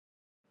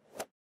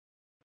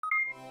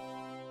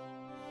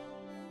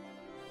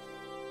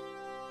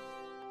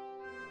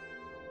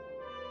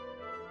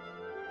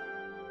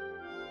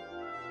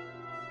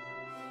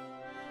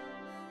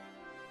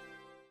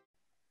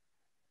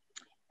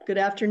Good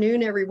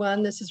afternoon,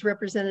 everyone. This is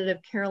Representative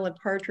Carolyn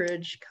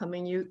Partridge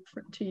coming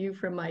to you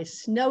from my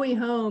snowy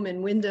home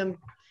in Windham,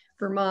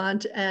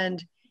 Vermont.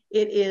 And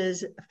it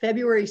is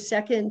February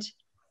 2nd,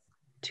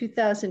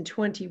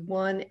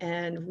 2021,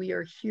 and we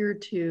are here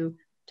to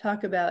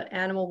talk about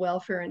animal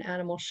welfare and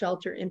animal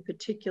shelter in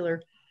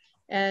particular.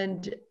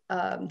 And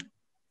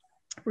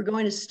we're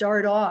going to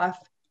start off,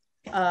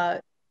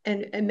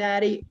 and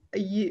Maddie,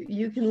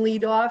 you can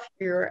lead off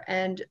here.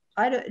 And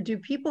do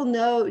people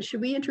know,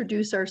 should we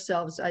introduce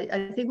ourselves?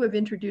 I think we've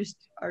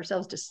introduced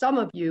ourselves to some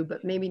of you,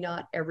 but maybe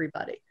not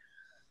everybody.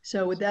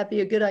 So would that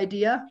be a good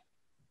idea?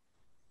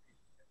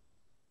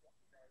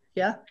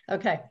 Yeah,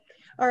 okay.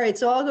 All right,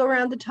 so I'll go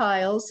around the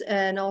tiles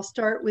and I'll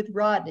start with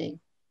Rodney.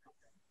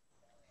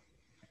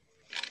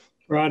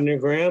 Rodney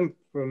Graham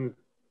from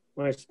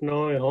my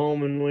snowy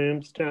home in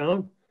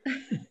Williamstown.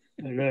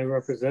 And I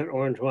represent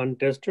Orange 1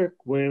 District,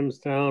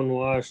 Williamstown,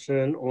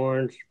 Washington,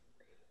 Orange,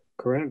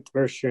 Corinth,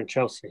 Berkshire, and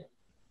Chelsea.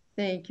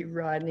 Thank you,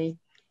 Rodney.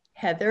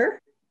 Heather.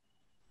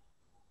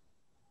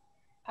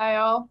 Hi,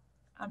 all.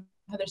 I'm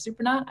Heather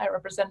Supernut. I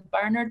represent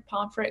Barnard,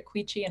 Pomfret,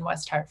 Queechee, and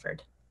West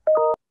Hartford.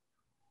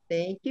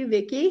 Thank you,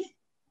 Vicki.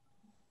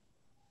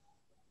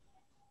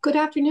 Good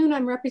afternoon.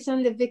 I'm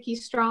Representative Vicki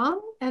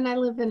Strong, and I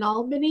live in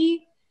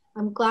Albany.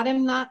 I'm glad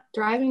I'm not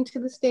driving to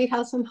the State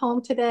House and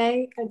home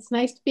today. It's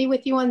nice to be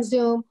with you on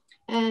Zoom.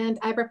 And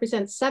I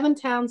represent 7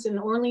 towns in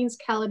Orleans,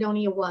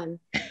 Caledonia 1.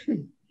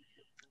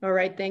 All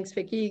right, thanks,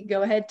 Vicki.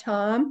 Go ahead,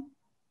 Tom.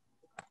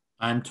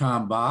 I'm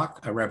Tom Bach.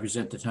 I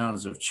represent the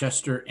towns of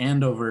Chester,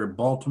 Andover,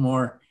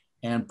 Baltimore,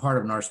 and part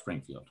of North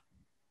Springfield.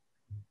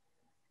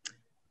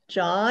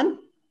 John.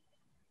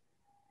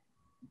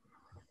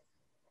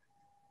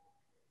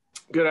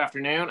 Good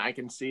afternoon. I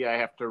can see I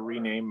have to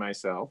rename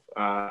myself.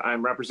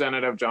 I'm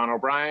Representative John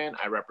O'Brien.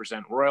 I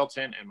represent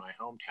Royalton and my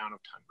hometown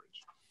of Tunbridge.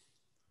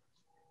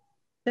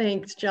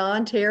 Thanks,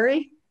 John.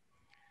 Terry?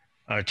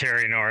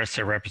 Terry Norris.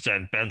 I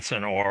represent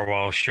Benson,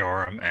 Orwell,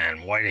 Shoreham,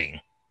 and Whiting.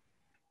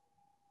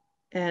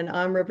 And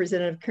I'm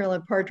Representative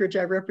Carolyn Partridge.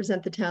 I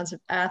represent the towns of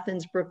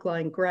Athens,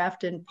 Brookline,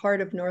 Grafton,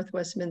 part of North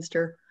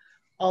Westminster,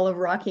 all of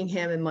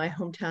Rockingham, and my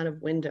hometown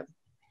of Windham.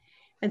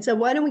 And so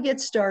why don't we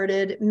get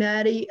started?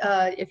 Maddie,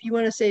 if you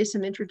want to say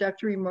some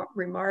introductory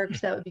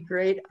remarks, that would be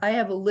great. I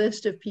have a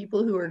list of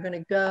people who are going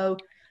to go.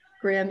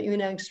 Graham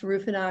Unangst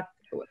Rufinach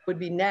would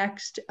be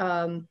next.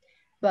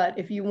 But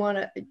if you want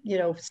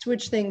to,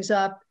 switch things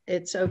up,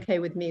 it's okay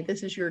with me.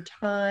 This is your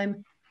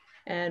time,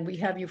 and we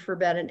have you for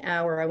about an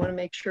hour. I want to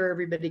make sure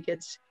everybody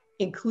gets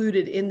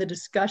included in the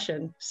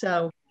discussion.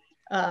 So,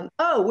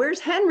 oh,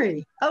 where's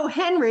Henry? Oh,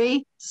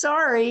 Henry,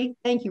 sorry.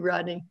 Thank you,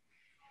 Rodney.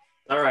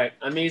 All right,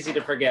 I'm easy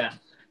to forget.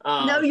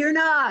 No, you're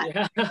not.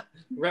 Yeah.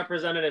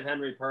 Representative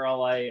Henry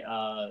Pearl.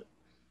 I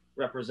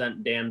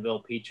represent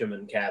Danville, Peacham,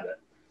 and Cabot.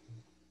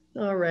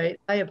 All right.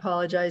 I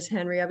apologize,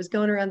 Henry. I was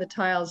going around the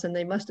tiles and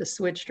they must have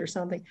switched or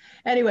something.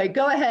 Anyway,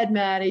 go ahead,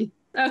 Maddie.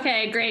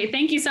 Okay, great.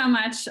 Thank you so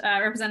much,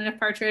 Representative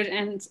Partridge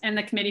and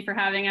the committee for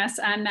having us.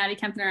 I'm Maddie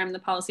Kempner. I'm the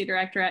policy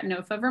director at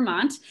NOFA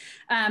Vermont.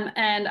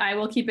 And I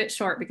will keep it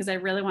short because I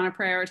really want to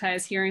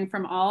prioritize hearing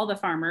from all the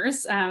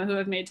farmers who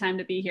have made time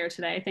to be here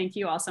today. Thank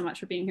you all so much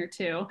for being here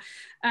too.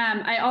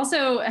 I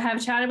also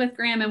have chatted with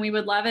Graham, and we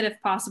would love it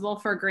if possible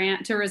for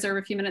Grant to reserve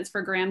a few minutes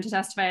for Graham to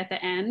testify at the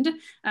end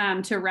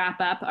to wrap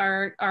up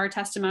our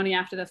testimony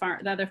after the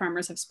other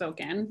farmers have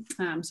spoken.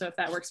 So if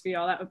that works for you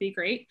all, that would be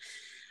great.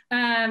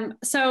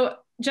 So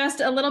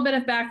just a little bit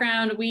of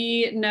background.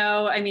 We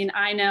know,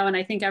 I know, and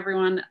I think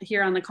everyone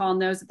here on the call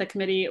knows that the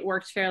committee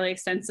worked fairly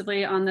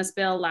extensively on this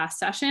bill last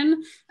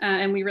session.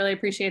 And we really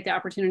appreciate the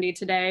opportunity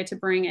today to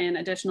bring in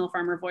additional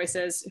farmer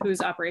voices whose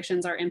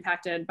operations are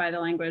impacted by the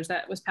language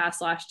that was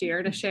passed last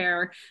year to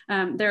share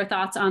their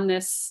thoughts on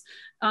this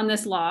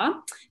law.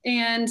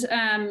 And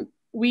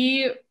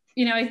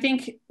I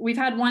think we've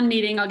had one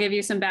meeting, I'll give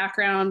you some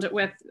background,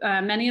 with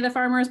many of the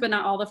farmers, but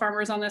not all the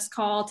farmers on this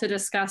call, to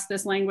discuss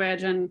this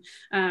language and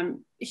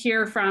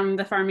hear from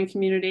the farming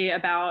community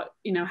about,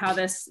 how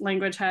this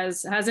language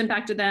has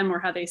impacted them or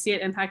how they see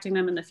it impacting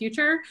them in the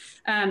future.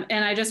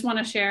 And I just want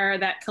to share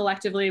that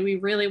collectively, we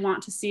really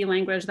want to see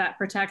language that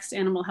protects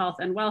animal health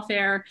and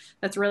welfare.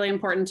 That's really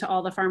important to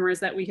all the farmers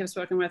that we have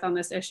spoken with on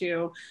this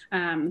issue,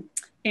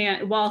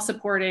 and while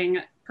supporting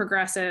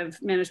progressive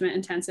management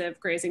intensive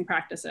grazing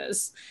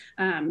practices.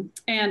 And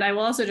I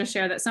will also just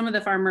share that some of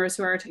the farmers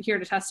who are here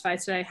to testify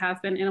today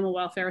have been animal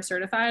welfare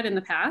certified in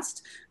the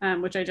past,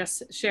 which I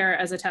just share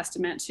as a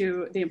testament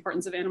to the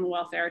importance of animal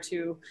welfare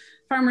to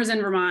farmers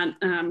in Vermont,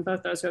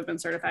 both those who have been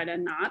certified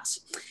and not.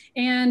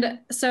 And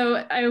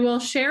so I will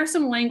share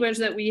some language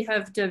that we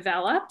have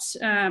developed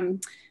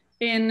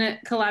in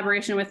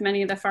collaboration with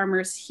many of the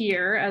farmers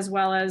here, as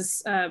well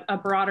as a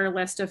broader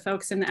list of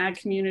folks in the ag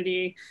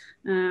community.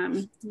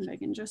 And I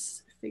can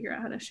just figure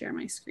out how to share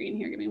my screen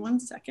here. Give me 1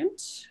 second.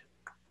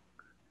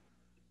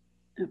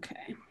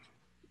 Okay.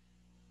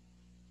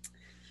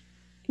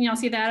 Can y'all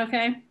see that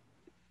okay?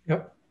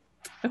 Yep.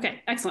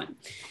 Okay, excellent.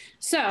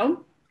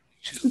 So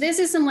This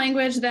is some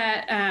language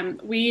that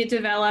we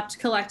developed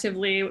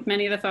collectively.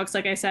 Many of the folks,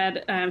 like I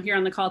said, here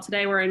on the call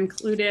today were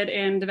included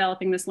in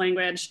developing this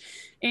language.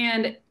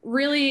 And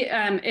really,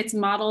 it's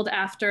modeled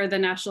after the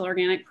National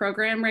Organic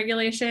Program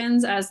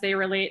regulations as they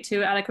relate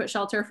to adequate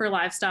shelter for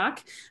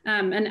livestock.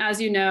 And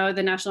as you know,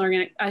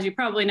 as you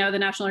probably know, the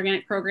National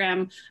Organic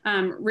Program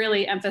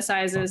really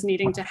emphasizes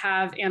needing to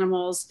have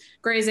animals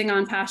grazing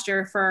on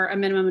pasture for a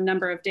minimum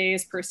number of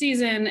days per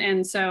season.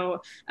 And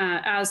so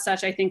as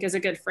such, I think is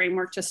a good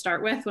framework to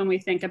start with when we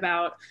think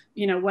about,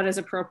 what is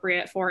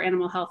appropriate for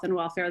animal health and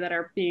welfare that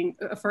are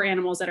for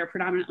animals that are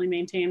predominantly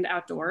maintained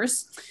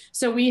outdoors.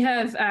 So we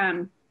have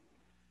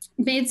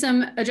made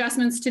some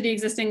adjustments to the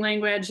existing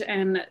language,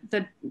 and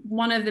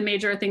one of the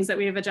major things that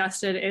we have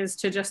adjusted is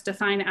to just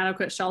define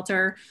adequate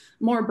shelter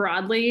more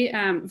broadly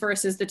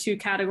versus the two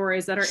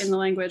categories that are in the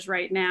language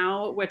right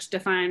now, which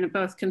define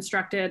both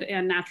constructed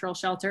and natural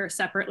shelter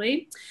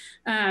separately.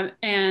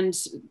 And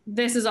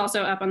this is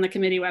also up on the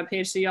committee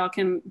webpage, so y'all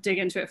can dig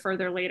into it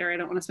further later. I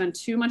don't want to spend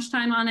too much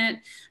time on it.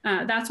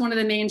 That's one of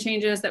the main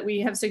changes that we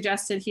have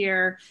suggested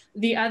here.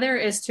 The other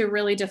is to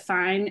really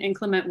define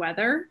inclement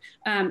weather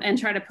and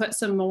try to put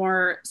some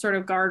more sort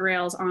of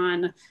guardrails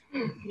on,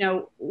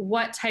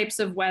 what types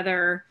of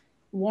weather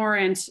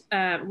warrant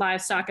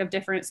livestock of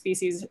different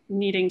species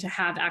needing to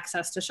have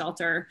access to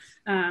shelter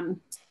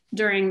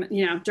during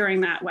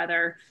that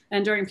weather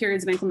and during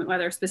periods of inclement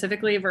weather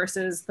specifically,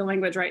 versus the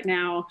language right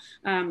now,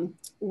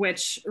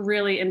 which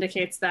really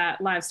indicates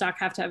that livestock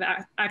have to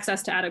have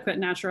access to adequate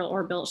natural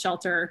or built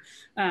shelter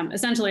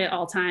essentially at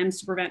all times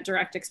to prevent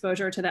direct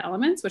exposure to the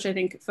elements, which I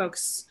think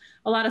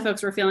a lot of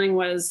folks were feeling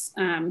was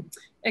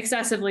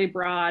excessively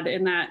broad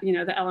in that,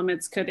 the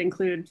elements could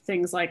include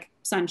things like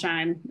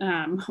sunshine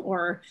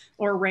or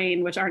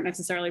rain, which aren't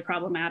necessarily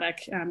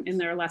problematic in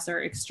their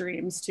lesser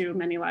extremes to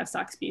many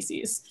livestock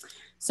species.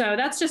 So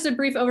that's just a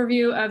brief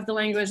overview of the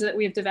language that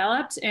we've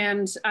developed.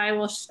 And I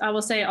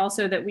will say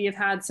also that we have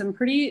had some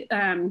pretty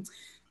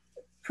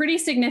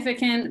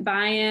significant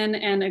buy-in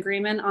and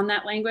agreement on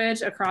that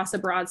language across a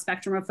broad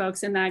spectrum of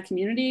folks in that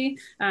community.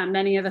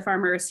 Many of the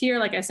farmers here,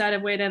 like I said,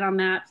 have weighed in on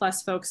that,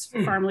 plus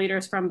farm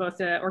leaders from both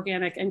the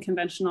organic and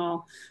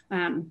conventional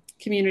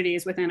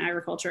communities within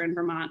agriculture in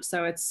Vermont.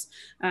 So it's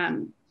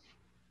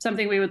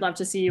something we would love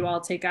to see you all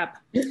take up.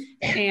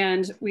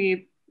 And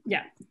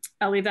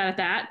I'll leave that at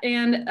that.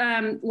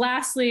 And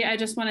lastly, I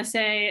just want to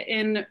say,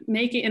 in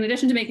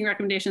addition to making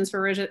recommendations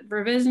for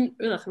revisions,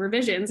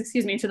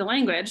 to the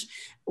language,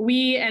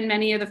 we and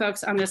many of the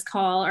folks on this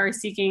call are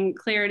seeking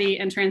clarity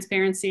and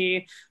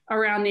transparency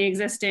around the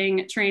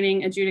existing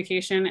training,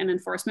 adjudication, and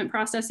enforcement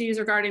processes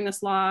regarding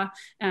this law.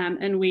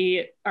 And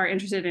we are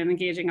interested in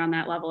engaging on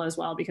that level as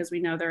well, because we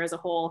know there is a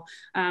whole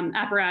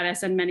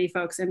apparatus and many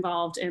folks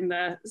involved in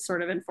the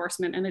sort of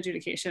enforcement and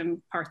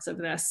adjudication parts of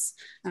this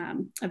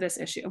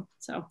issue.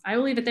 So I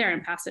will leave it there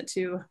and pass it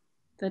to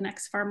the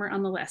next farmer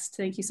on the list.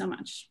 Thank you so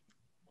much.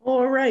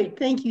 All right.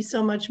 Thank you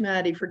so much,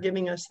 Maddie, for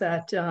giving us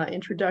that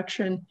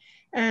introduction.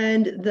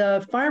 And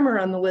the farmer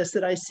on the list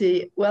that I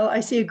see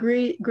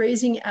a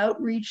grazing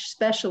outreach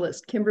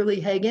specialist,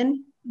 Kimberly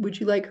Hagan. Would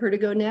you like her to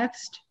go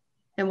next?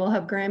 And we'll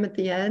have Graham at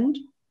the end.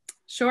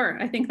 Sure.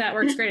 I think that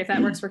works great if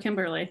that works for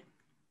Kimberly.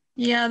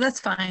 Yeah,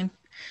 that's fine.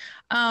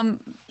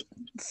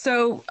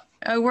 So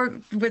I work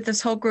with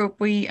this whole group.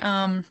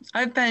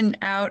 I've been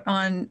out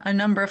on a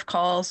number of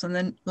calls in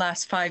the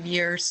last 5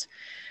 years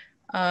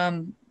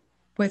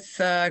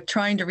with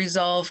trying to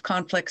resolve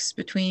conflicts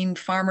between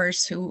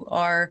farmers who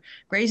are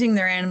grazing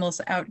their animals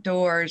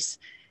outdoors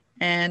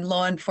and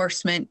law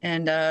enforcement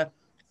and a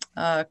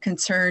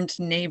concerned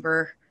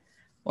neighbor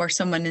or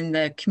someone in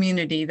the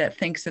community that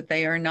thinks that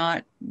they are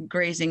not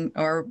grazing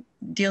or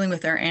dealing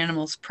with their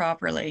animals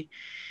properly.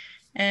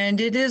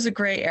 And it is a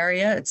gray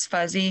area, it's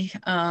fuzzy.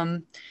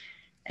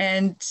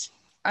 And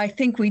I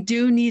think we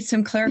do need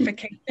some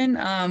clarification.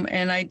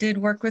 And I did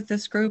work with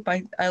this group.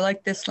 I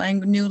like this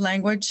new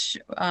language,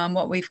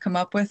 what we've come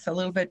up with a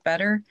little bit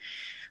better.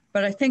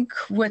 But I think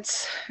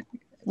what's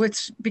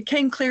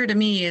became clear to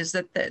me is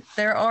that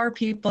there are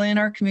people in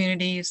our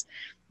communities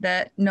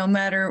that no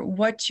matter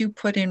what you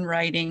put in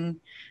writing,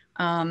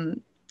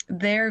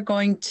 they're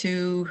going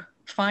to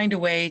find a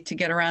way to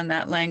get around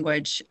that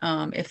language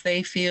if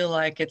they feel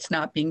like it's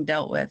not being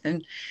dealt with.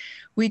 And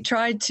we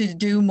tried to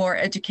do more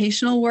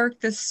educational work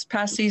this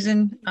past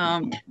season.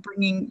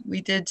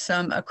 We did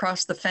some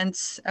across the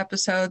fence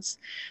episodes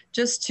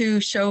just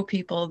to show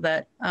people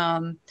that,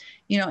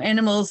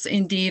 animals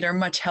indeed are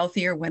much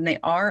healthier when they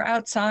are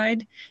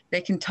outside.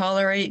 They can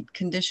tolerate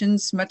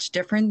conditions much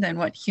different than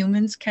what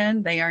humans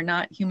can. They are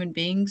not human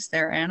beings,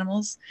 they're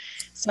animals.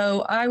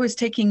 So I was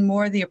taking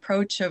more the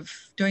approach of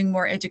doing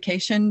more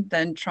education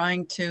than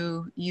trying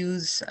to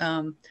use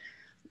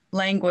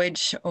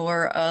language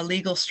or a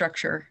legal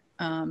structure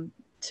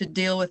to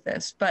deal with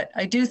this. But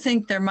I do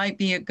think there might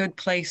be a good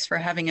place for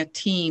having a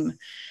team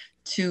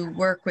to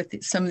work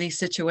with some of these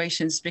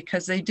situations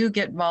because they do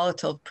get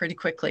volatile pretty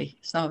quickly,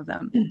 some of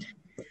them.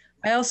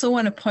 I also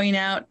want to point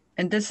out,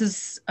 and this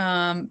is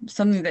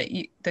something that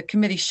the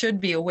committee should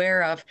be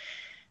aware of,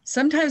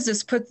 Sometimes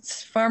this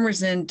puts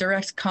farmers in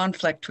direct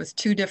conflict with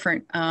two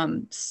different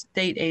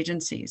state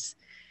agencies.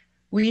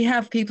 We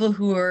have people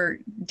who are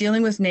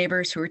dealing with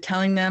neighbors who are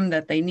telling them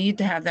that they need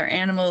to have their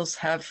animals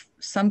have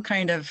some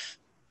kind of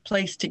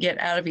place to get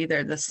out of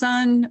either the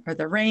sun or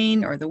the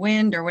rain or the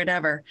wind or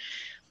whatever.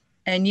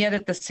 And yet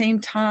at the same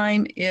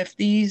time, if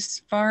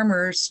these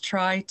farmers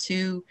try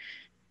to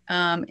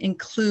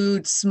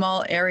include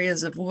small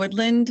areas of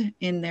woodland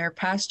in their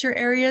pasture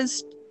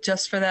areas,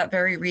 just for that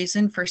very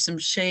reason, for some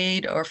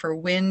shade or for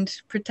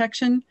wind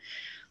protection,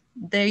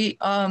 they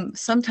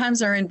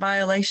sometimes are in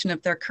violation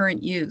of their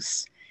current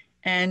use.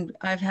 And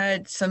I've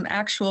had some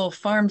actual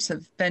farms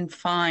have been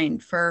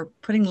fined for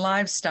putting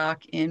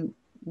livestock in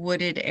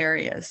wooded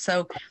areas.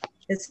 So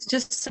it's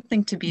just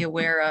something to be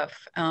aware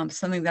of,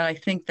 something that I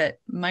think that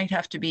might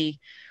have to be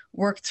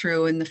worked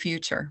through in the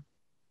future.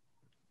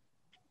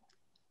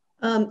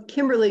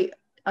 Kimberly,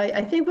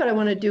 I think what I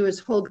want to do is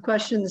hold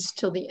questions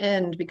till the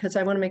end because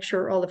I want to make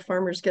sure all the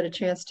farmers get a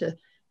chance to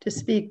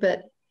speak.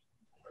 But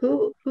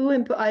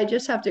I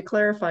just have to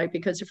clarify,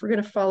 because if we're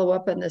going to follow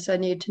up on this, I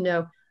need to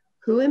know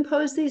who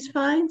imposed these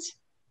fines?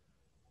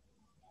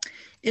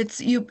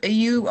 It's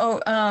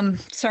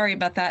sorry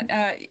about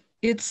that.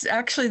 It's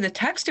actually the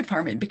tax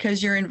department,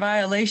 because you're in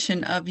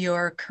violation of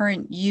your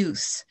current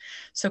use.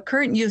 So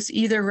current use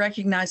either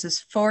recognizes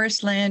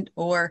forest land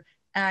or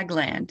ag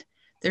land.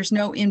 There's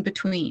no in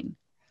between.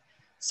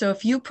 So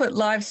if you put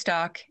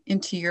livestock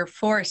into your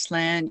forest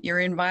land, you're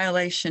in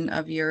violation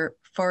of your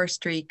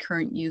forestry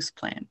current use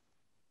plan.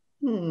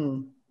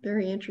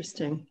 Very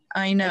interesting.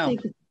 I know.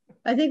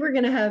 I think we're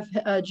going to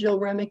have Jill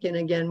Remick in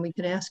again. We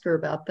can ask her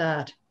about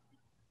that.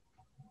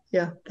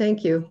 Yeah,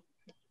 thank you.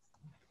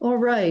 All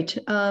right.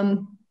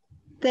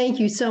 Thank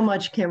you so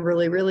much,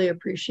 Kimberly. Really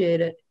appreciate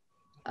it.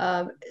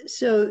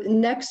 So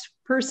next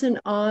person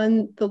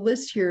on the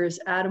list here is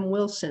Adam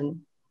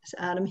Wilson. Is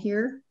Adam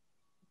here?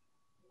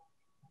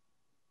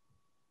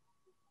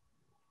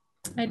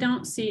 I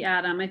don't see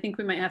Adam. I think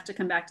we might have to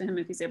come back to him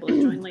if he's able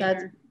to join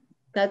later.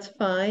 That's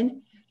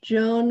fine.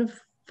 Joan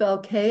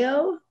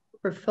Falcao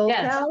or Falcao?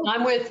 Yes,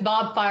 I'm with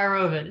Bob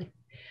Fireoven.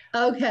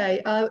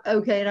 Okay,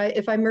 okay. And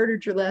if I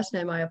murdered your last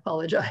name, I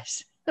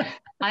apologize.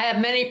 I have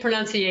many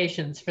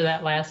pronunciations for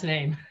that last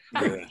name.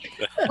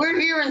 We're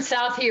here in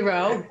South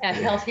Hero at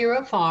Health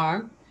Hero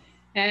Farm,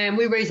 and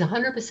we raise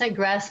 100%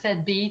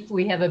 grass-fed beef.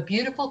 We have a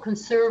beautiful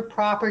conserved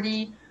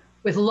property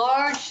with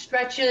large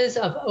stretches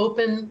of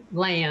open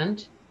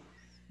land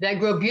that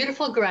grow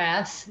beautiful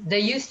grass. They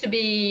used to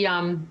be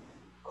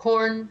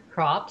corn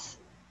crops,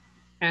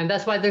 and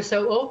that's why they're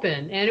so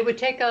open. And it would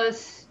take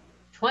us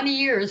 20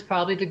 years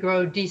probably to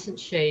grow decent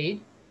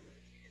shade.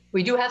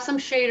 We do have some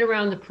shade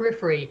around the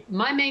periphery.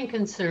 My main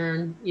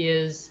concern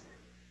is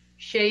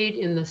shade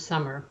in the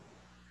summer.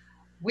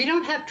 We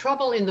don't have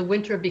trouble in the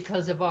winter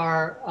because of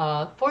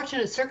our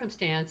fortunate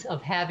circumstance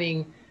of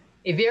having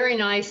a very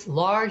nice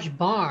large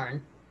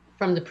barn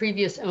from the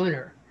previous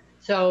owner.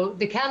 So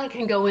the cattle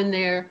can go in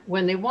there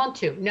when they want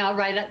to. Now,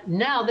 right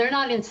now they're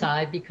not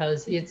inside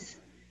because it's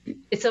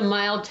a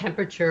mild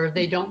temperature.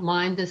 They don't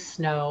mind the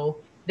snow.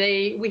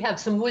 We have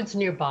some woods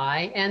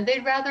nearby, and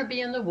they'd rather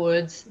be in the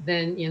woods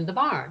than in the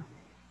barn,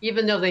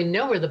 even though they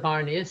know where the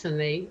barn is, and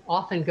they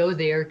often go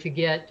there to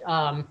get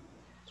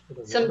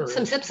some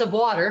sips of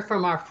water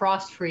from our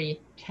frost-free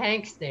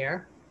tanks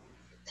there.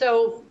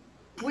 So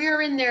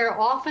we're in there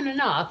often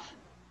enough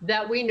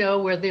that we know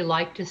where they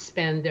like to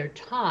spend their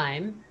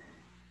time.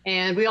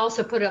 And we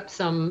also put up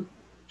some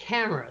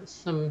cameras,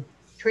 some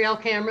trail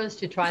cameras,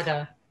 to try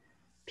to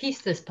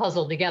piece this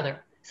puzzle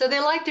together. So they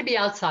like to be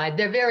outside.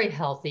 They're very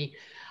healthy.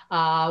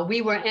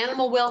 We were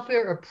animal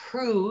welfare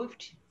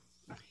approved,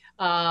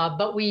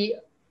 but we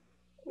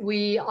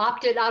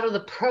opted out of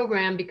the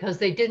program because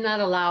they did not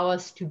allow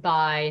us to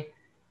buy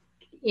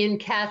in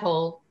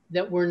cattle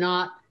that were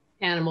not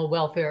animal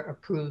welfare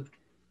approved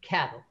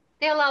cattle.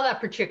 They allow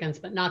that for chickens,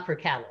 but not for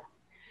cattle.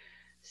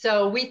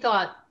 So we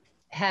thought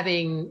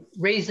having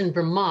Raised in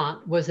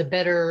Vermont was a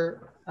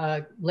better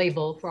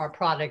label for our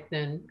product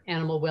than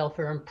animal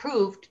welfare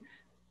improved,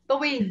 but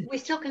we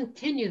still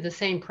continue the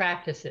same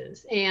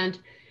practices. And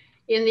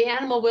in the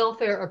animal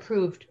welfare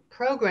approved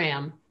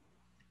program,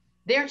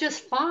 they're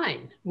just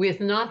fine with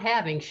not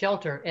having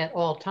shelter at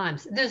all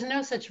times. There's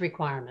no such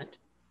requirement.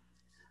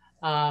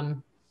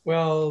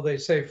 Well, they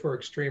say for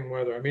extreme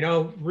weather. I mean,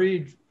 I'll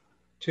read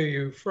to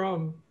you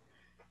from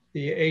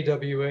the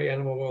AWA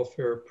Animal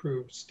Welfare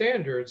Approved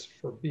Standards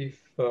for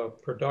beef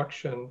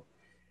production.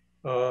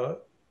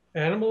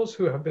 Animals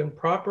who have been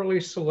properly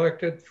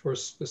selected for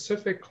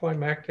specific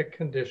climatic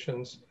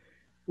conditions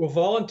will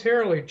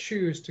voluntarily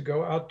choose to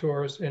go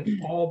outdoors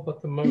in all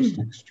but the most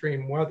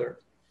extreme weather.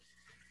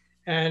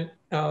 And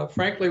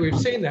frankly, we've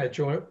seen that.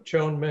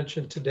 Joan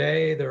mentioned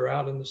today, they're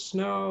out in the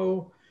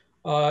snow.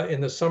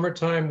 In the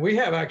summertime, we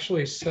have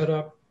actually set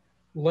up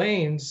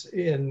lanes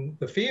in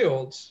the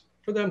fields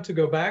for them to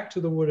go back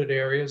to the wooded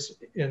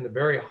areas in the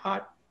very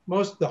hot,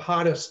 the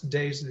hottest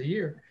days of the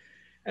year.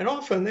 And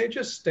often they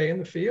just stay in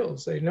the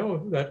fields. They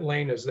know that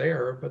lane is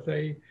there, but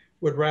they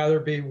would rather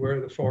be where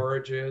the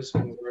forage is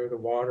and where the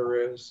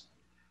water is.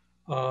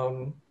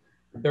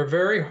 They're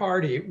very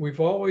hardy. We've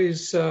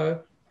always,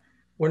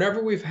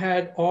 whenever we've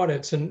had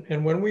audits,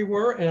 and when we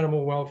were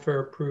animal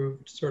welfare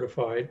approved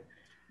certified,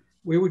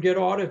 we would get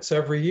audits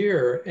every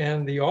year.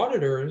 And the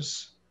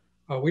auditors,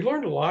 we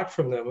learned a lot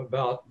from them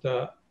about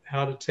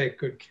how to take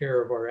good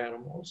care of our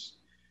animals.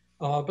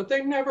 But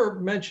they never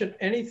mentioned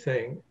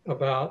anything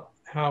about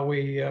how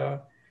we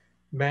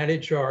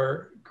manage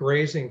our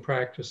grazing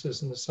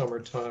practices in the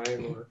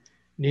summertime or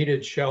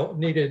needed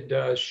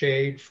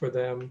shade for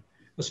them,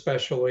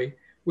 especially.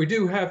 We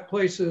do have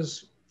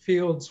places,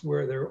 fields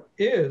where there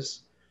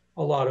is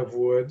a lot of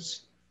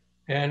woods,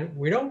 and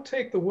we don't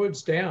take the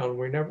woods down.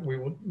 We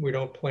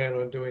don't plan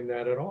on doing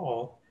that at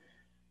all.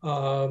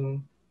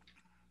 But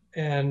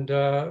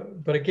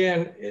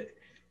again,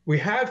 we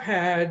have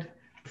had,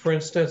 for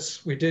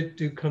instance, we did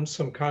do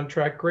some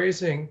contract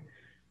grazing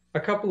a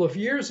couple of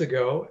years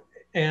ago,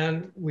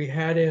 and we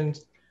had in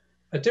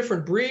a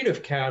different breed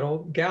of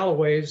cattle,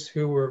 Galloways,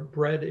 who were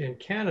bred in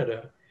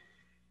Canada.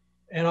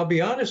 And I'll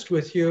be honest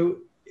with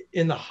you,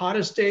 in the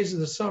hottest days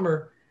of the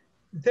summer,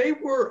 they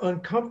were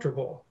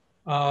uncomfortable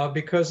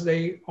because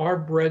they are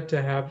bred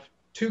to have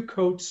 2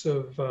 coats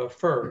of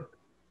fur.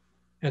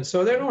 And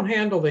so they don't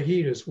handle the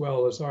heat as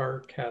well as our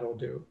cattle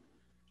do.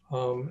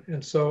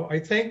 And so I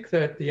think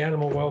that the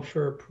animal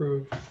welfare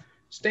approved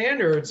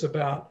standards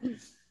about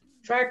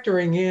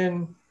factoring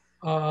in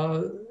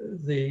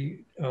the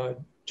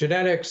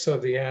genetics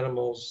of the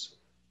animals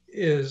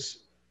is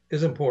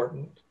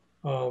important.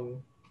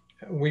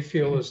 We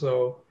feel as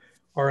though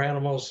our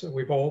animals,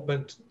 we've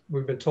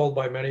been told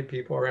by many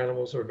people, our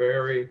animals are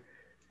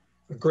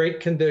great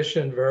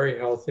condition, very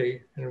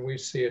healthy, and we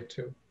see it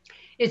too.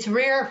 It's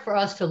rare for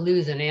us to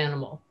lose an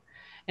animal.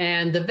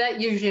 And the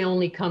vet usually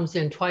only comes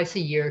in twice a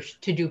year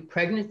to do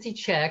pregnancy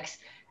checks.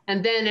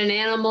 And then an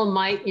animal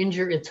might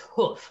injure its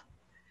hoof.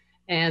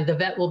 And the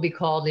vet will be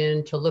called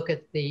in to look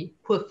at the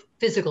hoof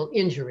physical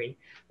injury.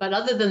 But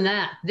other than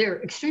that,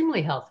 they're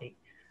extremely healthy.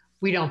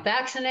 We don't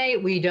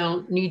vaccinate, we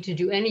don't need to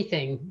do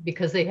anything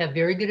because they have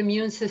very good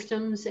immune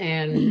systems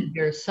and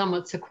they're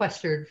somewhat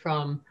sequestered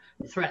from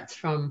threats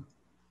from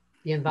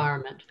the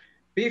environment.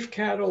 Beef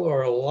cattle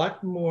are a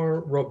lot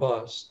more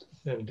robust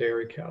than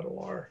dairy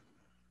cattle are.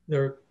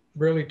 They're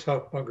really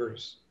tough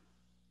buggers.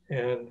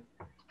 And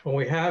when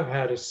we have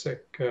had a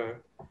sick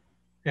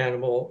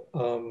animal,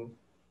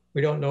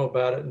 we don't know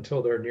about it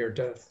until they're near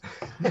death.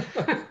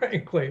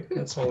 Frankly,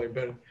 that's only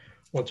been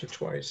once or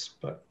twice,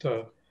 but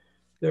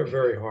they're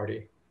very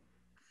hardy.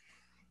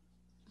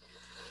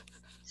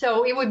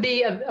 So it would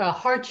be a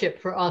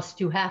hardship for us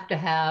to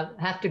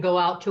have to go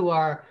out to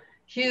our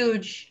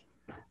huge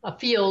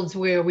fields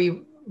where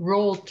we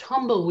roll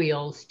tumble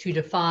wheels to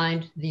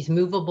define these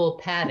movable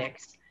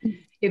paddocks.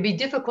 It'd be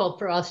difficult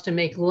for us to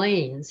make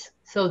lanes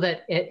so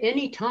that at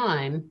any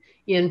time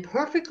in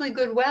perfectly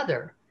good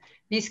weather,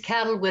 these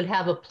cattle would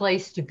have a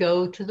place to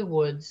go to the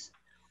woods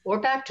or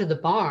back to the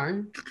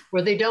barn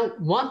where they don't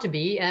want to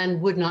be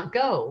and would not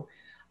go.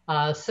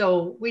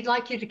 So we'd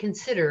like you to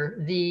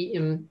consider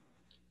the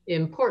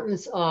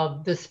importance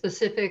of the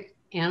specific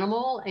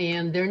animal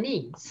and their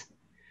needs.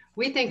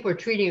 We think we're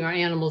treating our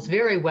animals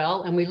very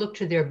well, and we look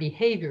to their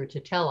behavior to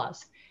tell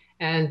us,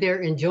 and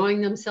they're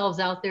enjoying themselves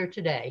out there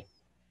today.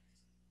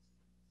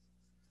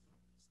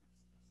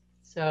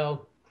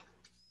 So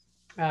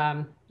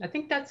I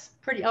think that's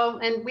pretty, oh,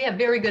 and we have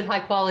very good high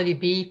quality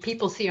beef.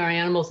 People see our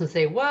animals and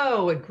say,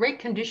 whoa, what great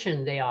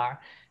condition they are.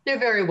 They're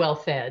very well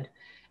fed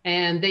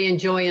and they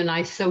enjoy a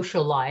nice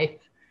social life.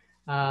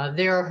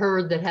 They're a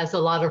herd that has a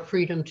lot of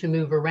freedom to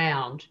move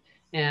around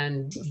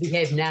and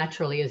behave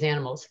naturally as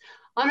animals.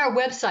 On our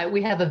website,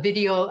 we have a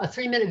video, a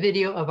 3-minute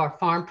video of our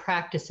farm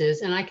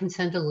practices, and I can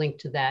send a link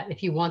to that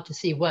if you want to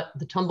see what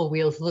the tumble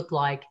wheels look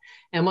like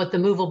and what the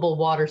movable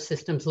water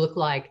systems look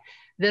like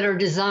that are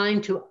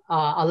designed to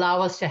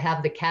allow us to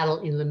have the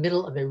cattle in the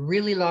middle of a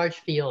really large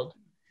field,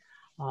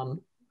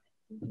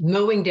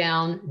 mowing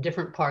down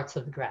different parts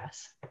of the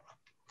grass.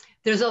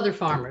 There's other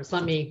farmers.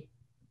 Let me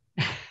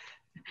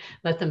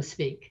let them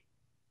speak.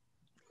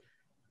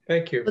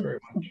 Thank you very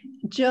much.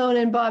 Joan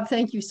and Bob,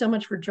 thank you so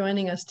much for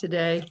joining us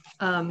today.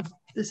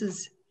 This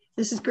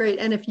is great.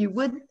 And if you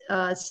would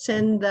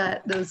send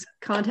those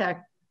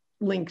contact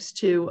links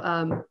to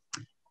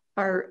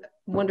our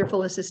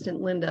wonderful assistant,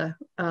 Linda,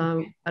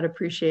 I'd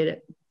appreciate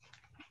it.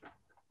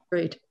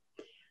 Great.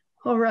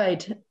 All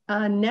right.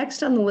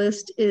 Next on the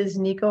list is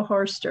Nico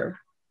Horster.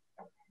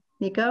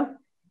 Nico?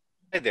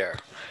 Hey there.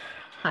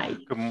 Hi.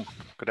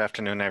 Good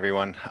afternoon,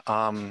 everyone.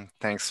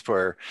 Thanks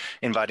for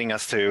inviting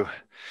us to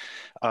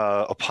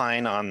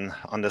opine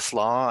on this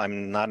law.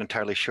 I'm not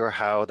entirely sure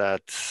how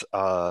that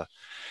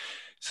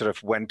sort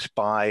of went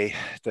by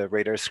the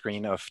radar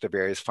screen of the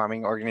various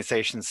farming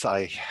organizations.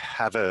 I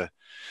have a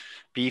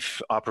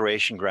beef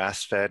operation,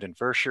 grass-fed in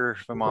Vermont,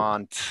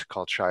 Vermont,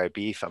 called Shire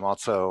Beef. I'm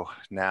also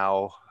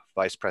now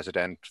vice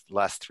president,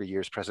 last 3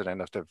 years,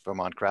 president of the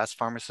Vermont Grass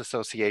Farmers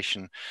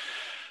Association.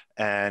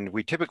 And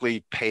we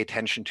typically pay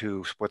attention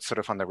to what's sort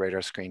of on the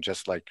radar screen,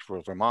 just like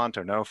rural Vermont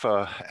or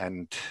NOFA.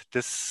 And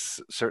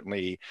this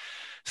certainly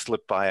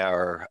slipped by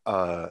our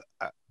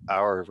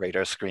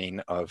radar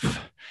screen of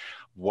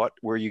what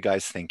were you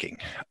guys thinking?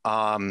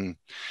 I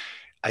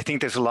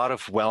think there's a lot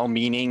of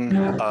well-meaning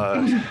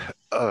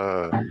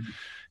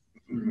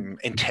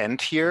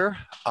intent here,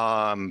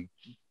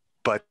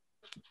 but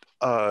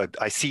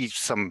I see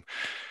some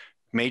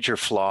major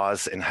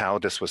flaws in how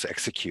this was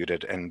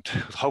executed, and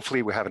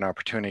hopefully we have an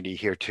opportunity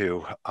here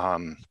to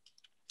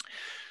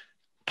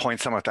point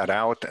some of that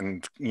out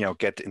and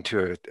get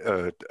into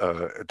a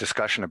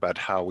discussion about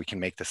how we can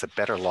make this a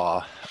better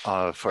law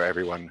for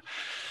everyone,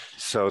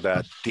 so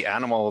that the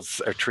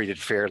animals are treated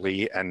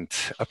fairly and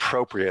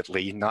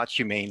appropriately, not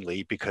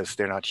humanely because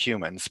they're not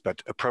humans,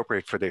 but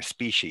appropriate for their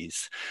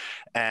species,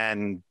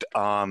 and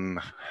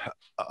the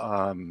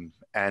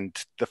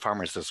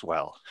farmers as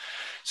well.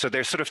 So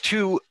there's sort of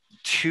two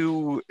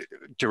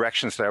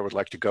directions that I would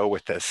like to go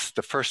with this.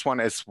 The first one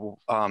is,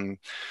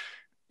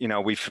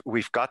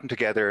 we've gotten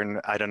together, and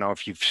I don't know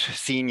if you've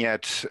seen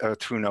yet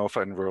through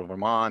NOFA in rural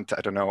Vermont.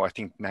 I don't know. I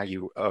think Maggie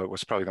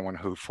was probably the one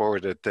who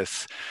forwarded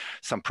this,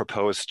 some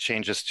proposed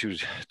changes to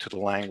the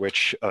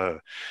language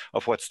of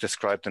what's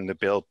described in the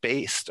bill,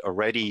 based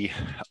already,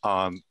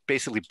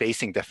 basically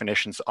basing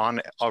definitions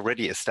on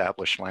already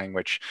established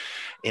language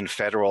in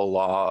federal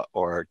law,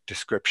 or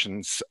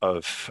descriptions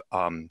of,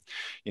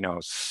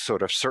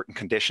 sort of certain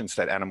conditions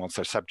that animals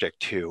are subject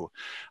to,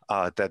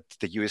 that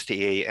the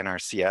USDA,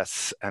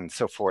 NRCS, and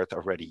so forth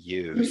already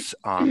use.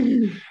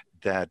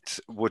 That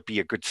would be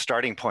a good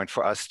starting point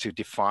for us to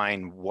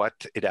define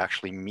what it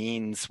actually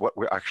means, what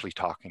we're actually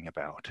talking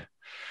about.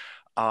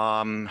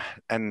 I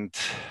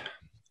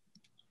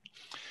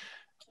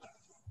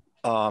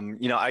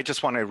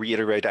just want to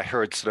reiterate, I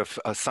heard sort of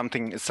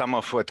some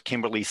of what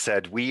Kimberly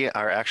said.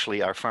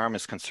 Our farm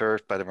is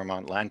conserved by the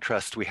Vermont Land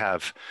Trust. We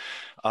have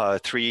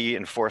 3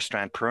 and 4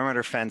 strand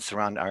perimeter fence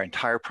around our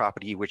entire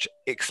property, which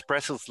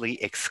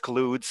expressly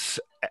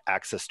excludes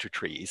access to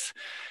trees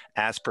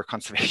as per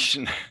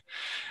conservation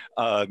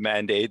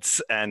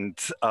mandates, and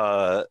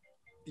and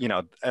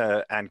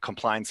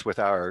compliance with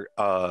our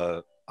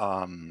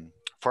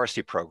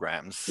forestry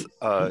programs,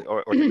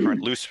 or the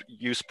current loose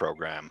use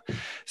program.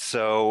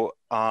 So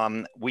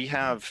we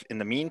have, in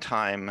the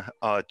meantime,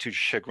 to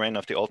chagrin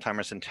of the old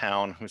timers in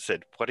town who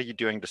said, "What are you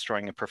doing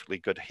destroying a perfectly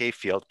good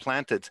hayfield?"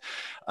 planted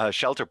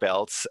shelter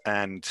belts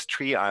and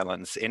tree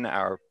islands in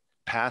our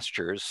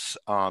pastures,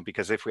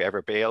 because if we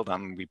ever bale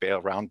them, we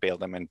round bale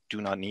them, and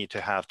do not need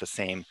to have the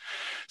same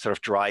sort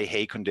of dry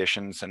hay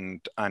conditions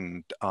and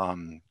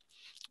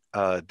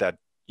that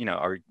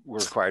are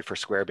required for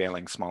square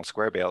baling, small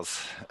square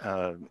bales,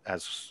 or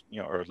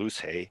loose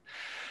hay.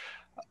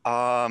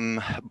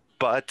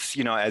 But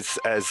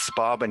as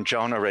Bob and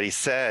Joan already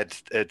said,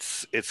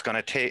 it's going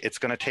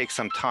to take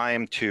some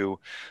time to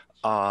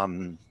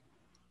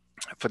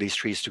for these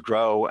trees to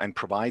grow and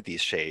provide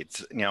these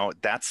shades.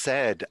 That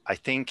said, I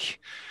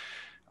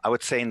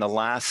would say in the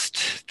last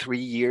 3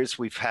 years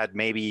we've had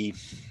maybe,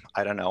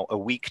 I don't know, a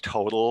week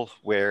total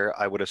where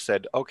I would have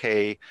said,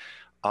 okay,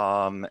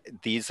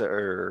 these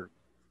are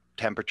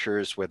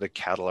temperatures where the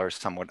cattle are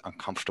somewhat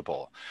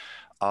uncomfortable.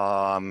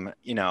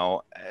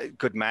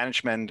 Good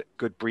management,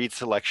 good breed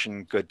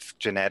selection, good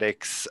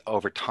genetics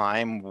over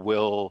time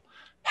will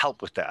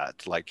help with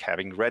that, like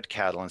having red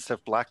cattle instead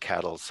of black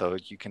cattle, so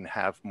you can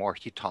have more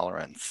heat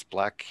tolerance.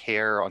 Black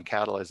hair on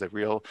cattle is a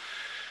real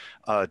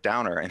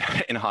downer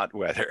in hot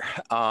weather.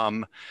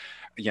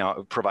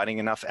 Providing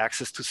enough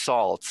access to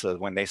salt so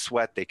when they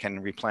sweat, they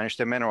can replenish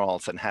their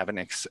minerals and have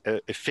an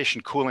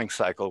efficient cooling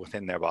cycle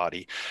within their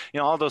body.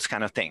 All those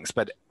kind of things.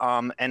 But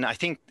and I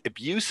think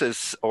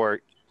abuses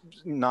or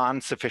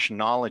non-sufficient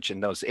knowledge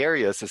in those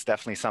areas is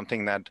definitely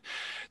something that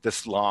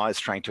this law is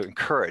trying to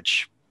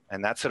encourage.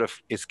 And that sort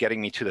of is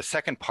getting me to the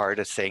second part,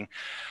 is saying,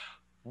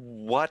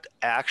 what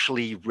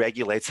actually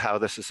regulates how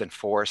this is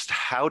enforced?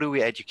 How do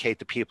we educate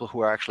the people who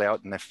are actually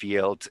out in the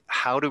field?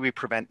 How do we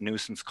prevent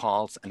nuisance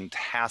calls and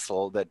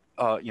hassle that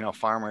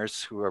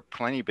farmers who are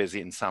plenty busy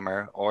in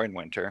summer or in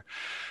winter,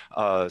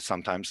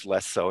 sometimes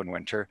less so in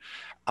winter,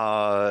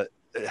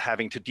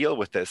 having to deal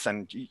with this?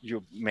 And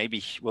you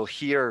maybe will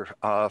hear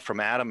from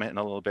Adam in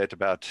a little bit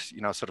about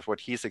sort of what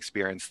he's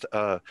experienced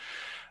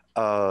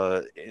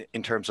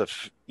in terms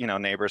of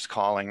neighbors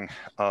calling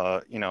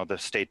the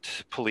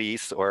state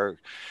police, or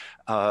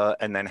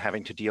and then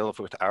having to deal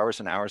with hours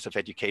and hours of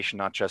education,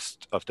 not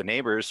just of the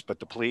neighbors but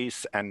the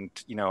police, and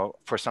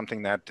for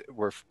something that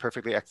were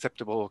perfectly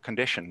acceptable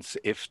conditions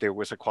if there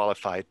was a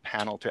qualified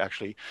panel to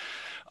actually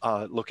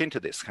look into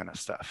this kind of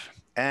stuff.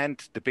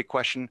 And the big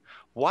question,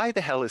 why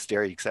the hell is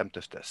dairy exempt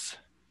of this?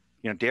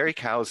 Dairy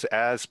cows,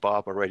 as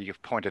Bob already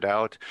pointed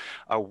out,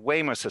 are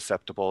way more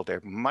susceptible. They're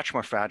much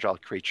more fragile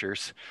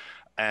creatures.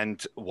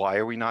 And why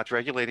are we not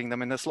regulating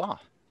them in this law?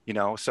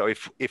 So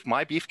if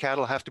my beef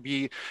cattle have to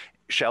be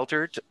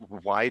sheltered,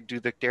 why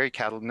do the dairy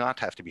cattle not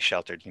have to be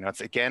sheltered?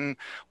 It's again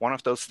one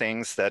of those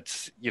things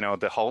that's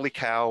the holy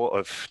cow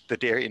of the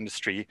dairy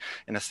industry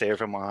in the state of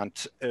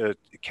Vermont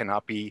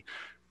cannot be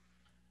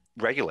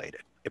regulate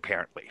it,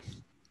 apparently.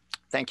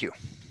 Thank you.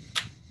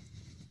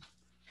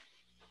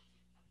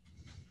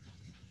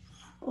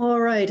 All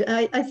right,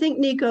 I think,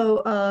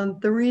 Nico,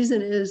 the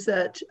reason is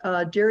that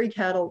dairy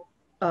cattle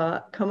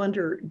come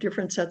under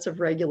different sets of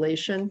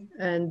regulation,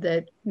 and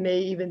that may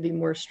even be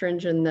more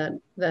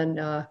stringent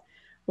than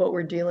what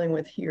we're dealing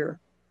with here.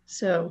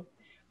 So,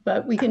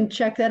 but we can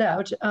check that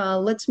out.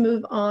 Let's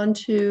move on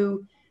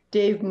to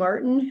Dave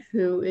Martin,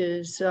 who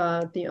is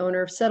the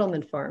owner of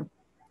Settlement Farm.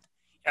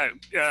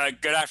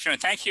 Good afternoon.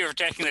 Thank you for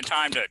taking the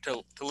time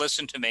to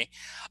listen to me.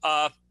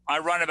 I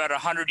run about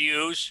 100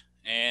 ewes,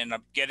 and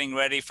I'm getting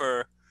ready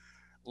for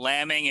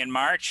lambing in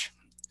March.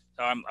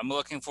 So I'm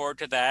looking forward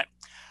to that.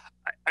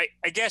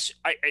 I guess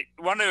I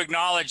want to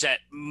acknowledge that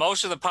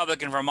most of the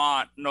public in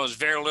Vermont knows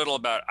very little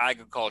about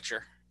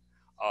agriculture.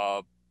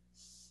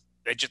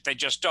 They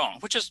just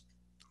don't, which is,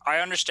 I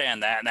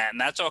understand that, and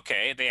that's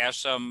okay. They have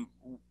some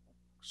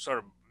sort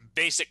of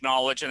basic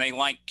knowledge, and they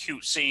like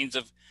cute scenes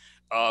of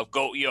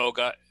goat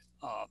yoga,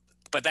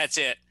 but that's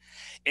it.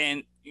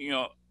 And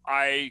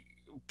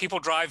people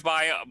drive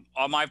by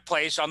on my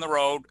place on the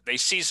road. They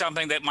see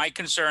something that might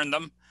concern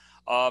them.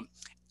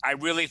 I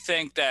really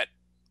think that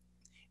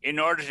in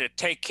order to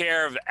take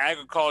care of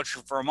agriculture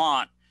in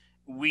Vermont,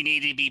 we need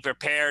to be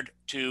prepared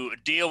to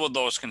deal with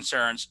those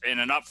concerns in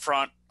an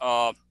upfront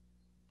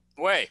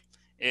way.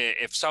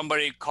 If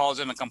somebody calls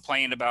in a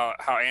complaint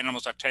about how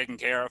animals are taken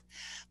care of,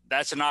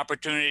 that's an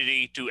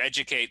opportunity to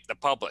educate the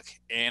public.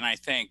 And I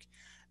think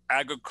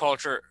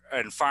agriculture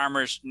and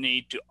farmers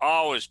need to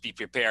always be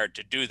prepared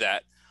to do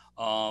that,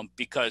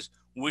 because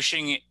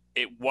wishing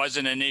it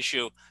wasn't an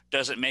issue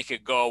doesn't make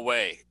it go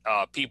away.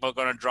 People are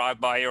going to drive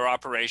by your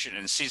operation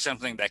and see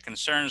something that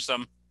concerns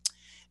them,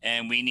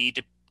 and we need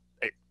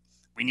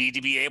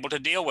to be able to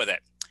deal with it.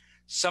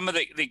 Some of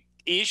the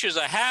issues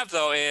I have,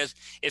 though, is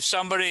if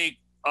somebody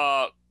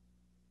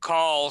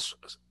calls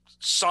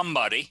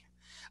somebody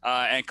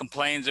and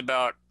complains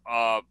about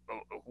the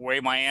way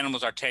my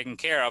animals are taken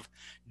care of,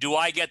 do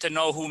I get to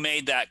know who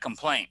made that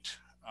complaint?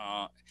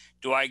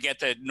 Do I get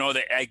to know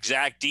the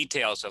exact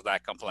details of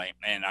that complaint?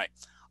 And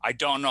I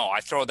don't know.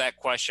 I throw that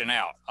question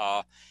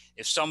out.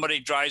 If somebody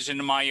drives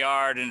into my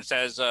yard and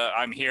says,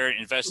 I'm here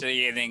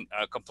investigating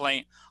a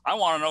complaint, I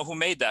want to know who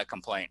made that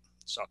complaint.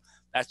 So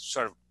that's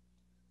sort of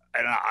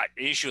an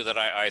issue that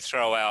I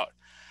throw out.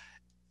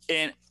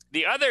 And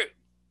the other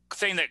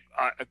thing that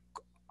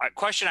a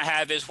question I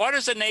have is, what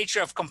is the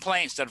nature of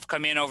complaints that have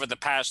come in over the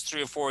past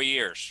 3 or 4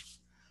 years?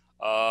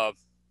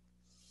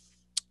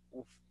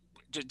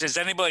 Does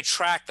anybody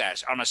track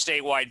that on a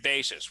statewide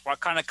basis? What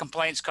kind of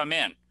complaints come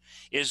in?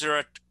 Is there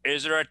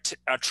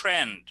a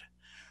trend?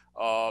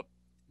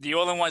 The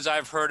only ones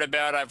I've heard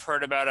about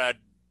a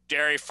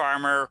dairy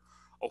farmer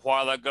a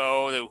while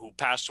ago who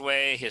passed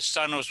away. His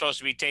son was supposed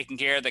to be taking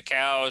care of the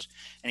cows,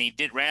 and he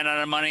ran out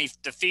of money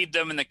to feed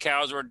them, and the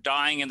cows were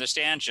dying in the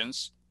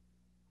stanchions.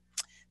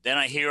 Then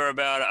I hear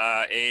about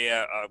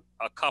a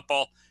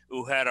couple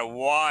who had a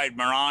wide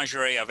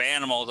menagerie of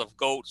animals, of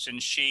goats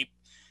and sheep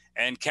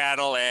and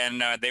cattle,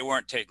 and they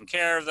weren't taking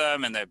care of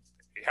them, and the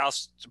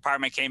health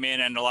department came in,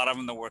 and a lot of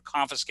them were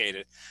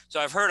confiscated. So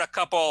I've heard a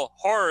couple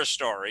horror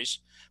stories,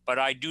 but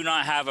I do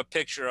not have a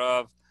picture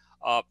of,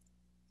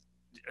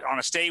 on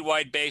a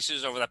statewide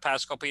basis over the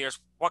past couple of years,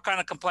 what kind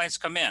of complaints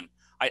come in.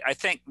 I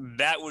think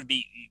that would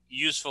be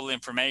useful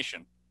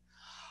information.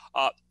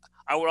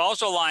 I would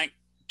also like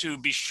to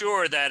be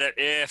sure that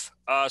if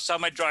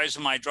somebody drives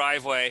in my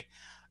driveway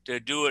to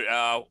do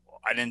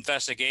an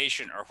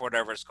investigation or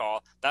whatever it's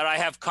called, that I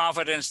have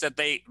confidence that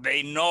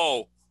they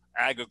know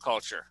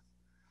agriculture,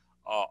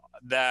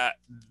 that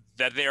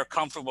they are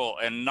comfortable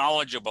and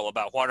knowledgeable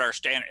about what are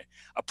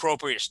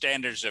appropriate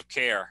standards of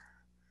care,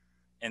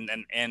 and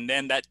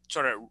then that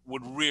sort of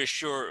would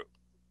reassure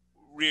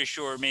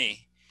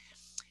me.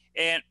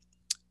 And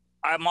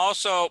I'm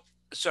also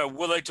so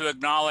willing to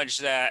acknowledge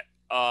that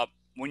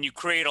when you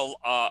create a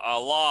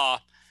law,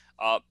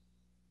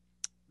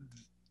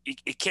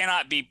 it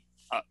cannot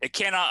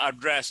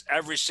address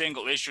every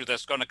single issue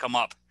that's going to come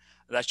up.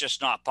 That's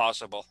just not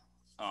possible.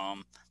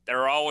 There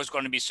are always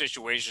going to be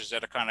situations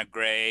that are kind of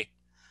gray,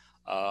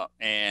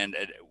 and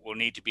it will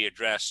need to be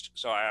addressed.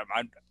 So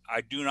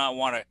I do not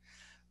want to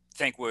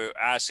think we're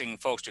asking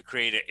folks to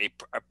create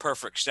a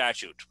perfect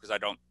statute, because I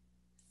don't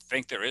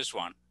think there is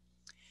one.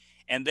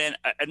 And then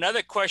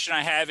another question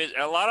I have is,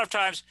 a lot of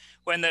times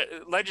when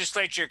the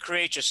legislature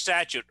creates a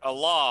statute, a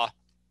law,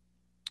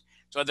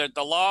 so that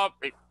the law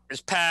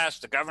is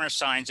passed, the governor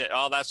signs it,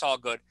 that's all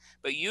good.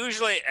 But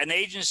usually an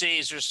agency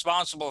is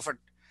responsible for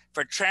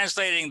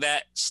translating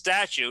that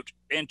statute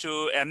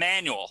into a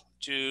manual,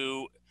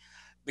 to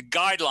the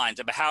guidelines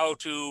of how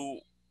to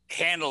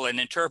handle and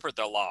interpret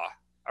the law,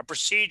 a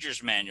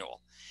procedures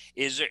manual.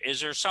 Is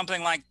there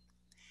something like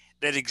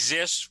that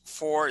exists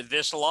for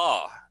this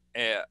law?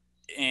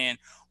 And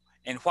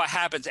what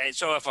happens?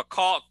 So if a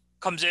call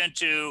comes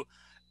into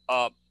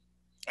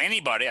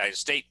anybody, a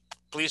state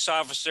police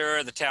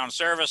officer, the town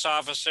service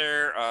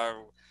officer,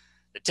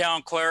 the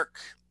town clerk,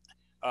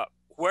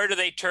 where do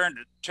they turn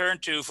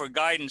to for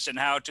guidance in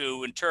how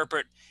to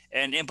interpret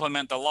and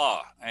implement the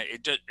law?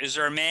 Is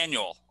there a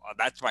manual?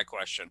 That's my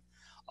question.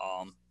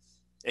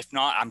 If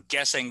not, I'm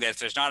guessing that if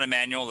there's not a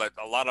manual, that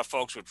a lot of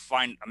folks would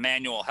find a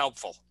manual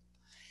helpful.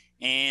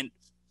 And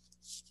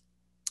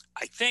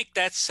I think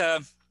that's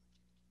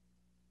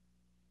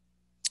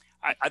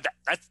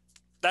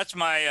that's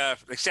my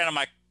extent of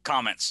my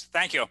comments.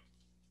 Thank you.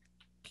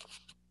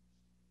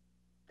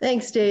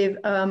 Thanks, Dave.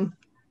 I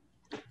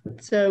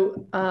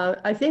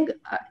think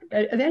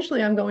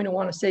eventually I'm going to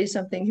want to say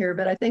something here,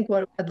 but I think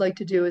what I'd like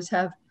to do is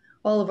have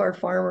all of our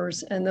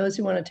farmers and those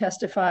who want to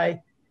testify,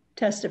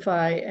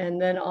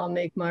 and then I'll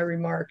make my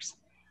remarks.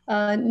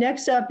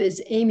 Next up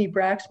is Amy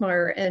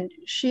Braxmeyer, and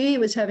she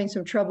was having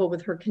some trouble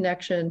with her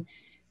connection.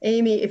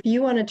 Amy, if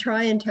you want to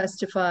try and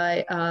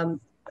testify,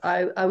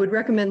 I would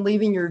recommend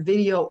leaving your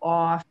video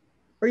off,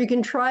 or you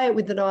can try it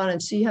with it on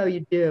and see how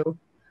you do.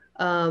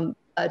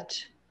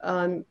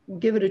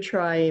 Give it a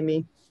try,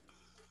 Amy.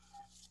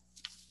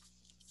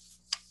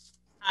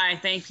 Hi,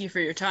 thank you for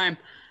your time.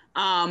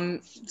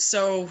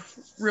 So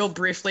real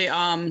briefly,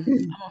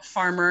 I'm a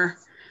farmer,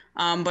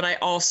 but I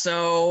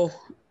also,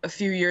 a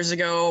few years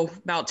ago,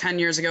 about 10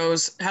 years ago,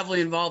 was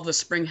heavily involved with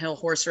Spring Hill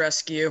Horse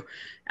Rescue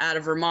out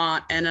of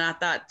Vermont. And at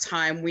that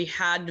time, we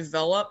had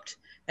developed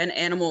an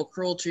animal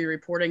cruelty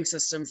reporting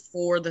system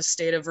for the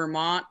state of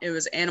Vermont. It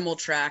was Animal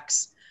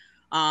Tracks,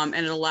 and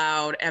it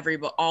allowed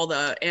all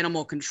the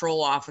animal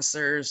control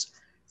officers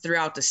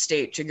throughout the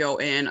state to go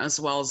in, as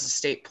well as the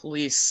state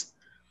police.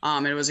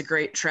 It was a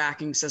great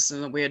tracking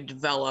system that we had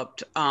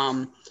developed,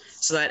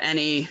 so that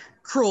any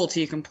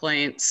cruelty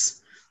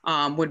complaints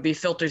would be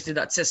filtered through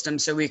that system,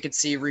 so we could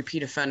see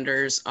repeat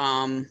offenders,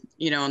 and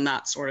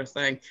that sort of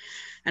thing.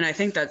 And I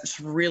think that's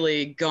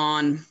really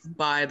gone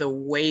by the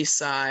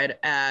wayside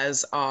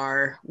as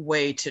our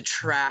way to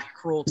track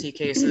cruelty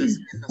cases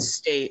in the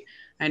state.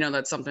 I know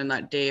that's something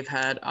that Dave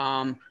had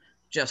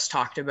just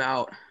talked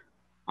about.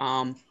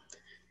 So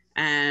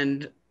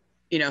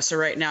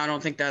right now, I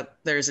don't think that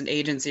there's an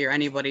agency or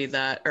anybody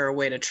or a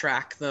way to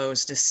track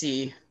those to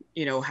see,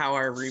 how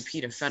our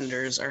repeat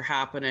offenders are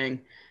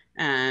happening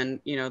and,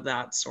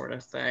 that sort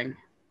of thing.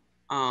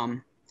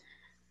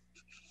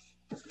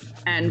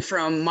 And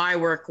from my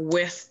work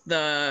with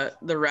the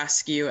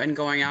rescue and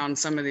going out on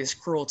some of these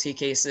cruelty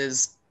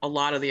cases, a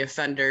lot of the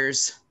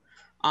offenders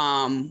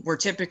were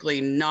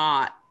typically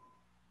not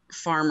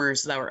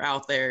farmers that were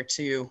out there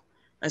to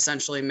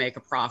essentially make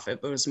a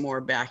profit, but it was more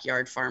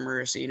backyard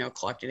farmers,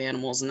 collected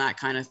animals and that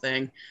kind of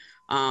thing.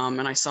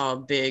 And I saw a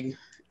big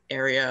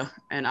area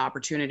and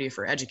opportunity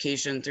for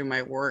education through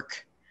my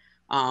work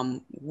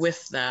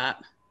with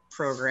that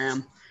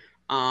program.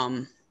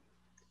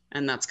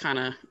 And that's kind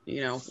of,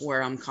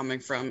 where I'm coming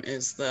from,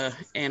 is the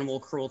animal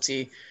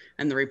cruelty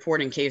and the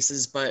reporting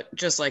cases. But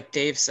just like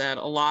Dave said,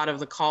 a lot of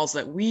the calls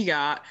that we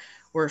got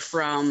were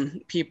from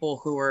people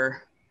who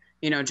were,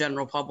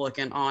 general public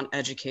and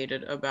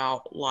uneducated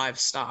about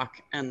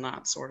livestock and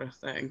that sort of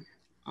thing.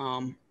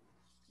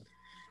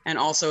 And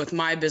also with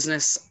my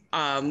business,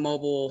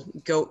 mobile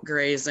goat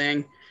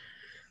grazing,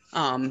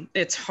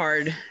 it's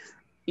hard,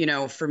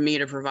 for me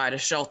to provide a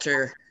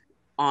shelter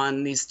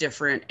on these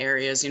different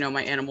areas.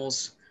 My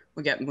animals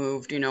would get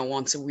moved,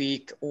 once a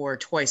week or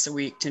twice a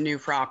week to new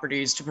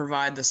properties to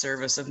provide the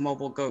service of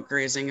mobile goat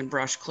grazing and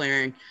brush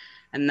clearing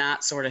and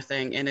that sort of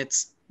thing. And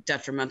it's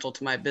detrimental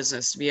to my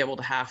business to be able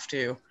to have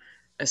to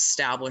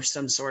establish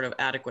some sort of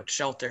adequate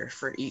shelter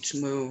for each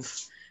move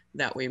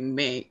that we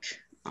make,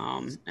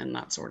 and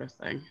that sort of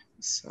thing.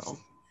 So,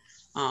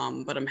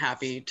 but I'm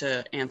happy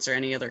to answer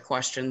any other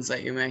questions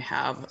that you may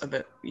have a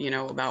bit,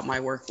 about my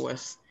work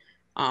with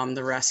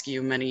the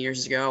rescue many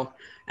years ago,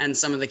 and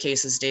some of the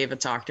cases David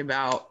talked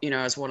about,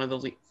 as one of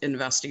the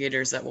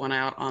investigators that went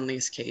out on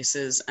these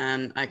cases.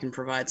 And I can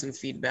provide some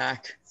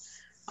feedback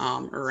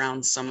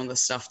around some of the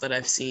stuff that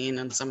I've seen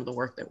and some of the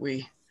work that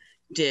we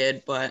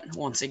did. But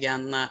once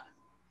again,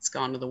 it's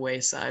gone to the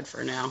wayside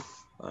for now.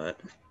 But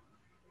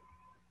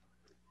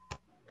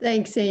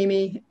thanks,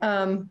 Amy.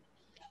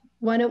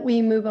 Why don't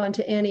we move on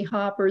to Annie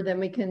Hopper, then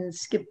we can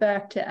skip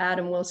back to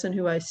Adam Wilson,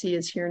 who I see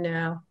is here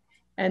now,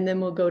 and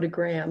then we'll go to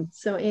Graham.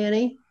 So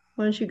Annie,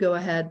 why don't you go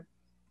ahead?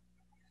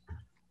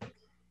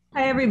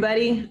 Hi,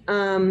 everybody.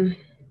 My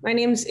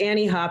name's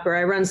Annie Hopper.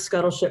 I run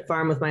Scuttleship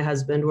Farm with my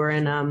husband. We're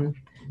in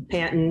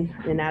Panton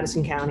in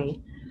Addison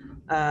County.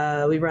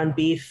 We run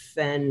beef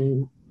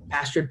and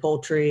pastured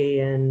poultry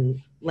and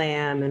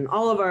lamb, and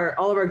all of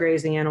our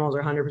grazing animals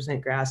are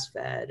 100% grass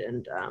fed.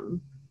 And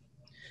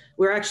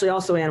we're actually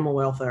also animal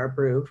welfare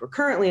approved. We're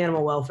currently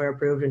animal welfare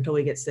approved until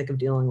we get sick of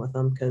dealing with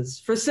them, because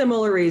for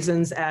similar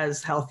reasons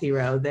as Health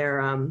Hero,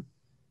 they're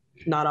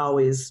not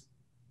always,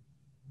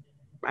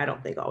 I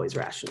don't think always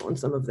rational in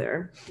some of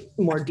their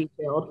more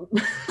detailed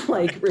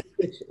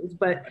restrictions.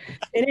 But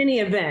in any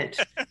event,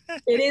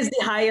 it is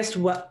the highest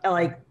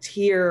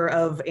tier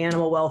of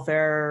animal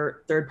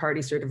welfare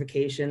third-party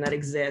certification that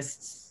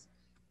exists,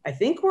 I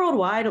think,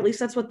 worldwide. At least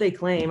that's what they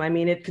claim. I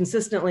mean, it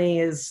consistently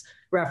is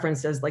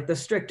referenced as the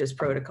strictest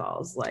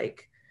protocols.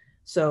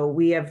 So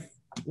we have,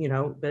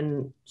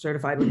 been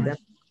certified with them at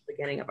the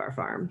beginning of our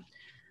farm.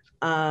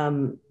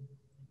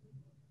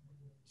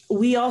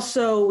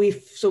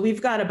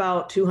 we've got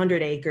about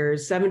 200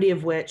 acres, 70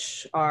 of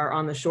which are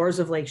on the shores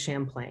of Lake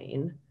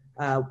Champlain.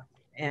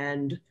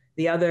 And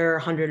the other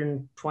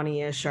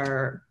 120-ish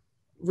are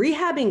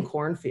rehabbing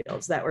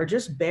cornfields that were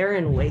just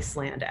barren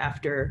wasteland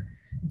after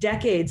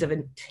decades of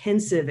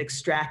intensive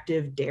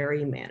extractive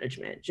dairy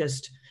management.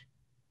 Just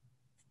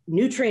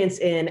nutrients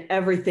in,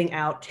 everything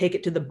out, take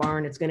it to the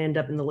barn, it's gonna end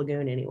up in the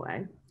lagoon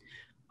anyway.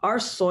 Our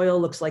soil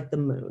looks like the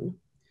moon.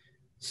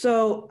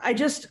 So I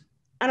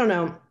don't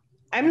know.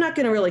 I'm not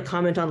gonna really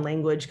comment on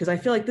language because I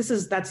feel like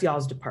that's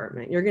y'all's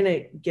department. You're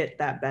gonna get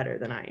that better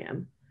than I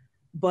am.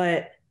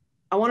 But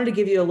I wanted to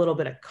give you a little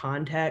bit of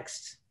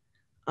context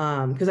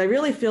because I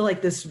really feel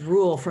like this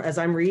rule, as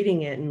I'm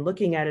reading it and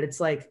looking at it, it's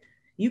like,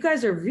 you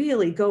guys are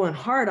really going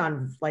hard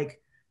on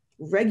like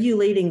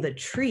regulating the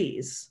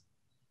trees,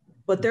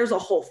 but there's a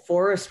whole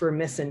forest we're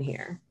missing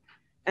here.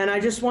 And I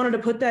just wanted to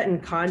put that in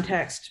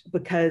context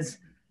because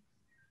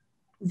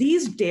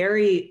these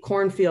dairy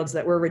cornfields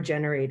that we're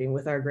regenerating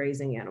with our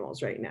grazing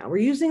animals right now, we're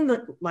using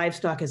the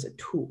livestock as a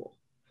tool.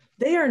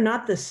 They are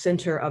not the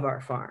center of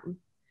our farm.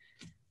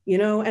 You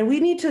know, and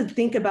we need to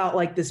think about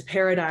like this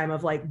paradigm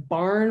of like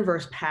barn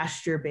versus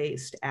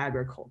pasture-based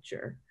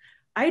agriculture.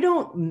 I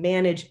don't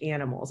manage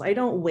animals. I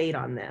don't wait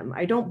on them.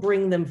 I don't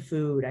bring them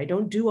food. I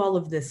don't do all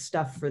of this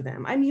stuff for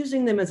them. I'm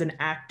using them as an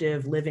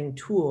active living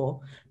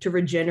tool to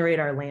regenerate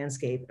our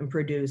landscape and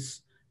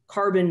produce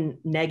carbon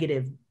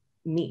negative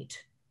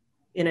meat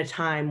in a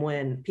time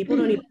when people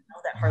don't even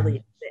know that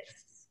hardly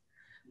exists.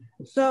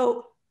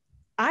 So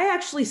I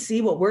actually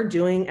see what we're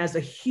doing as a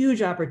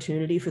huge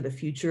opportunity for the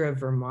future of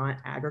Vermont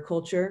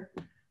agriculture.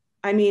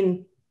 I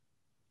mean,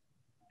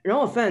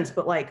 no offense,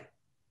 but like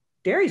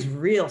dairy's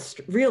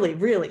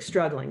really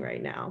struggling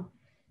right now.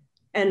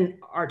 And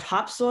our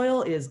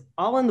topsoil is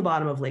all in the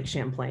bottom of Lake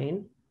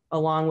Champlain,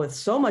 along with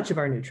so much of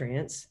our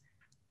nutrients.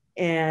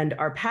 And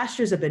our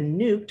pastures have been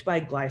nuked by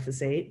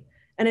glyphosate.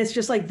 And it's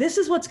just like, this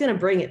is what's gonna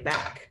bring it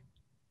back.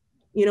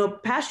 You know,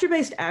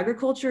 pasture-based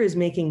agriculture is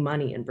making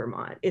money in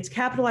Vermont. It's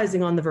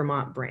capitalizing on the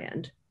Vermont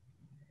brand.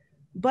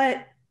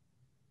 But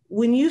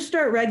when you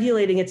start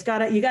regulating, you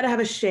gotta have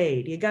a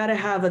shade, you gotta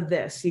have a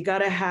this, you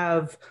gotta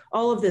have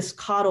all of this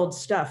coddled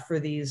stuff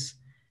for these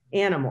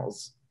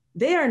animals.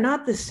 They are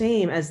not the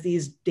same as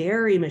these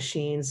dairy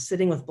machines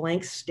sitting with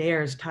blank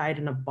stares tied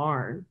in a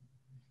barn.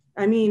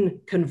 I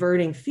mean,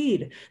 converting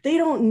feed. They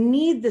don't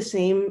need the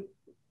same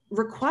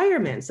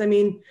requirements. I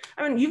mean,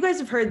 you guys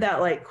have heard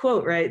that like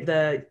quote, right?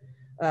 The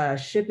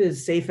ship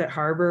is safe at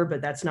harbor, but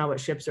that's not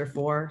what ships are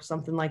for,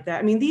 something like that.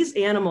 I mean, these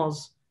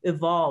animals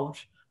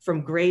evolved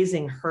from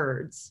grazing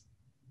herds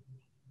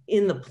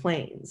in the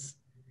plains.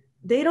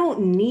 They don't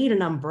need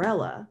an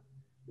umbrella.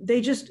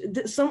 They just,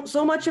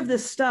 so much of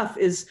this stuff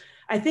is,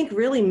 I think,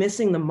 really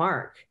missing the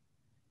mark.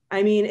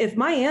 I mean, if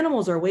my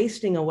animals are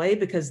wasting away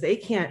because they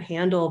can't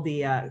handle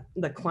the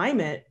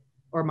climate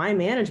or my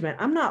management,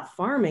 I'm not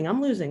farming,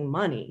 I'm losing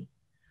money.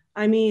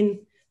 I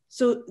mean,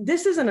 so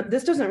this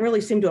doesn't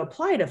really seem to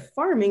apply to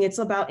farming. It's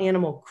about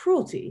animal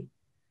cruelty.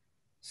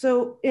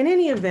 So in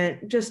any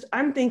event,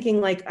 I'm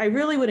thinking like, I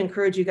really would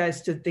encourage you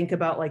guys to think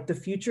about like the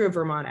future of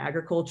Vermont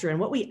agriculture and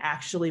what we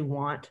actually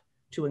want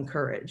to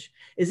encourage.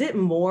 Is it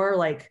more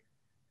like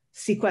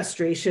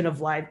sequestration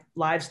of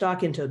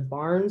livestock into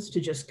barns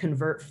to just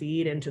convert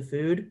feed into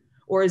food?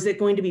 Or is it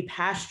going to be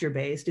pasture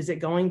based? Is it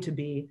going to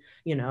be,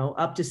 you know,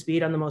 up to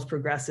speed on the most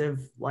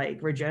progressive, like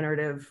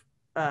regenerative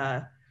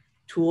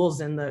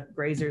tools in the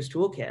grazer's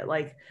toolkit?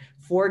 Like,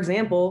 for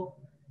example,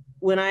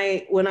 when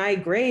I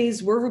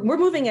graze, we're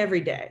moving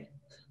every day.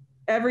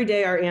 Every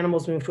day our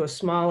animals move to a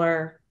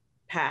smaller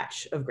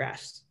patch of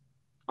grass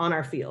on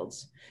our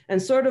fields.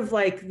 And sort of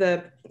like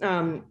the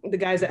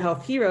guys at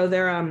Health Hero,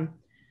 they're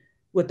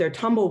with their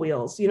tumble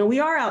wheels. You know, we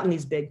are out in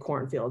these big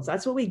cornfields.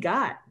 That's what we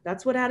got.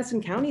 That's what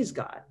Addison County's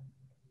got.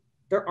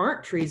 There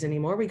aren't trees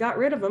anymore. We got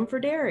rid of them for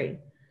dairy.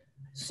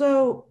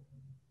 So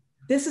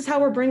this is how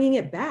we're bringing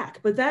it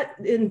back. But that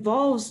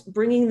involves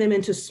bringing them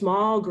into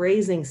small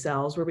grazing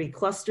cells where we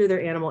cluster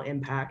their animal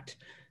impact,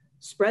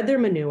 spread their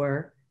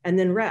manure, and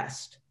then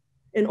rest.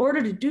 In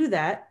order to do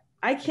that,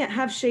 I can't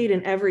have shade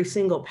in every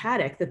single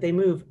paddock that they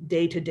move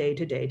day to day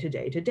to day to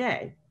day to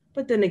day.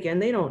 But then again,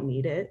 they don't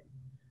need it.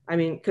 I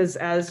mean, because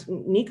as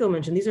Nico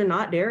mentioned, these are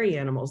not dairy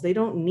animals. They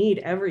don't need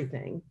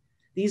everything.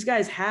 These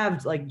guys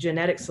have like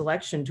genetic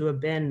selection to have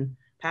been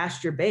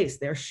pasture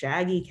based. They're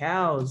shaggy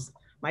cows.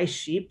 My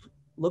sheep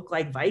look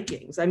like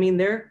Vikings. I mean,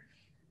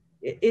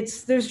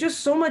 there's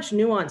just so much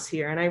nuance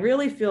here. And I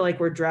really feel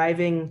like we're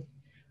diving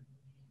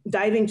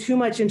too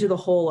much into the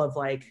hole of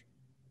like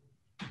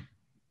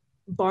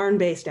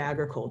barn-based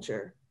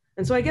agriculture.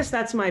 And so I guess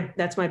that's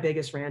my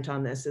biggest rant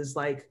on this is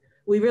like,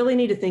 we really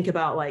need to think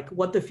about like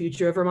what the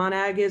future of Vermont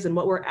ag is and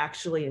what we're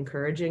actually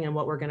encouraging and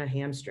what we're going to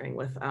hamstring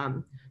with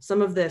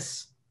some of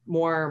this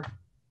more,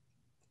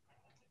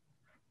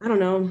 I don't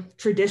know,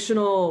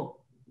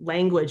 traditional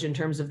language in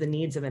terms of the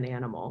needs of an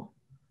animal,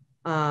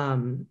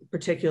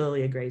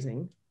 particularly a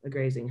grazing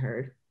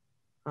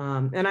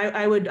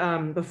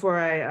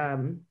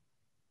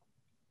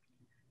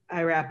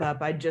I wrap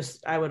up,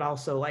 I would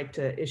also like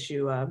to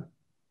issue a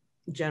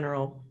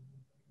general,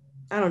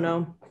 I don't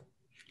know,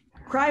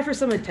 cry for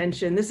some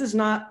attention. This is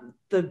not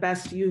the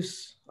best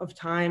use of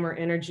time or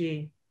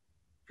energy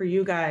for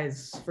you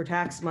guys, for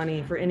tax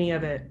money, for any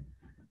of it.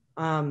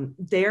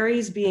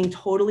 Dairies being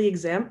totally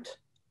exempt.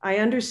 I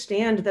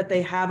understand that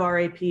they have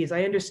RAPs.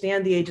 I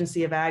understand the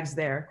Agency of Ag's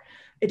there.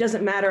 It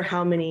doesn't matter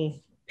how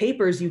many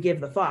papers you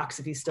give the fox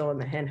if he's still in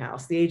the hen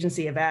house. The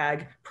Agency of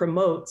Ag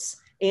promotes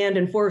and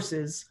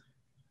enforces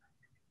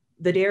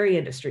the dairy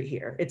industry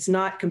here. It's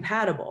not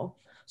compatible.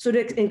 So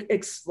to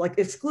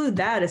exclude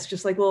that, it's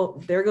just like,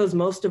 well, there goes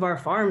most of our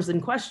farms in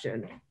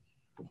question.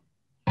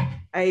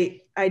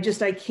 I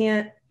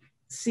can't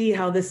see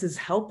how this is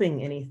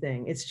helping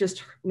anything. It's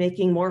just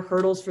making more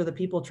hurdles for the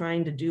people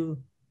trying to do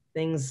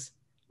things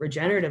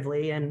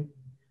regeneratively, and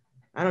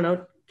I don't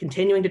know,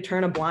 continuing to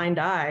turn a blind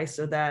eye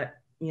so that,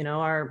 you know,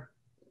 our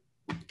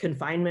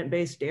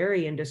confinement-based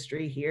dairy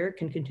industry here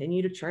can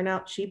continue to churn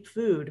out cheap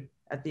food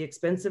at the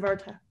expense of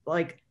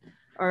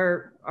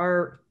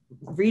our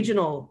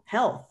regional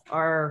health,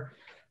 our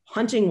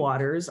hunting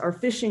waters, our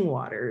fishing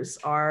waters,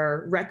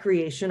 our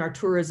recreation, our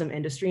tourism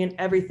industry, and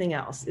everything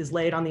else is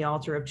laid on the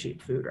altar of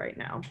cheap food right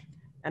now.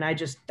 And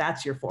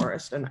that's your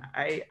forest. And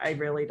I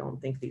really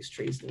don't think these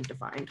trees need to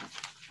find.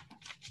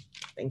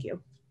 Thank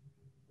you.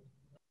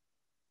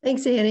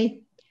 Thanks,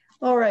 Annie.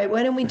 All right,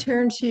 why don't we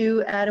turn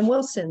to Adam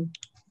Wilson.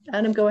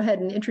 Adam, go ahead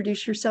and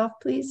introduce yourself,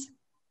 please.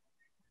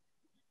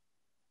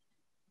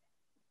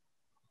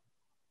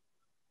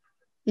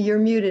 You're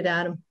muted,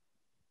 Adam.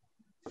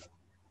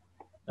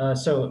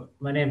 So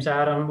my name's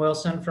Adam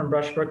Wilson from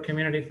Brushbrook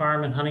Community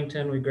Farm in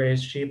Huntington. We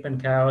graze sheep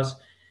and cows.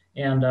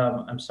 And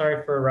I'm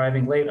sorry for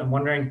arriving late. I'm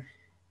wondering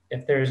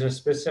if there's a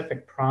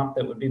specific prompt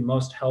that would be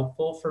most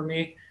helpful for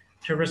me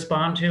to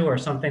respond to, or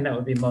something that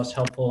would be most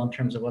helpful in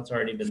terms of what's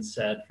already been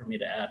said for me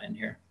to add in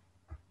here.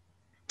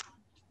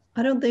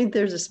 I don't think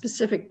there's a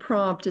specific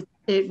prompt.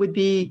 It would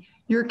be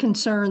your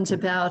concerns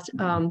about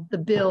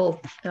the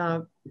bill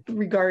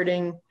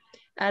regarding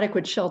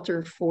adequate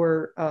shelter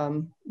for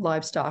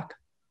livestock.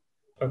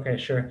 Okay,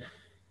 sure.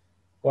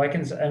 Well,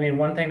 I mean,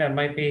 one thing that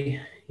might be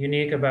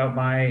unique about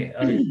my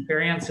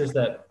experience is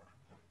that,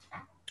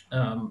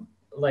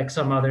 like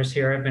some others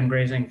here, I've been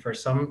grazing for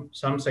some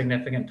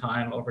significant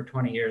time, over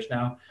 20 years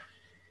now,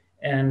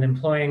 and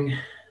employing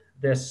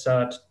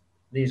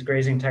these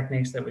grazing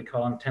techniques that we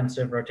call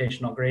intensive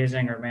rotational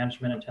grazing or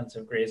management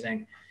intensive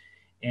grazing.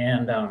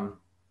 And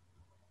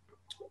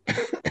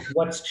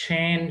what's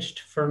changed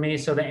for me,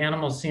 so the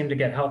animals seem to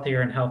get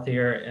healthier and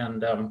healthier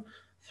and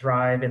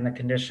thrive in the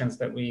conditions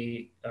that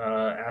we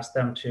ask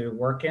them to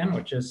work in,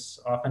 which is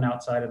often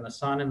outside in the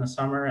sun in the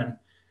summer and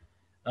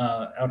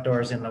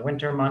outdoors in the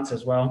winter months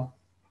as well.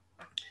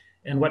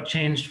 And what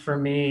changed for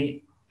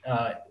me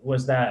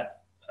was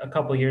that a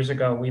couple years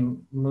ago, we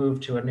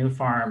moved to a new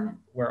farm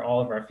where all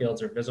of our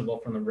fields are visible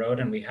from the road,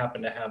 and we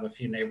happen to have a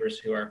few neighbors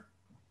who are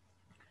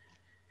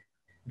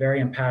very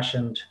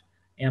impassioned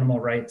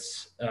animal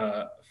rights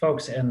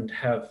folks and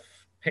have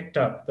picked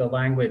up the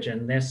language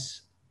in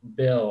this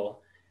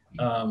bill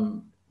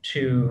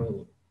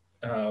to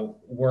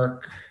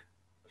work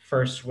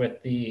first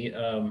with the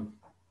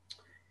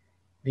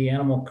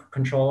animal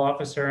control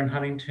officer in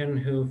Huntington,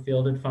 who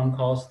fielded phone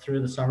calls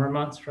through the summer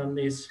months from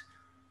these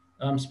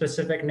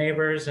specific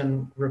neighbors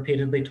and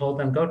repeatedly told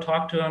them, go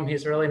talk to him.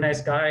 He's a really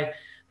nice guy.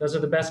 Those are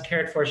the best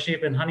cared for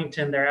sheep in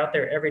Huntington. They're out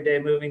there every day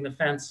moving the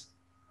fence.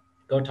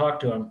 Go talk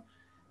to him.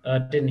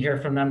 Didn't hear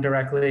from them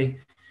directly.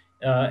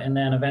 And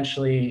then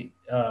eventually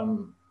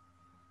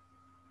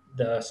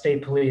the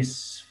state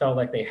police felt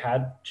like they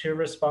had to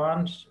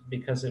respond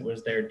because it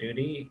was their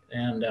duty.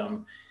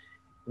 And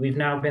we've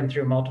now been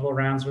through multiple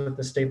rounds with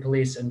the state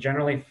police and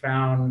generally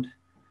found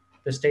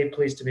the state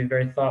police to be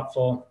very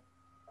thoughtful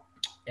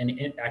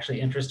and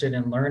actually interested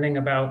in learning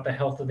about the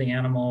health of the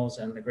animals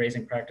and the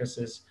grazing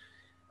practices.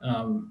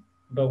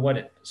 But what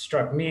it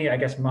struck me, I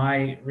guess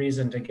my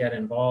reason to get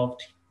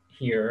involved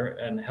here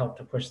and help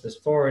to push this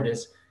forward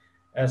is,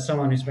 as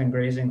someone who's been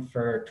grazing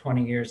for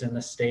 20 years in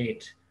the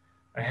state,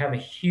 I have a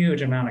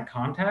huge amount of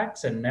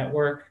contacts and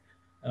network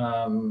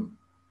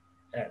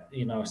at,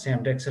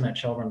 Sam Dixon at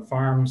Shelburne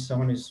Farms,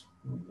 someone who's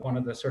one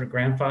of the sort of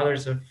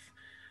grandfathers of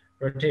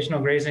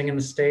rotational grazing in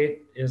the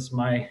state,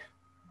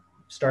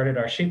 started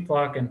our sheep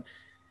flock. And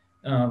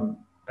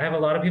I have a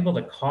lot of people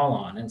to call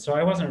on. And so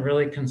I wasn't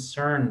really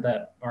concerned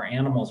that our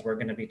animals were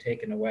going to be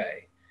taken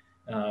away.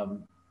 But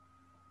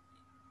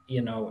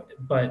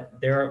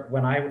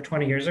when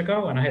 20 years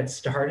ago, when I had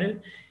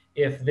started,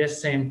 if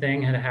this same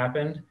thing had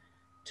happened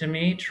to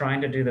me,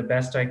 trying to do the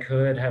best I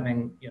could,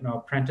 having,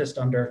 apprenticed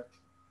under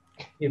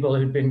people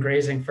who'd been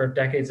grazing for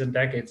decades and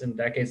decades and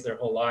decades, their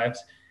whole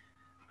lives,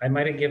 I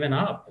might have given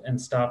up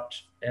and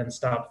stopped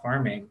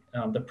farming.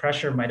 The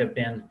pressure might have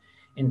been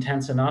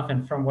intense enough.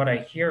 And from what I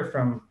hear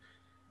from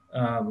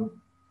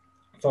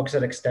folks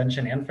at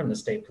Extension and from the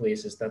state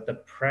police is that the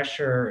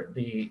pressure,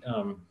 the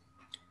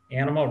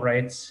animal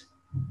rights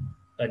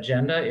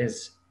agenda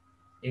is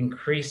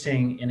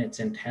increasing in its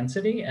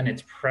intensity and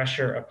its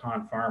pressure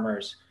upon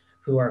farmers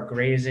who are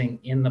grazing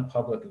in the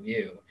public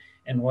view.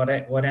 And what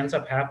ends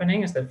up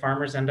happening is that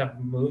farmers end up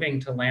moving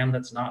to land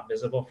that's not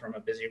visible from a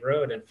busy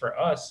road. And for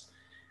us,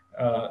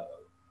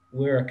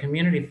 we're a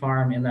community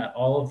farm in that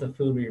all of the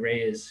food we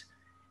raise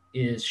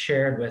is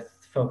shared with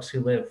folks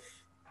who live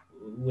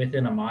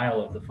within a mile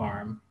of the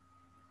farm.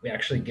 We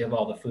actually give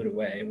all the food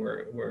away.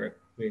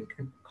 We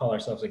call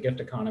ourselves a gift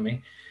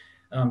economy.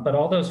 But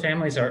all those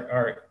families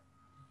are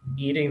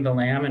eating the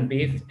lamb and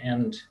beef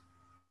and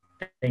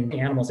they know the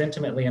animals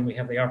intimately, and we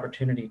have the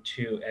opportunity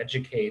to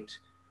educate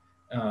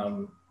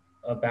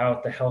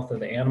about the health of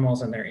the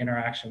animals and their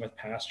interaction with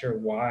pasture,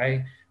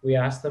 why we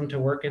ask them to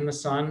work in the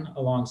sun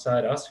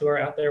alongside us who are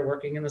out there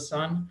working in the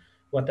sun,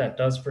 what that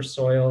does for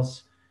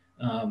soils.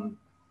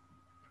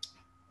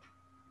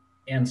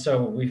 And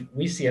so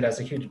we see it as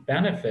a huge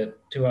benefit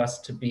to us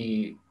to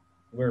be,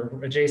 we're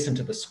adjacent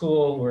to the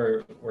school,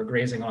 we're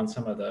grazing on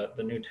some of the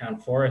Newtown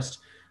forest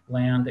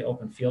land, the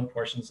open field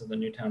portions of the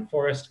Newtown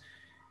forest.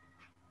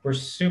 We're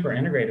super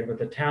integrated with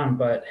the town,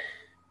 but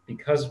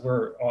because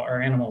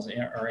our animals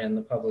are in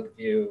the public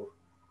view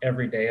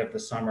every day of the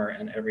summer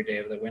and every day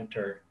of the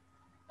winter,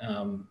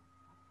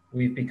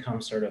 we've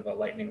become sort of a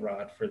lightning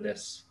rod for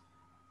this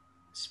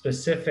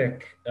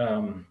specific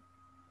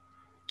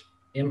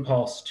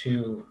impulse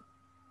to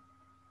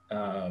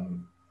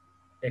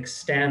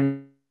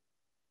extend.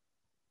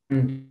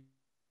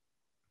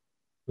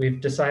 We've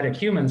decided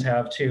humans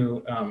have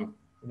to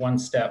one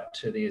step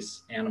to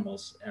these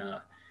animals.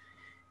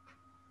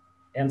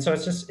 And so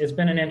it's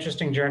been an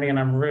interesting journey, and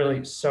I'm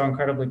really so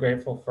incredibly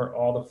grateful for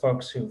all the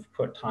folks who've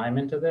put time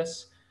into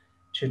this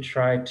to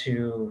try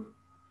to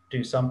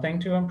do something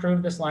to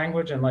improve this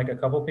language. And like a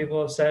couple people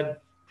have said,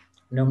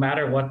 no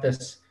matter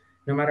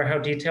how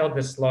detailed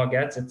this law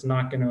gets, it's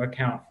not going to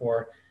account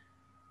for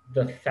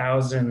the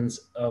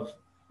thousands of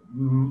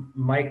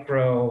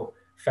micro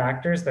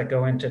factors that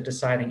go into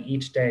deciding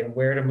each day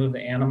where to move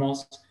the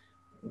animals,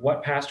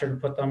 what pasture to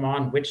put them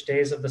on, which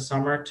days of the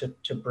summer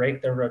to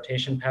break their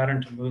rotation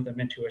pattern, to move them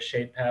into a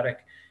shade paddock,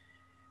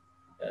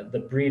 the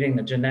breeding,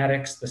 the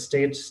genetics, the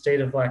state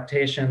of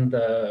lactation,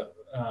 the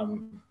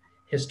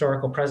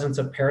historical presence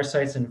of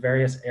parasites in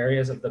various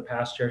areas of the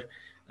pasture.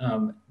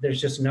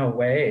 There's just no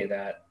way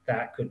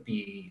that could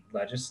be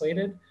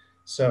legislated.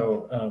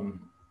 So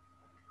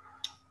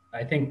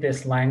I think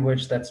this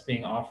language that's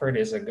being offered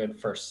is a good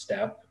first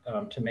step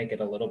to make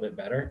it a little bit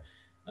better.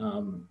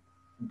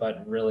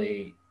 But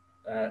really,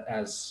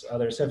 as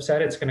others have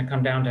said, it's going to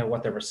come down to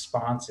what the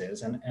response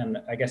is. And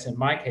I guess in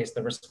my case,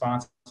 the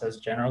response has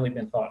generally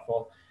been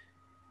thoughtful,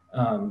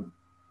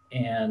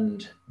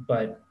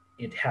 but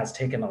it has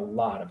taken a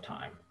lot of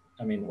time.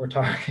 I mean, we're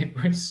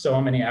talking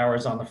so many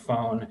hours on the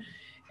phone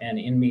and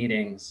in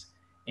meetings,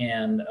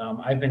 and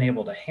I've been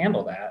able to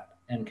handle that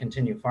and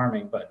continue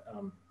farming, but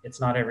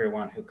it's not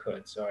everyone who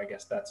could. So I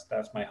guess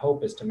that's my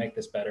hope, is to make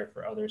this better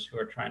for others who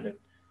are trying to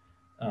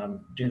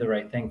do the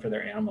right thing for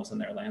their animals and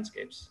their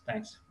landscapes.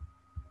 Thanks.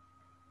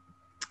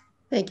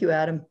 Thank you,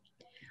 Adam.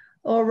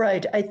 All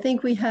right, I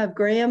think we have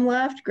Graham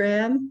left.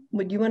 Graham,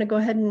 would you want to go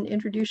ahead and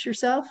introduce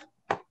yourself?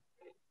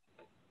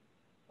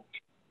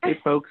 Hey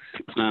folks,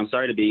 I'm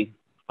sorry to be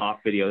off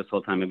video this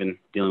whole time. I've been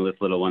dealing with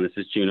this little one. This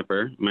is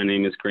Juniper. My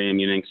name is Graham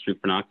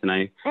Unang-Strupenach, and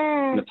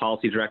I'm the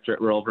policy director at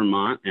rural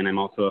Vermont, and I'm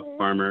also a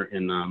farmer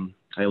in,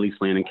 I lease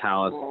land in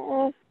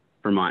Calais,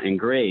 Vermont, and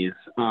graze.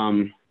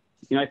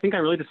 I think I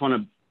really just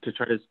want to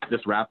try to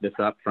just wrap this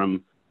up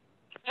from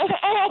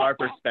our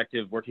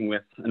perspective, working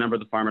with a number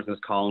of the farmers in this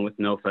call and with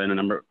NOFA and a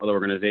number of other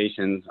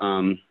organizations.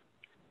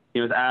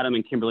 As Adam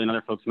and Kimberly and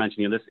other folks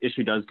mentioned, this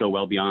issue does go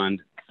well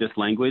beyond this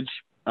language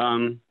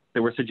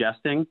that we're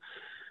suggesting,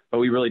 but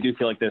we really do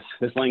feel like this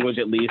language,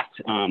 at least,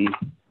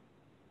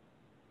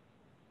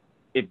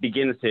 it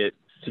begins to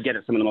get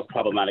at some of the most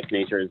problematic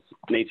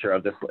nature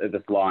of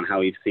this law and how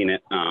we've seen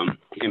it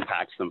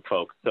impact some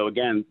folks. So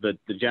again, the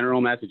general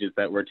message is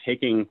that we're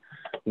taking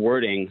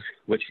wording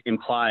which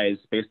implies,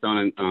 based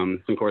on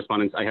some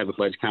correspondence I had with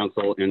Ledge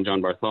Council and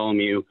John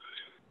Bartholomew,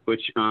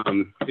 which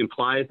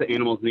implies that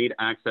animals need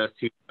access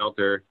to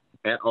shelter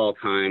at all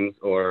times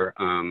or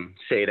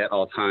shade at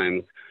all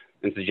times,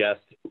 and suggest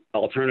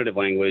alternative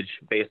language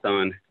based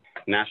on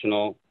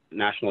National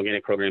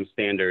Organic Program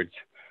standards,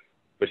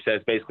 which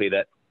says basically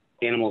that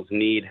animals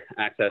need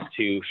access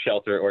to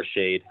shelter or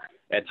shade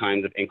at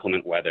times of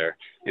inclement weather.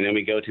 And then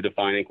we go to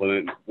define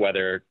inclement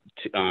weather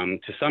to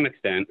some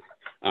extent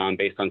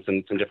based on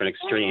some different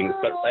extremes.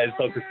 But as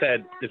folks have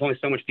said, there's only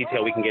so much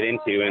detail we can get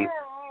into. And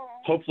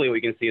hopefully what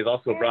we can see is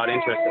also a broad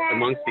interest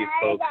amongst these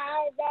folks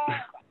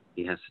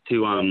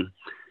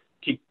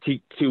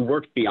to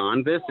work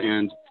beyond this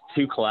and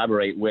to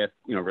collaborate with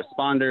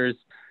responders,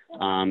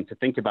 to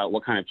think about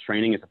what kind of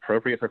training is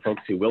appropriate for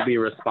folks who will be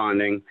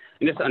responding,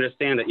 and just to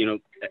understand that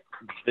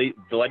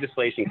the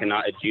legislation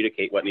cannot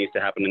adjudicate what needs to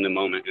happen in the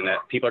moment, and that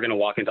people are going to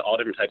walk into all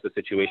different types of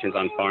situations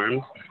on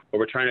farms. What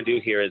we're trying to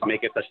do here is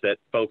make it such that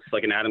folks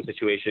like an Adam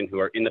situation, who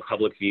are in the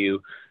public view,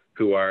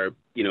 who are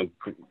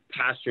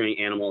pasturing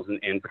animals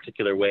in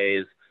particular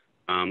ways,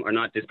 are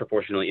not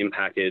disproportionately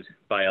impacted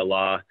by a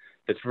law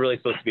that's really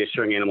supposed to be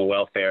assuring animal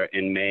welfare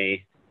and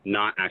may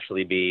not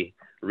actually be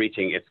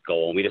reaching its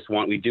goal. We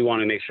do want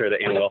to make sure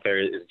that animal welfare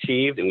is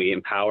achieved, and we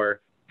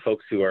empower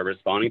folks who are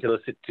responding to those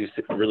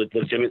really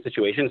legitimate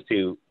situations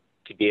to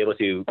be able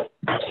to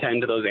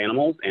tend to those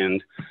animals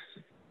and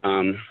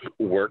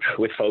work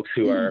with folks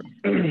who are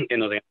in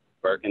those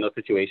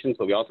situations.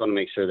 But we also want to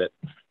make sure that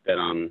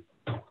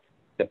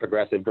the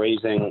progressive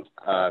grazing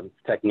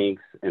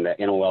techniques and that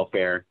animal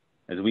welfare,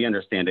 as we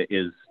understand it,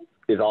 is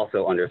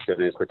also understood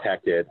and is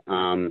protected.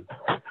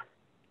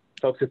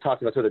 Folks have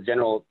talked about sort of the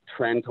general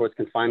trend towards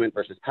confinement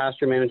versus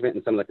pasture management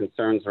and some of the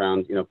concerns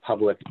around,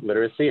 public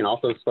literacy, and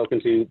also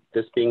spoken to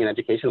this being an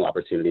educational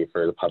opportunity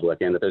for the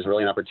public, and that there's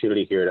really an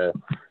opportunity here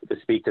to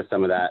speak to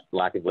some of that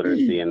lack of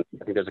literacy. And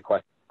I think there's a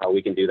question how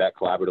we can do that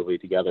collaboratively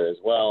together as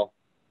well.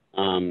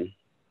 And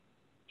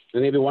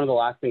maybe one of the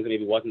last things that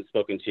maybe wasn't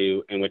spoken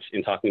to,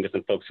 in talking to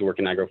some folks who work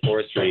in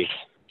agroforestry,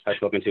 I've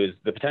spoken to, is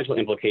the potential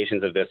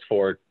implications of this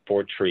for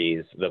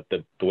trees, the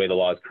way the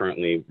law is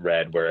currently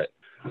read, where it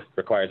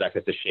requires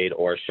access to shade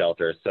or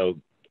shelter. So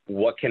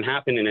what can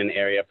happen in an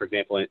area, for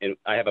example,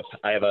 I have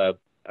a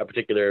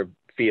particular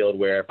field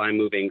where if I'm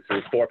moving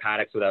through 4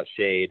 paddocks without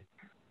shade,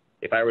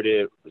 if I were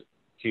to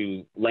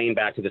lane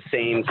back to the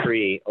same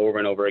tree over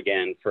and over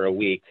again for a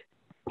week,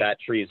 that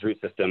tree's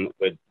root system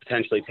would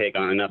potentially take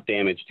on enough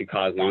damage to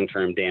cause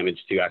long-term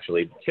damage to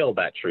actually kill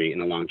that tree in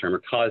the long term,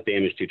 or cause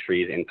damage to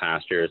trees in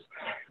pastures.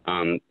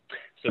 So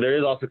there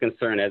is also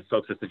concern, as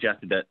folks have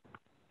suggested, that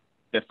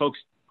folks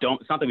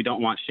it's not that we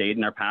don't want shade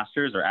in our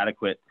pastures or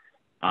adequate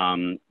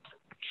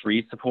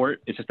tree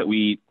support. It's just that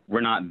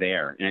we're not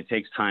there, and it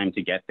takes time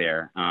to get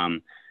there. I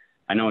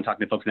know in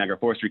talking to folks in the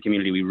agroforestry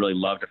community, we really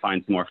love to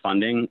find some more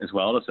funding as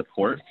well to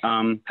support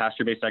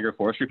pasture-based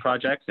agroforestry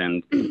projects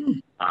and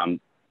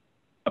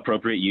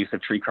appropriate use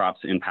of tree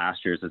crops in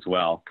pastures as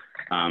well.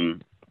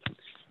 And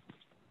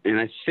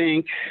I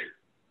think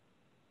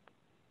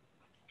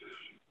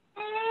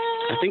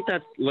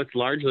that's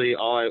largely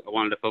all I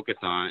wanted to focus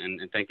on,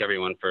 and thank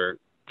everyone for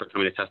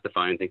coming to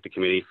testify, and thank the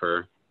committee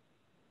for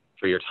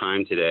your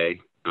time today.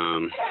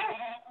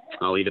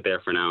 I'll leave it there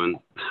for now, and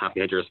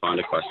happy to respond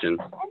to questions.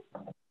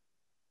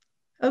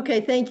 Okay,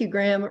 thank you,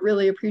 Graham.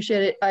 Really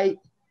appreciate it. I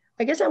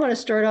guess I want to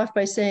start off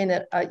by saying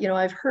that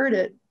I've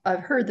heard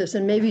this,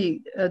 and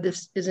maybe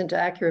this isn't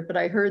accurate, but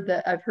I've heard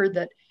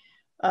that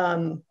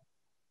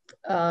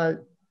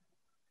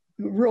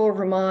rural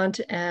Vermont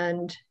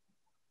and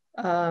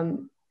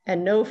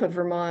NOFA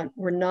Vermont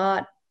were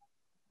not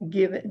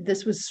given.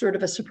 This was sort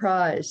of a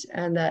surprise,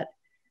 and that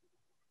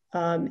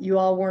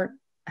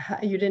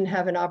you didn't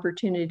have an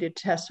opportunity to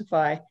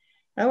testify.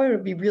 I want to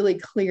be really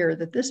clear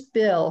that this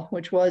bill,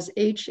 which was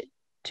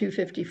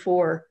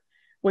H-254,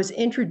 was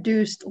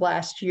introduced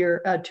last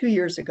year, 2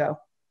 years ago.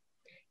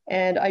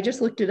 And I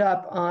just looked it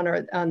up on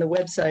the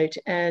website,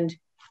 and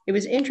it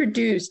was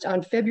introduced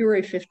on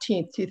February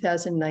 15th,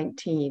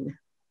 2019.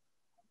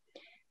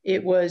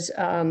 It was,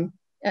 and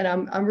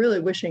I'm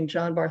really wishing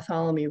John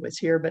Bartholomew was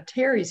here, but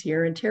Terry's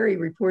here, and Terry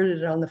reported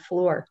it on the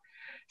floor.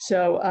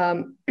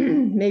 So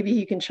maybe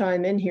he can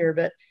chime in here,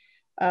 but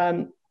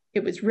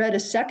it was read a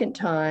second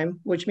time,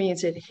 which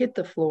means it hit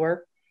the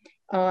floor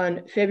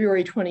on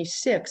February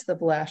 26th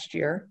of last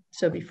year,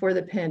 so before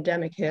the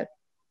pandemic hit.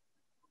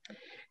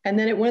 And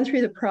then it went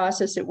through the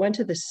process. It went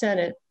to the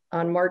Senate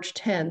on March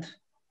 10th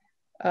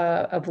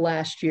of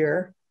last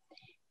year.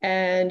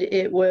 And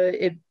it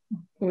went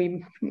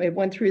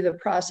through the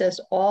process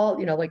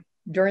all, like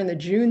during the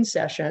June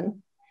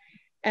session,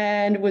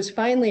 and was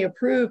finally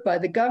approved by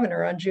the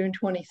governor on June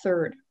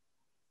 23rd.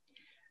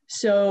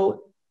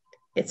 So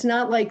it's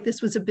not like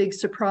this was a big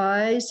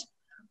surprise,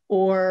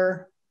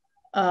 or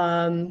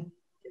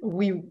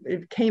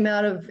it came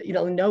out of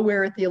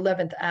nowhere at the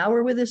 11th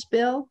hour with this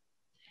bill.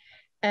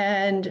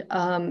 And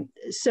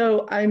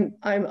so I'm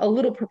a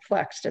little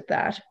perplexed at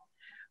that.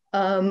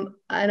 And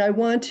I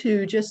want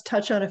to just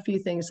touch on a few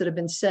things that have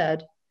been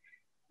said.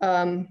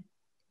 The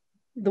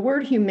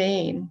word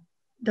humane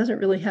doesn't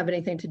really have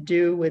anything to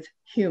do with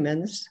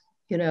humans,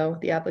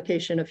 the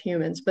application of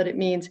humans, but it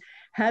means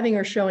having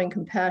or showing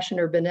compassion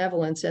or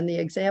benevolence. And the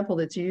example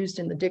that's used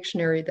in the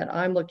dictionary that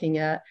I'm looking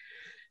at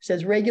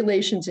says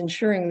regulations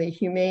ensuring the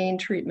humane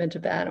treatment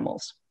of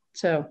animals.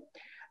 So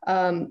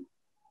I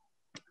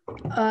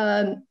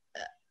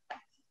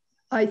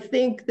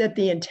think that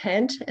the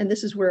intent, and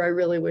this is where I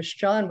really wish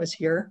John was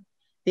here,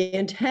 the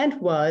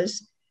intent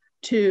was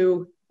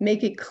to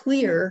make it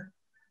clear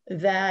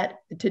that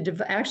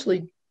to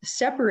actually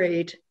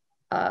separate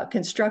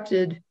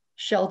constructed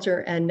shelter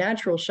and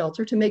natural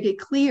shelter, to make it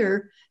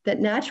clear that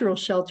natural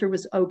shelter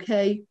was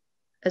okay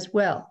as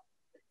well.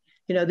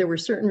 There were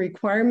certain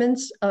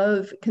requirements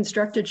of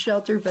constructed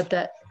shelter, but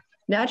that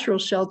natural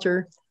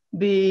shelter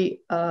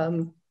be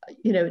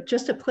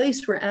just a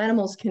place where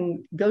animals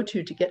can go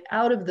to get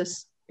out of the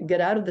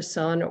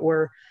sun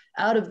or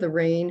out of the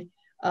rain.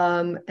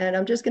 And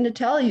I'm just going to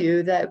tell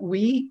you that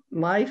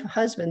my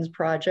husband's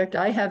project,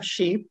 I have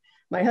sheep.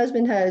 My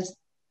husband has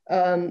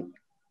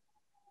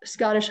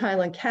Scottish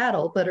Highland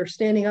cattle that are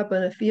standing up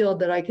in a field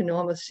that I can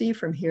almost see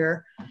from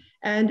here.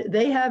 And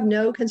they have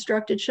no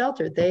constructed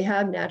shelter. They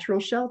have natural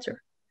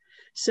shelter.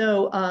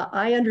 So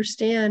I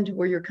understand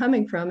where you're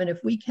coming from. And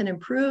if we can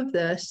improve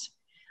this,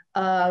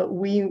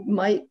 we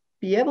might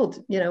be able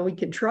to, you know, we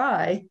could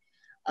try.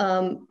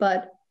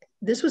 But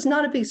this was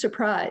not a big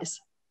surprise.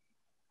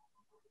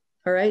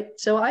 All right.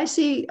 So I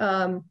see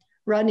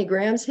Rodney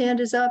Graham's hand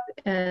is up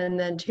and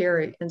then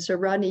Terry. And so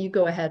Rodney, you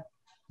go ahead.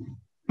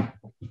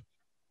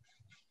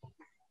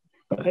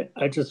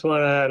 I just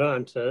want to add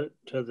on to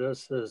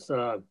this is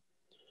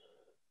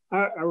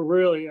I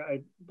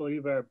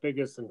believe our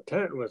biggest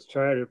intent was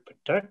try to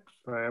protect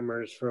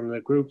farmers from the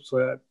groups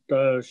that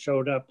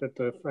showed up at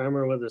the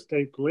farmer with the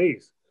state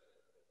police.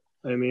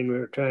 I mean, we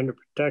were trying to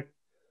protect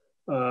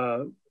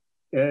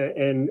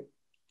and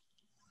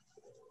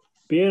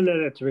being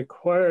that it's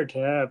required to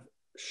have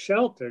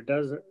shelter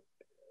doesn't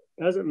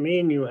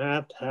mean you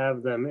have to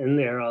have them in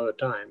there all the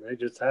time. They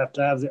just have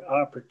to have the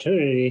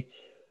opportunity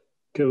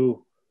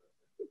to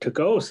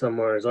go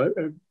somewhere.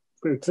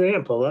 For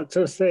example, let's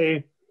just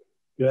say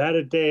you had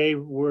a day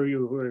where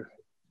you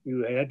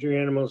had your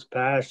animals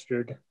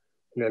pastured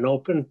in an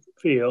open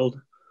field,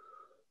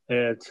 and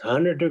it's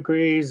 100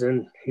 degrees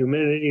and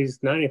humidity is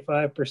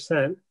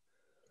 95%,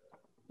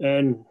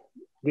 and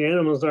the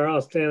animals are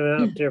all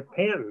standing out there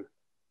panting.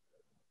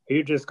 Are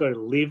you just going to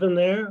leave them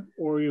there,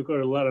 or are you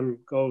going to let them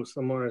go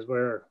somewhere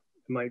where it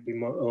might be a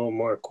little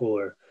more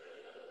cooler?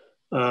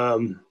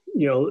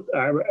 You know,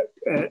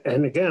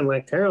 and again,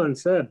 like Carolyn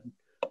said,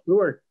 we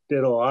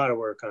did a lot of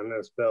work on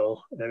this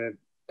bill, and it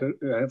took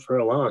for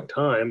a long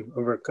time,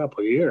 over a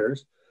couple of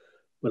years,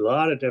 with a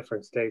lot of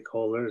different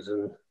stakeholders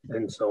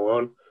and so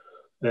on.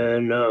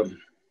 And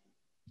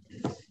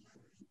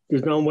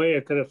there's no way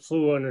it could have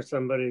flew under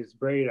somebody's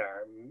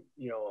radar.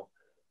 You know,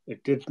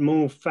 it did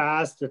move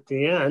fast at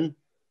the end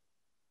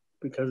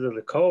because of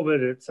the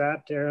COVID. It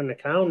sat there on the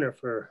counter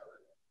for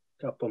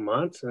a couple of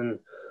months,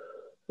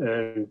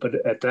 but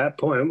at that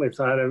point, we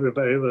thought all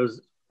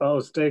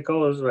the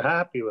stakeholders were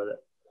happy with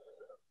it.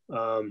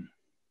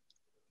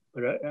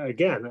 But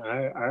again,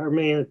 our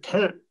main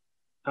intent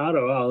out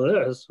of all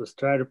this was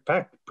try to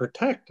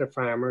protect the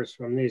farmers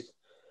from these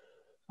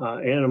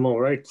animal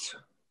rights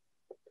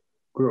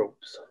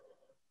groups.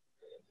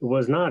 It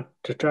was not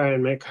to try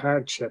and make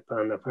hardship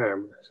on the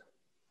farmers.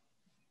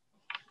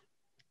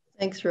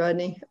 Thanks,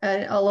 Rodney.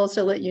 And I'll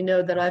also let you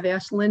know that I've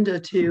asked Linda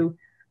to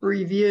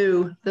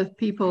review the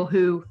people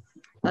who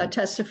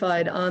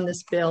testified on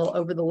this bill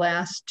over the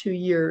last 2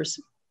 years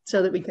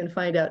so that we can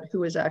find out who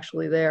was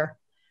actually there.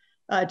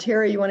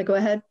 Terry, you want to go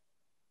ahead?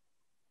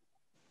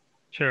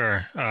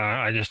 Sure.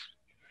 I just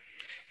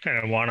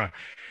kind of want to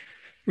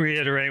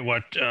reiterate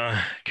what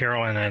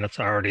Carolyn has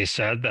already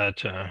said,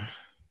 that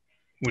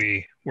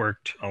we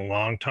worked a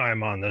long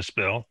time on this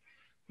bill.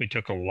 We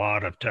took a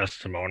lot of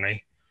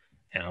testimony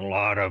and a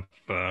lot of,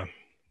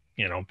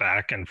 you know,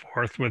 back and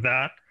forth with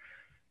that.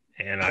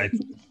 And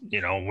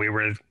you know,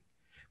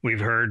 we've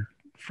heard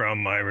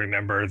from, I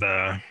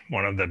remember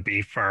one of the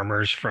beef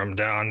farmers from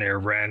down near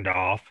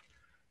Randolph.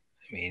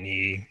 I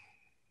mean,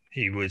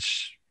 he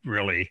was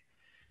really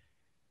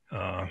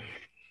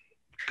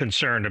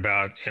concerned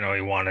about, you know,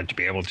 he wanted to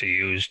be able to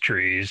use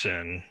trees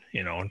and,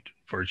 you know,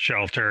 for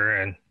shelter,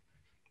 and,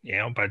 you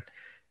know, but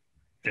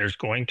there's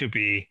going to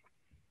be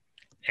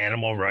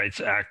animal rights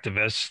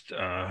activists,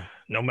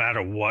 no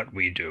matter what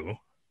we do.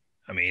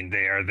 I mean,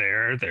 they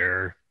are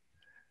there.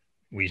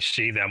 We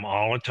see them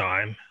all the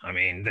time. I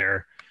mean,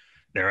 they're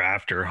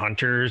after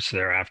hunters,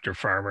 they're after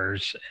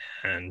farmers,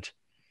 and,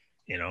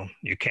 you know,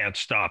 you can't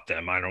stop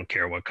them. I don't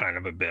care what kind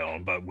of a bill,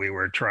 but we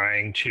were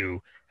trying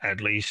to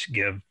at least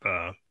give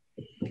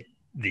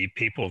the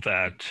people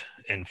that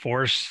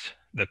enforce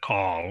the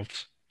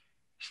calls,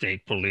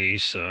 state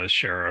police,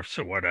 sheriffs,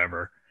 or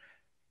whatever,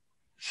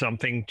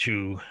 something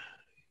to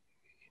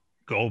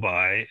go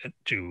by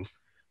to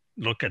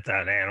look at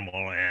that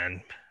animal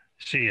and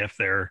see if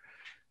they're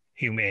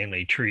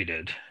humanely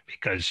treated,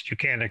 because you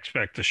can't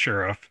expect the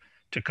sheriff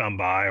to come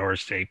by or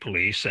state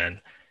police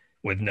and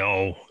with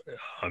no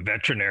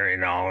veterinary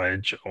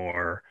knowledge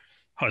or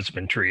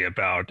husbandry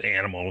about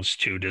animals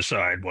to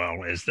decide,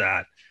 well, is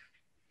that,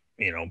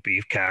 you know,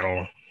 beef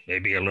cattle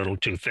maybe a little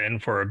too thin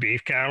for a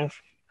beef cattle?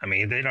 I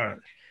mean,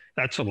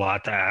 that's a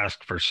lot to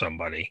ask for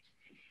somebody.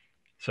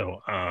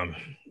 So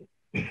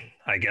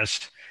I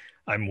guess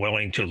I'm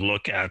willing to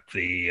look at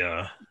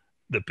the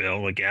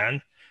bill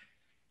again,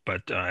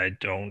 but I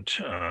don't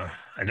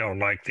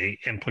like the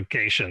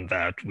implication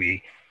that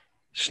we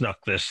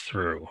snuck this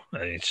through.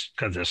 It's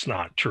because it's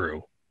not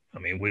true. I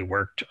mean, we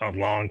worked a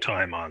long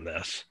time on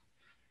this.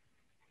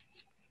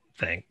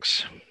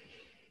 Thanks.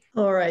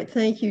 All right,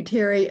 thank you,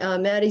 Terry.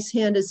 Maddie's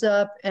hand is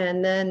up,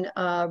 and then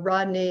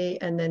Rodney,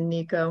 and then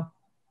Nico.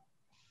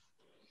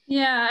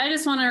 Yeah, I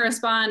just want to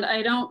respond.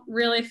 I don't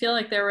really feel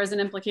like there was an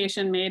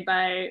implication made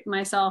by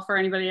myself or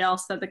anybody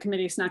else that the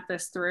committee snuck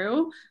this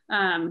through.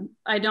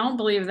 I don't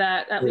believe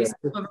that, at least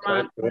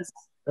Vermont was.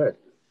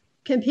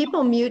 Can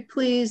people mute,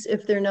 please,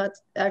 if they're not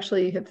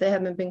actually, if they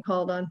haven't been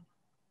called on?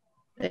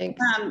 Thanks.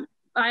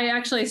 I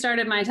actually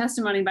started my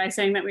testimony by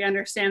saying that we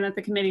understand that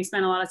the committee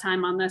spent a lot of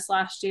time on this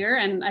last year.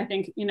 And I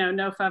think,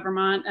 NOFA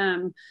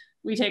Vermont,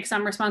 we take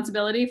some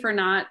responsibility for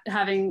not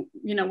having,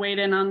 weighed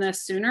in on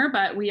this sooner,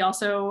 but we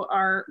also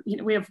are,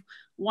 we have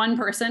one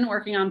person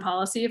working on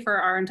policy for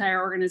our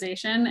entire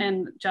organization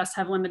and just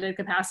have limited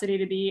capacity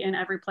to be in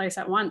every place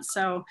at once.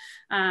 So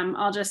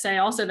I'll just say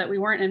also that we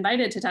weren't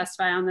invited to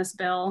testify on this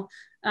bill,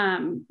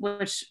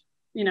 which,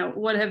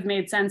 would have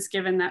made sense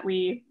given that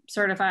we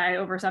certify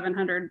over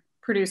 700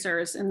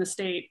 producers in the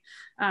state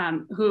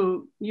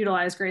who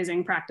utilize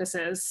grazing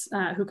practices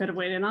who could have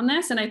weighed in on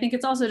this. And I think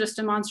it's also just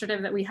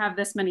demonstrative that we have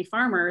this many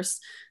farmers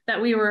that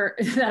were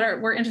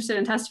interested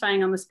in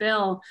testifying on this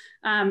bill,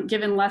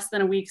 given less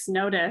than a week's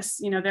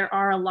notice. There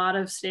are a lot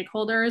of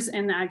stakeholders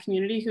in the ag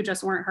community who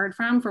just weren't heard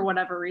from for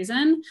whatever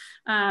reason.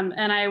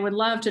 And I would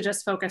love to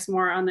just focus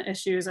more on the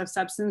issues of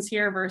substance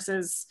here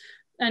versus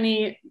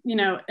any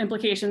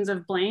implications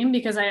of blame,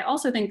 because I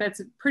also think that's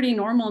pretty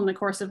normal in the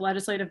course of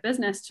legislative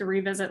business to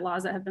revisit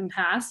laws that have been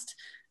passed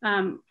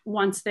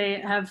once they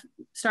have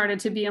started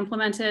to be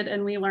implemented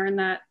and we learn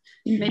that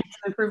maybe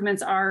some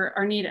improvements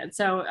are needed.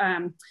 So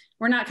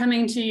we're not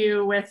coming to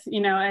you with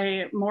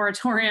a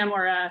moratorium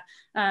or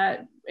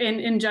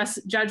in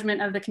just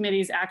judgment of the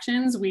committee's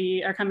actions.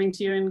 We are coming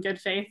to you in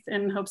good faith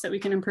in hopes that we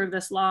can improve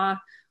this law,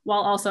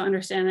 while also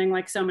understanding,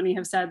 like so many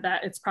have said,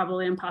 that it's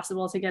probably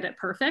impossible to get it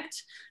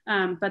perfect,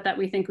 but that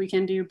we think we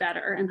can do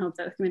better and hope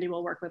that the committee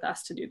will work with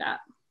us to do that.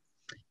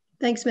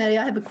 Thanks, Maddie.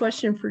 I have a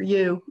question for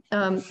you.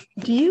 Do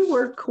you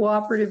work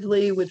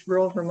cooperatively with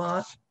rural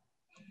Vermont?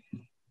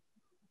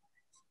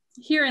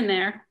 Here and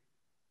there.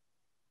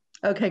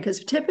 Okay,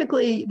 because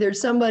typically there's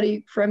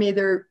somebody from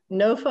either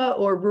NOFA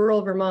or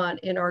rural Vermont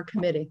in our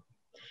committee.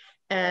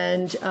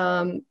 And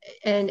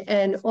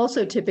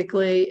also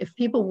typically, if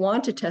people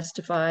want to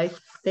testify,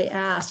 they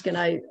ask, and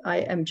I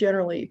am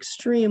generally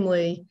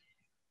extremely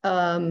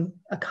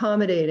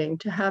accommodating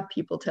to have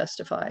people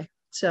testify.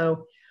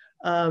 So,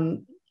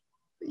 I'm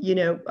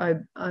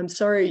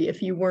sorry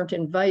if you weren't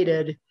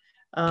invited,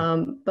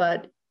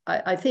 but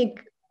I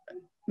think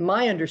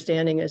my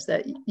understanding is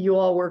that you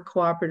all work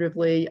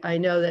cooperatively. I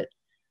know that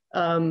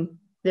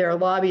there are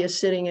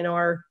lobbyists sitting in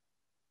our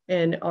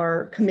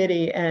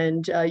committee,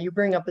 and you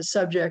bring up a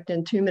subject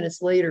and 2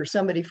 minutes later,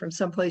 somebody from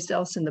someplace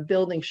else in the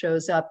building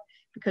shows up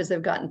because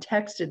they've gotten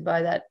texted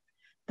by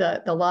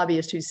the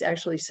lobbyist who's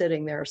actually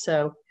sitting there.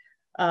 So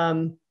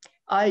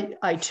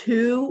I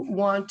too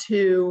want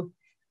to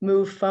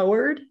move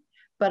forward,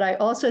 but I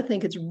also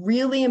think it's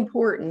really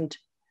important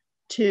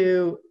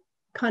to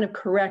kind of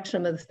correct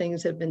some of the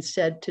things that have been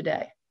said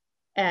today.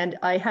 And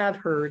I have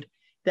heard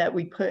that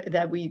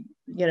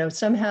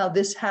somehow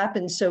this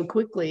happened so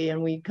quickly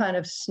and we kind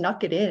of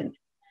snuck it in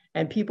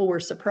and people were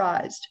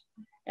surprised.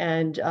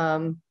 And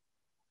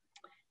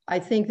I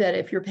think that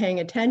if you're paying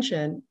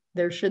attention,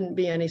 there shouldn't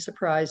be any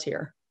surprise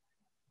here.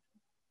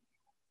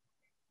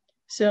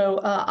 So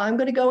I'm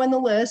going to go in the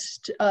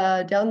list,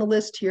 down the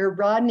list here.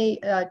 Rodney,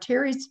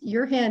 Terry's,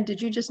 your hand,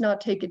 did you just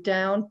not take it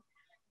down?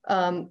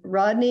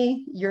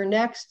 Rodney, you're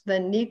next,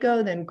 then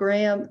Nico, then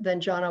Graham, then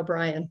John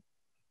O'Brien.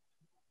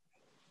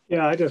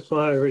 Yeah, I just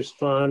want to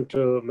respond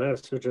to a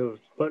message that was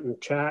put in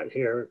chat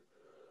here.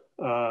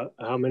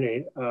 How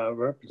many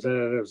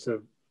representatives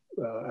have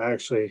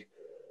actually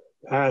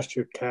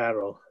pastured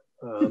cattle?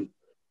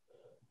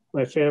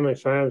 My family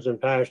farms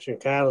and pastured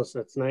cattle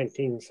since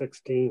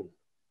 1916,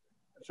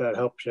 if that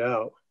helps you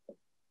out.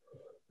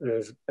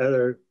 There's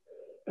other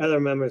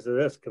members of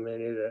this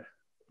committee that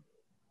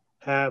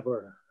have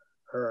or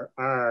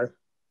are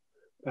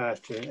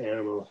pastured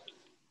animals.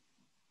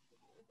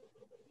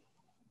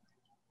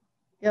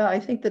 Yeah, I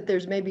think that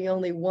there's maybe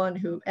only one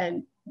who,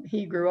 and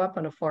he grew up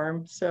on a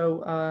farm.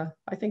 So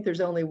I think there's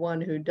only one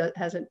who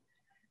hasn't,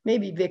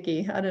 maybe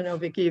Vicky. I don't know,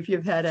 Vicky, if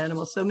you've had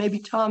animals. So maybe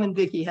Tom and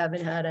Vicky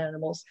haven't had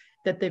animals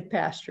that they've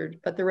pastured,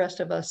 but the rest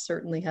of us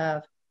certainly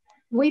have.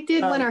 We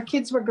did when our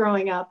kids were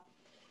growing up.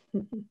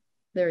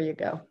 There you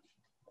go.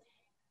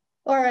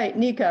 All right,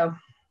 Nico.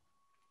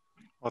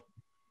 Well,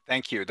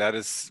 thank you. That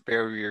is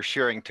very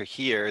reassuring to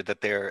hear that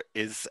there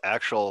is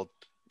actual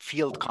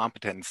field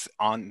competence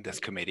on this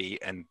committee,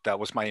 and that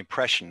was my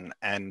impression.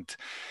 And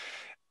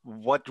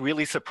what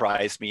really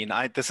surprised me,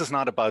 and this is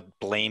not about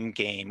blame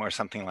game or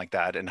something like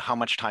that and how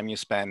much time you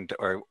spend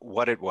or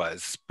what it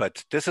was,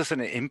 but this is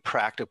an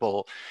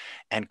impractical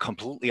and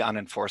completely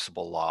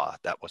unenforceable law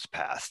that was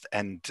passed.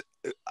 And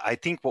I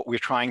think what we're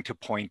trying to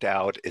point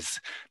out is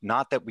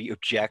not that we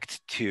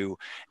object to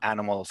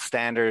animal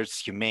standards,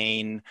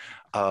 humane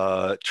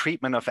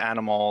treatment of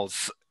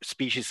animals,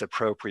 species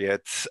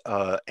appropriate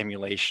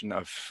emulation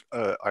of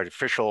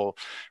artificial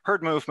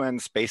herd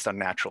movements based on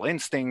natural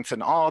instincts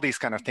and all these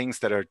kind of things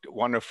that are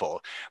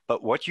wonderful.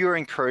 But what you're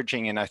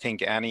encouraging, and I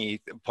think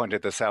Annie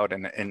pointed this out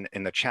in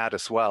the chat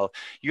as well,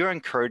 you're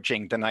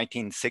encouraging the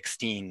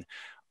 1916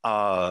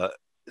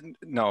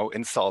 no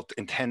insult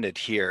intended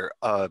here,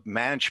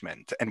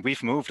 management. And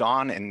we've moved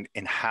on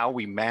in how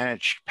we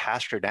manage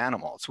pastured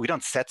animals. We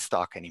don't set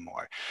stock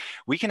anymore.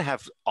 We can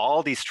have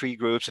all these tree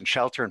groups and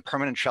shelter and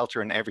permanent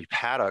shelter in every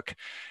paddock.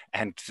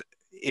 And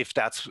if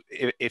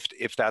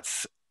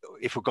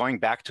we're going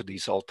back to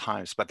these old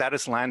times, but that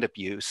is land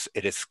abuse.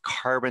 It is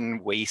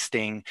carbon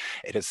wasting.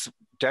 It is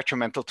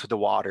detrimental to the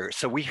water.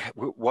 So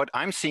what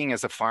I'm seeing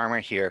as a farmer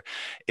here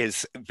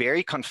is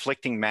very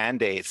conflicting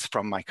mandates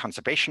from my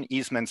conservation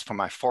easements, from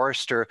my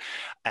forester,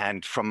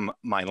 and from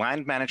my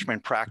land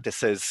management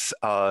practices,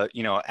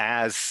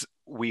 as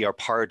we are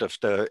part of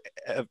the,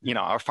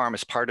 our farm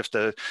is part of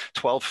the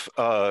 12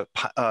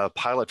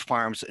 pilot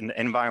farms in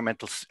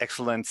environmental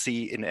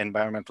excellency, in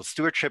environmental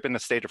stewardship in the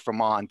state of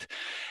Vermont.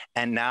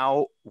 And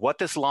now what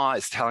this law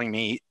is telling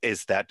me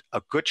is that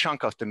a good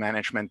chunk of the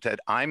management that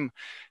I'm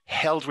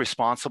held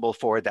responsible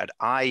for, that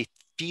I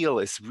feel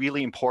is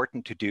really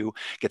important to do,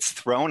 gets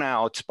thrown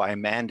out by a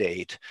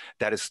mandate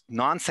that is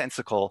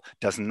nonsensical,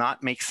 does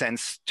not make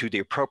sense to the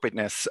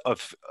appropriateness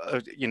of,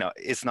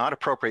 is not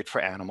appropriate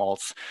for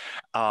animals.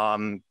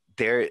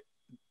 There's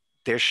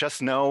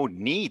just no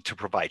need to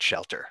provide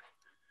shelter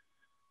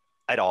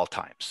at all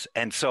times.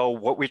 And so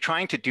what we're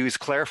trying to do is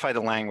clarify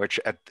the language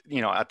at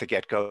the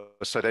get-go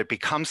so that it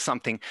becomes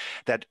something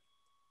that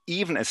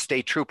even a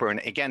state trooper,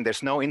 and again,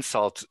 there's no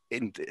insult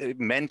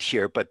meant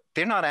here, but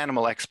they're not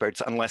animal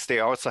experts unless they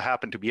also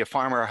happen to be a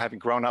farmer or having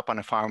grown up on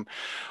a farm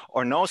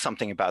or know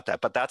something about that,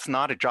 but that's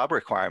not a job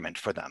requirement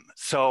for them.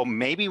 So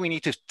maybe we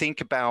need to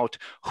think about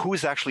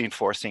who's actually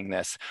enforcing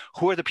this.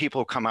 Who are the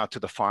people who come out to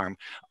the farm?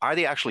 Are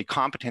they actually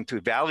competent to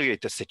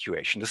evaluate the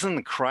situation? This isn't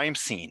a crime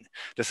scene.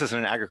 This is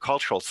an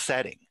agricultural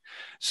setting.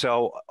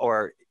 So,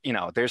 or,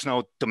 there's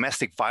no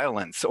domestic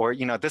violence, or,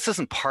 this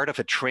isn't part of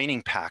a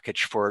training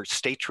package for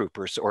state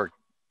troopers or,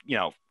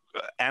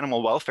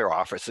 animal welfare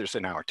officers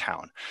in our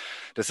town.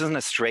 This isn't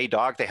a stray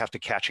dog they have to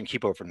catch and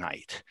keep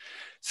overnight.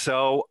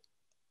 So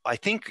I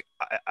think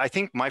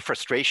my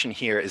frustration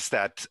here is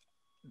that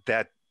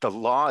the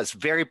law is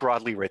very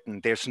broadly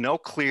written. There's no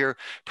clear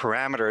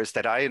parameters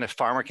that I, and a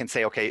farmer, can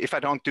say, okay, if I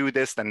don't do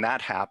this, then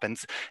that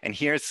happens. And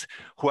here's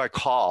who I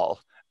call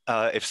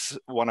if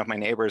one of my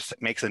neighbors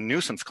makes a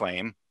nuisance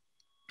claim.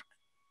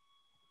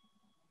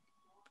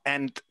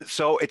 And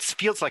so it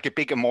feels like a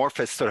big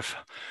amorphous sort of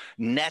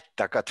net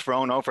that got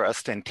thrown over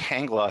us to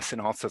entangle us in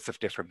all sorts of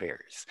different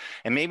barriers.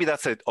 And maybe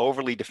that's an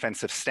overly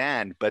defensive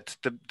stand, but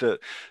the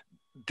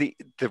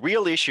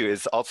real issue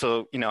is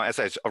also, as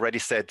I already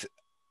said,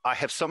 I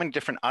have so many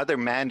different other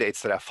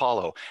mandates that I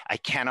follow. I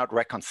cannot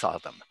reconcile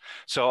them.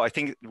 So I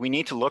think we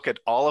need to look at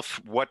all of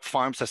what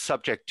farms are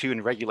subject to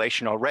in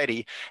regulation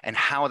already and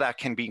how that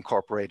can be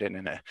incorporated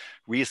in a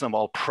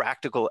reasonable,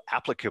 practical,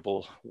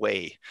 applicable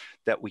way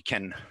that we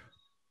can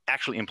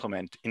actually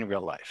implement in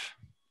real life.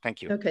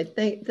 Thank you.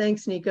 Okay,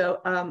 thanks,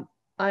 Nico.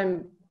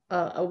 I'm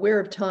aware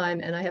of time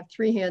and I have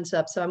 3 hands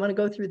up. So I'm gonna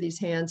go through these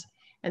hands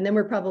and then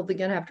we're probably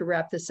gonna have to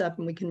wrap this up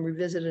and we can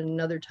revisit it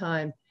another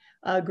time.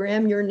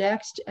 Graham, you're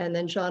next, and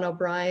then John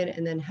O'Brien,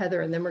 and then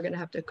Heather, and then we're going to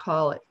have to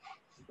call it.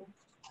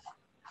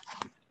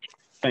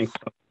 Thanks.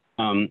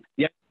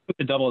 Yeah,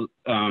 to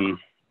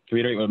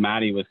reiterate what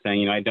Maddie was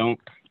saying, I don't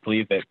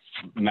believe that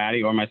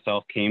Maddie or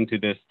myself came to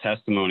this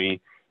testimony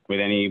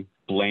with any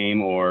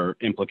blame or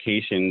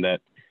implication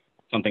that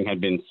something had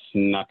been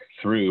snuck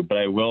through. But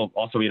I will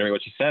also reiterate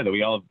what she said, that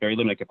we all have very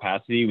limited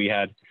capacity. We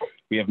have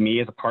me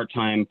as a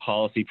part-time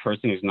policy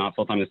person who's not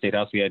full-time in the State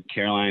House. We had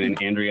Caroline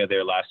and Andrea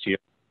there last year.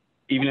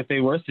 Even if they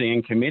were sitting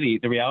in committee,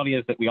 the reality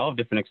is that we all have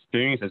different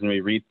experiences and we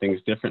read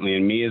things differently.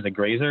 And me as a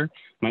grazer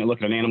might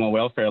look at an animal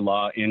welfare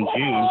law in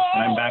June when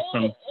I'm back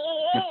from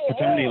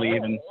paternity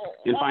leave and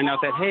find out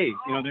that, hey,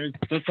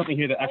 there's something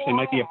here that actually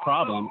might be a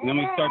problem. And then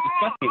we start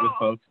discussing it with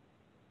folks.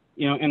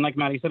 And like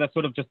Maddie said, that's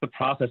sort of just the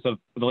process of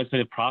the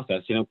legislative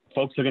process.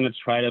 Folks are going to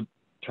try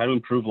to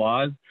improve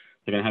laws.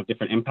 They're going to have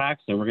different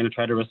impacts, and we're going to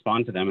try to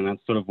respond to them. And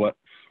that's sort of what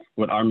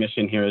our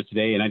mission here is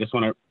today. And I just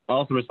want to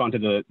also respond to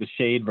the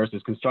shade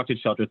versus constructed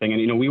shelter thing.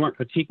 And, we weren't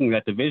critiquing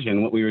that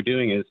division. What we were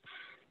doing is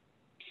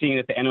seeing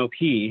that the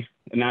NOP,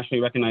 a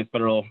nationally recognized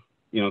federal,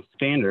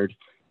 standard,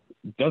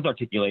 does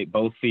articulate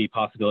both the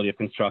possibility of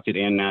constructed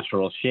and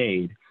natural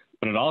shade,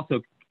 but it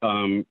also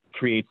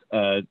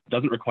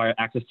doesn't require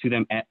access to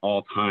them at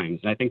all times.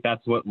 And I think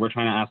that's what we're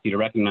trying to ask you to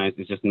recognize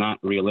is just not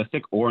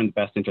realistic or in the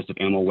best interest of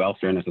animal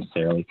welfare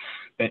necessarily.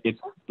 That it's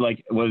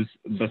like was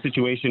the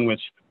situation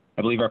which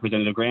I believe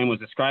Representative Graham was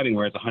describing,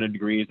 where it's 100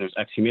 degrees, there's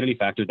X humidity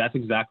factor. That's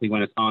exactly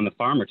when it's on the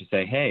farmer to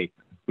say, hey,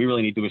 we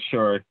really need to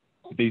assure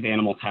that these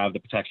animals have the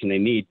protection they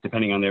need,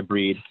 depending on their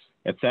breed,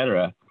 et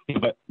cetera.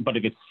 But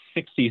if it's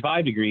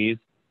 65 degrees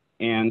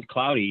and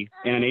cloudy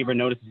and a neighbor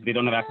notices they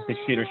don't have access to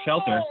shade or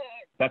shelter,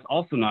 that's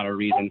also not a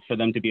reason for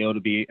them to be able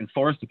to be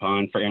enforced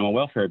upon for animal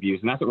welfare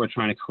abuse. And that's what we're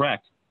trying to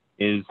correct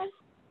is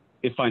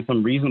find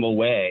some reasonable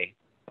way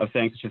of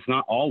saying it's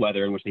not all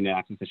weather in which they need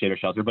access to shade or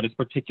shelter, but it's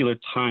particular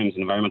times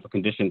and environmental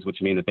conditions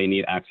which mean that they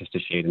need access to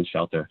shade and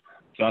shelter.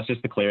 So that's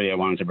just the clarity I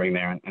wanted to bring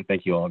there. And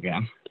thank you all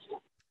again.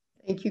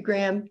 Thank you,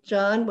 Graham.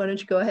 John, why don't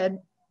you go ahead?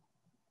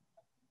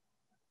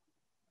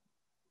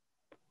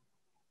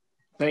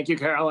 Thank you,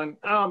 Carolyn.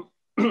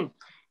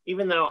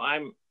 Even though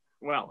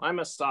I'm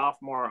a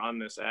sophomore on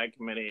this ag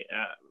committee,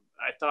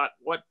 I thought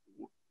what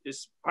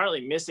is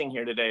partly missing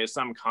here today is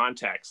some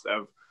context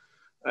of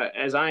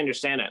as I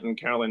understand it, and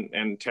Carolyn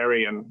and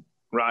Terry and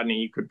Rodney,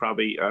 you could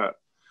probably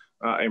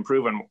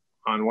improve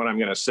on what I'm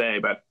going to say,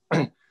 but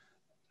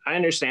I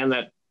understand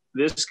that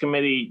this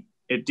committee,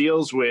 it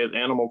deals with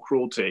animal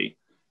cruelty,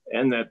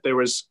 and that there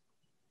was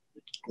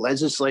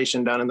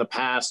legislation done in the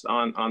past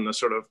on the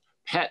sort of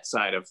pet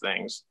side of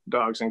things,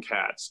 dogs and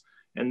cats.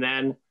 And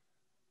then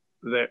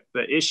the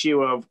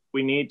issue of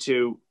we need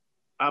to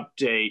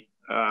update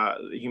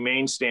the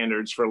humane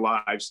standards for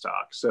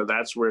livestock. So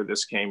that's where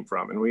this came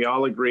from. And we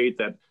all agreed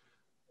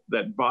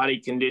that body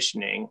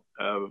condition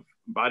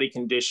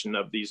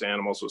of these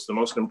animals was the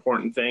most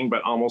important thing,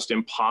 but almost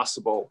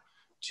impossible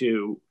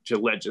to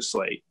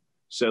legislate.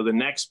 So the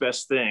next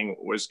best thing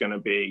was going to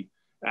be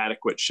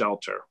adequate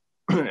shelter.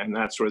 And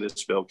that's where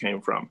this bill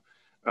came from.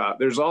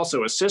 There's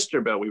also a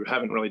sister bill we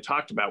haven't really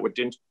talked about, what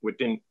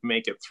didn't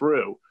make it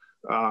through,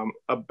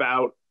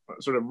 about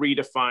sort of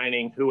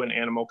redefining who an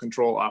animal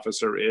control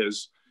officer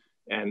is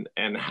and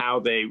how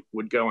they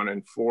would go and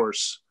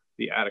enforce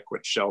the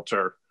adequate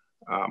shelter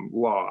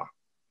law.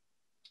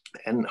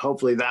 And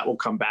hopefully that will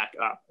come back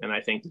up. And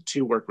I think the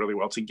two work really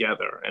well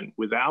together. And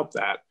without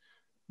that,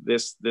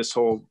 this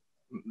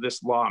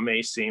law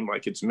may seem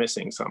like it's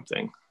missing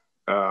something.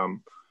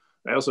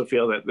 I also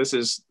feel that this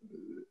is,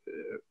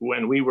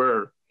 when we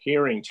were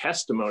hearing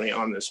testimony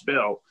on this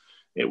bill,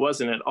 it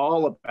wasn't at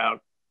all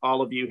about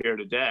all of you here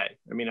today.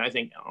 I mean, I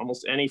think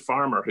almost any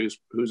farmer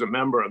who's a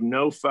member of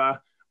NOFA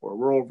or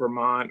Rural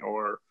Vermont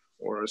or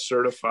a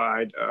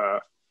certified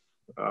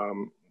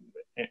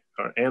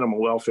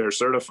animal welfare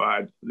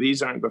certified,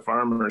 these aren't the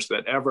farmers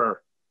that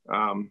ever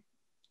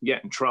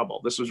get in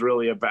trouble. This was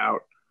really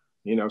about,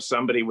 you know,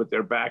 somebody with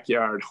their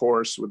backyard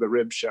horse with a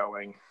rib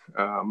showing,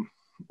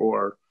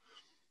 or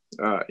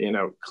you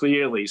know,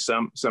 clearly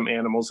some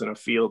animals in a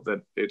field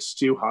that it's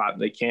too hot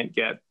and they can't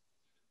get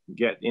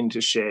into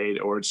shade,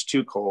 or it's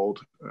too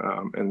cold,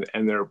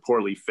 and they're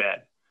poorly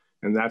fed.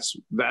 And that's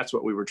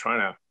what we were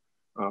trying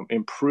to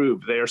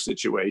improve their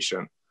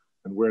situation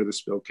and where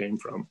this bill came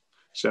from.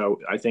 So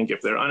I think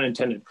if there are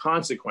unintended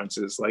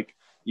consequences, like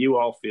you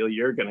all feel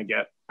you're going to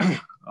get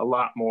a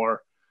lot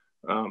more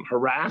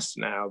harassed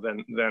now,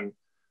 then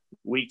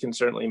we can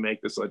certainly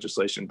make this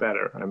legislation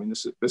better. I mean,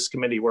 this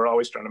committee, we're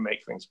always trying to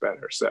make things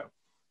better.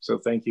 So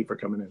thank you for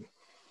coming in.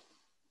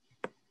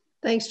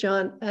 Thanks,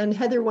 John. And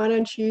Heather, why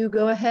don't you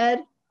go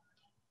ahead?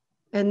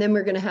 And then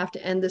we're going to have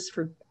to end this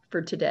for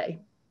today.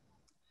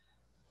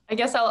 I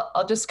guess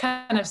I'll just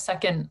kind of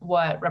second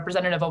what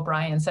Representative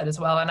O'Brien said as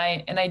well. And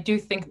I do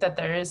think that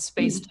there is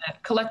space to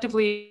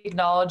collectively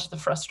acknowledge the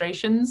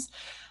frustrations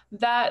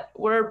that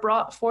were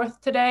brought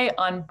forth today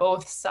on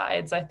both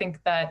sides. I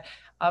think that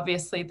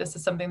obviously this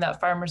is something that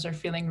farmers are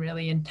feeling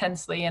really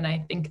intensely. And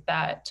I think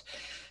that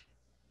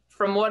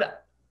from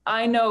what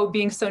I know,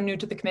 being so new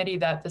to the committee,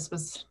 that this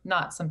was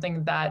not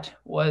something that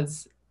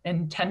was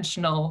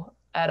intentional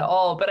at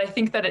all. But I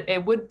think that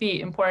it would be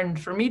important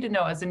for me to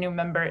know as a new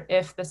member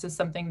if this is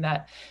something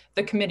that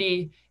the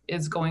committee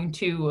is going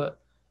to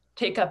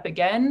take up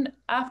again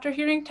after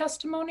hearing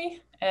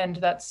testimony. And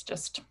that's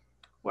just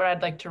where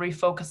I'd like to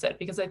refocus it,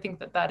 because I think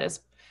that that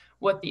is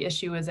what the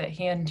issue is at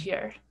hand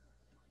here.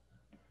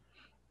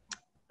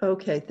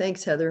 Okay,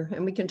 thanks, Heather.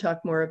 And we can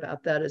talk more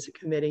about that as a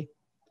committee.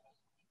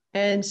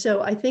 And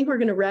so I think we're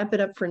going to wrap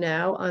it up for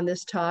now on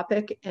this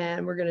topic,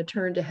 and we're going to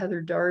turn to Heather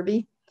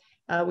Darby.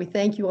 We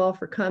thank you all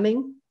for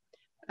coming.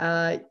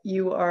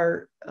 You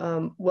are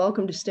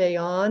welcome to stay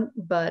on,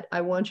 but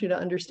I want you to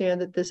understand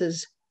that this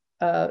is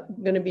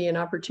going to be an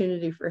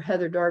opportunity for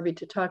Heather Darby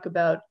to talk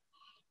about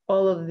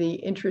all of the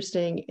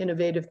interesting,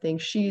 innovative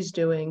things she's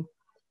doing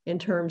in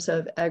terms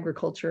of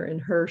agriculture in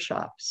her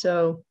shop.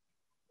 So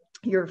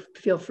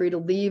feel free to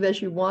leave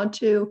as you want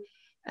to.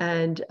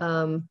 And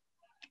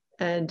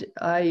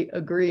I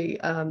agree,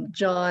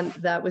 John,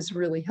 that was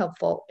really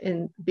helpful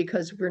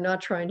because we're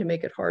not trying to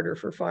make it harder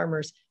for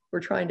farmers.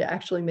 We're trying to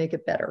actually make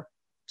it better.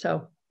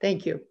 So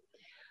thank you.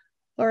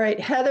 All right,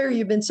 Heather,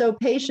 you've been so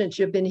patient.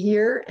 You've been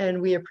here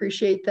and we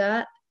appreciate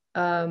that.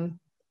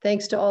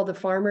 Thanks to all the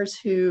farmers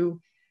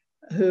who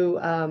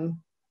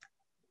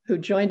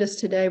joined us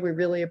today. We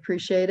really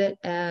appreciate it.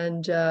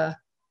 And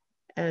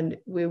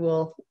we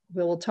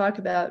will talk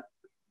about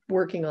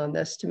working on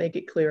this to make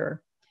it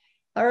clearer.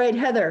 All right,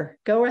 Heather,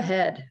 go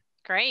ahead.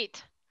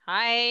 Great.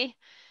 Hi.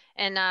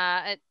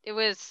 And it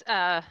was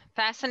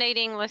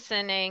fascinating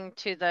listening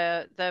to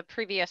the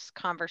previous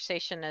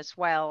conversation as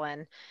well.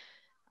 And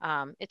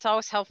it's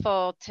always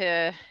helpful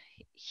to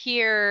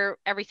hear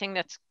everything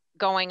that's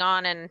going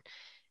on. And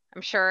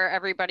I'm sure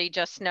everybody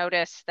just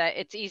noticed that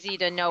it's easy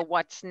to know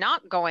what's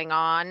not going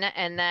on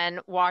and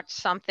then watch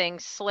something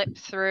slip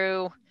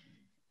through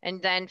and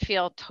then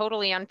feel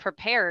totally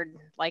unprepared,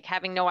 like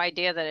having no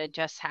idea that it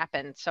just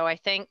happened. So I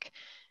think,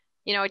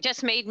 you know, it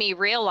just made me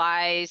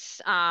realize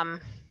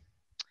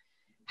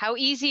how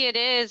easy it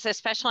is,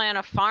 especially on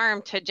a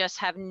farm, to just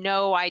have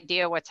no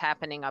idea what's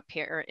happening up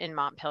here in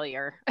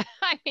Montpelier.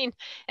 I mean,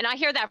 and I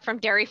hear that from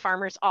dairy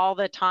farmers all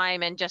the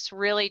time, and just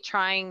really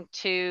trying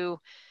to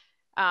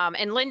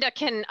And Linda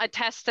can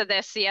attest to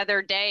this the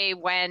other day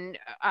when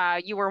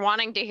you were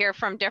wanting to hear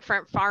from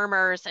different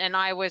farmers, and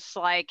I was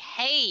like,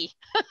 hey,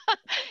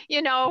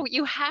 you know,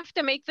 you have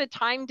to make the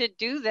time to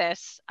do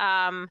this.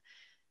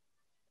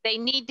 They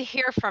need to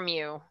hear from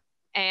you,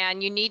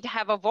 and you need to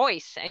have a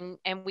voice,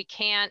 and we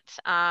can't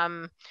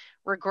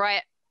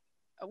regret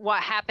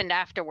what happened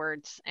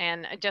afterwards,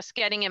 and just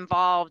getting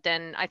involved.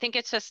 And I think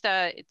it's just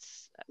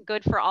it's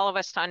good for all of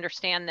us to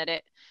understand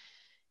that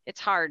it's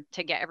hard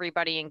to get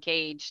everybody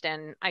engaged.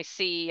 And I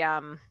see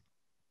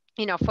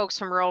you know, folks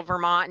from rural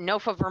Vermont and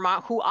NOFA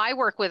Vermont, who I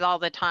work with all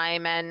the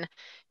time, and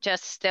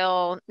just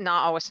still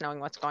not always knowing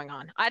what's going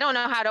on. I don't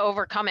know how to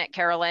overcome it,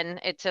 Carolyn.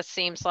 It just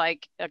seems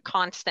like a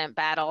constant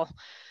battle.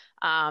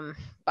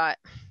 But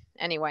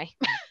anyway.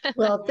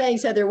 Well,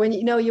 thanks, Heather. When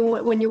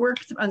when you work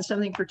on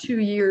something for 2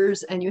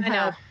 years and you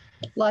have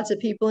lots of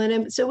people in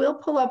it, so we'll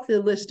pull up the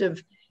list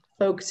of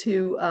folks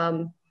who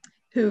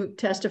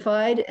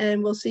testified,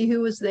 and we'll see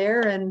who was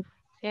there. And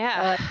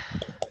yeah,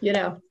 you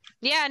know.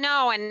 Yeah,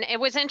 no, and it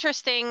was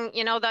interesting.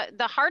 You know,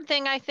 the hard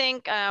thing, I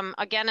think,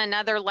 again,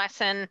 another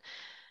lesson,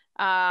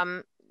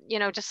 you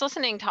know, just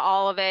listening to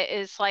all of it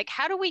is like,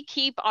 how do we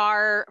keep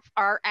our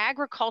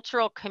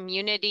agricultural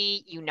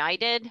community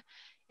united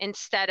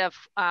instead of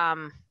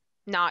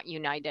not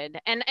united?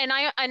 And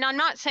I'm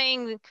not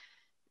saying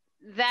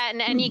that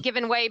in any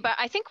given way, but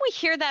I think we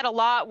hear that a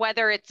lot,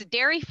 whether it's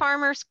dairy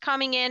farmers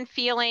coming in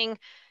feeling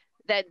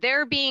that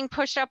they're being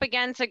pushed up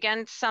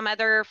against some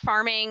other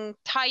farming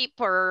type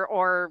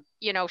or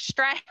you know,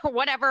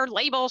 whatever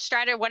label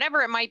strata,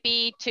 whatever it might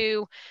be,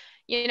 to,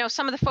 you know,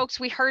 some of the folks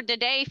we heard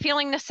today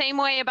feeling the same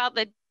way about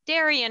the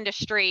dairy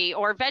industry,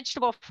 or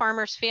vegetable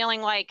farmers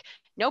feeling like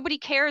nobody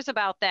cares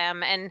about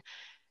them. And,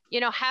 you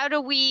know, how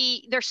do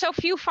we, there's so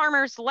few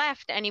farmers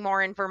left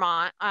anymore in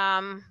Vermont,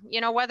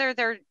 you know, whether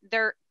they're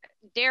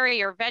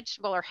dairy or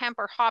vegetable or hemp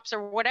or hops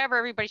or whatever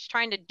everybody's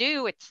trying to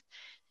do. It's,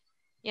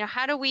 you know,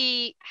 how do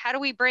we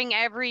bring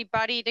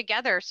everybody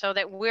together so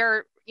that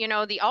we're, you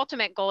know, the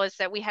ultimate goal is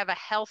that we have a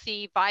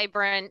healthy,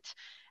 vibrant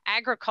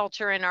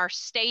agriculture in our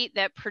state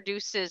that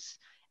produces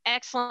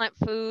excellent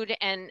food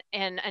and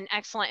an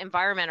excellent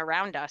environment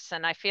around us.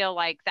 And I feel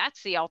like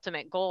that's the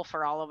ultimate goal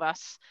for all of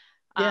us.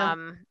 Yeah.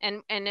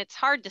 And it's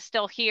hard to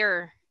still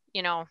hear,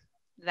 you know,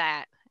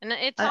 that, and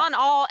it's on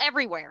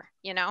everywhere,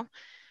 you know.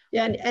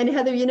 Yeah, and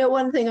Heather, you know,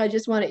 one thing I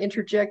just want to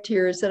interject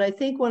here is that I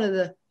think one of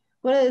the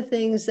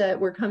things that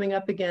we're coming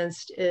up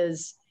against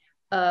is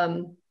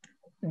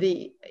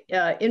the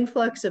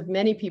influx of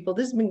many people.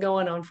 This has been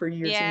going on for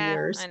years and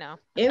years. I know.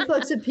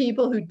 Influx of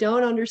people who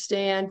don't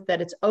understand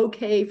that it's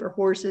okay for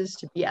horses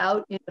to be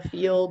out in the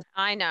field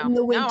in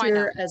the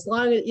winter, as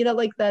long as, you know,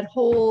 like that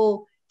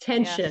whole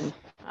tension. Yes.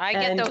 I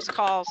get those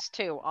calls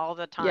too all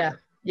the time.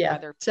 Yeah.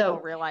 Whether people So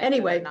realize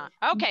anyway, it or not.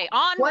 Okay,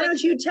 on. Why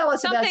don't you tell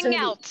us about something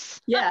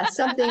else? Yeah,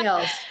 something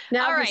else.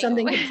 Now all for right.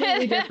 something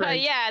completely different.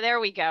 Yeah, there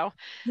we go.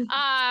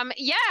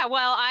 Yeah,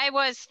 well, I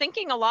was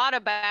thinking a lot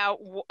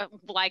about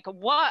like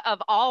what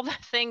of all the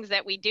things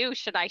that we do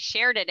should I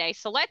share today.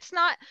 So let's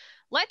not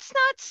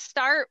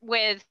start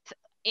with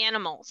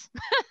animals.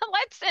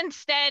 Let's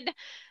instead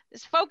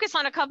focus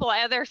on a couple of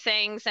other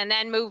things and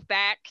then move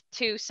back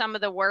to some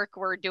of the work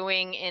we're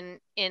doing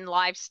in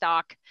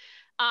livestock.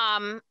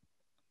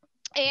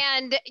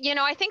 And, you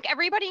know, I think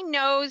everybody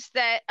knows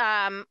that,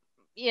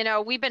 you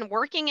know, we've been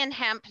working in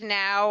hemp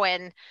now,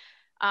 and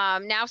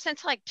now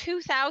since like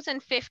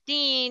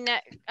 2015,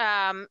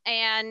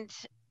 and,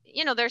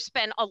 you know, there's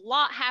been a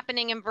lot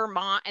happening in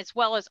Vermont as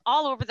well as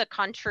all over the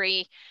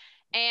country,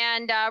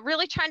 and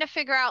really trying to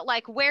figure out,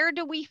 like, where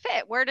do we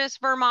fit? Where does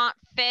Vermont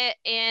fit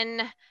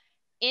in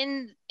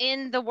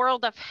the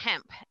world of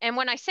hemp? And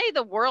when I say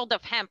the world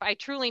of hemp, I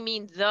truly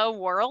mean the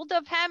world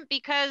of hemp,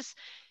 because,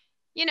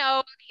 you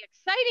know, the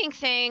exciting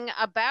thing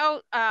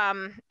about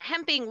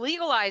hemp being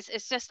legalized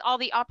is just all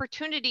the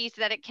opportunities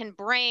that it can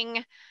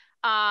bring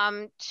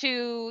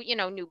to, you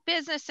know, new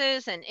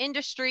businesses and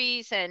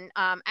industries and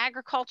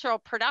agricultural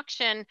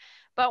production.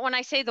 But when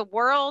I say the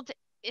world,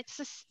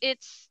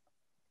 it's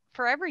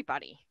for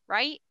everybody,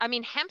 right? I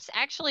mean, hemp's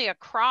actually a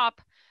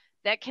crop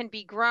that can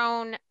be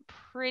grown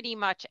pretty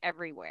much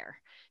everywhere.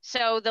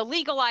 So the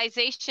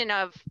legalization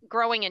of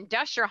growing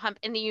industrial hemp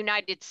in the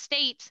United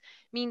States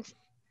means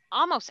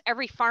almost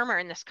every farmer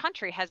in this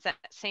country has that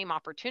same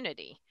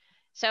opportunity.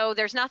 So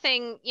there's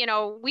nothing, you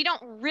know, we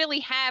don't really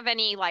have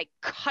any like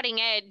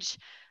cutting edge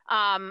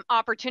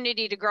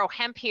opportunity to grow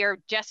hemp here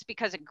just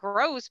because it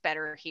grows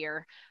better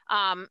here.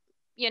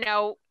 You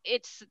know,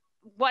 it's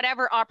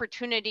whatever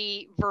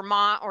opportunity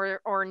Vermont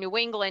or New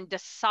England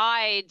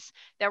decides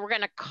that we're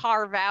going to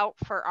carve out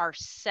for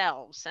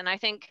ourselves. And I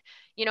think,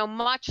 you know,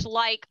 much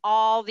like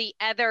all the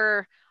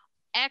other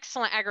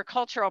excellent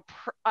agricultural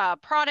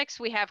products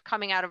we have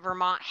coming out of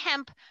Vermont,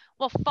 hemp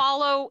will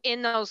follow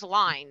in those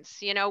lines.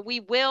 You know, we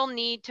will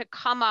need to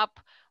come up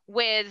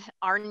with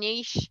our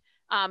niche,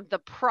 the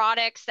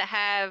products that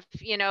have,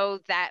 you know,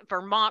 that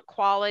Vermont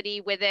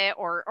quality with it,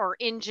 or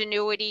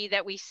ingenuity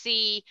that we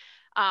see,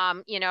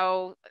 you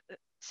know,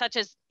 such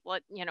as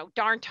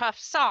darn tough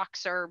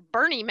socks or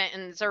Bernie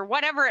mittens or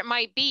whatever it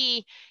might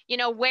be,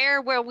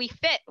 where will we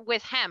fit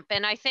with hemp?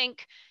 And I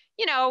think,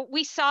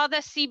 we saw the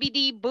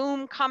CBD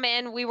boom come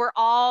in. We were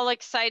all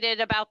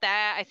excited about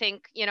that. I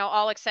think,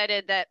 all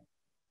excited that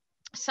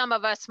some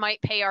of us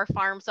might pay our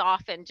farms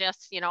off and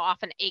just,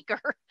 off an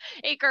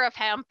acre of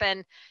hemp.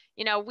 And,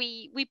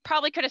 we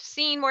probably could have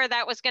seen where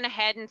that was going to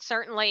head. And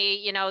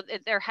certainly,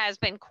 there has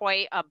been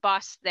quite a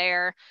bust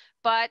there,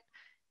 but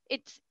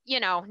it's,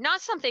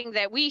 not something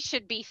that we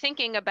should be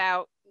thinking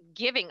about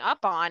giving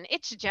up on.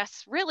 It's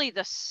just really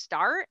the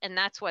start, and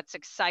that's what's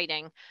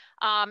exciting.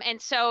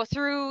 And so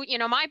through,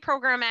 my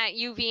program at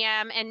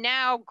UVM and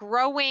now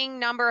growing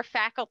number of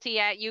faculty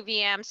at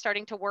UVM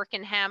starting to work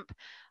in hemp,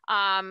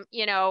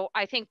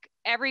 I think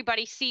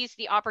everybody sees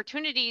the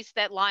opportunities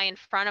that lie in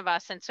front of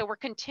us. And so we're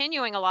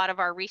continuing a lot of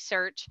our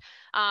research.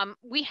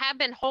 We have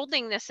been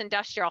holding this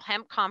industrial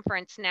hemp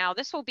conference now.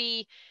 This will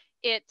be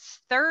its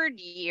third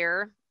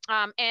year.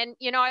 And,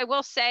 I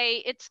will say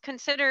it's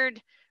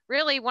considered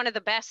really one of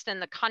the best in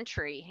the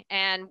country.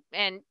 And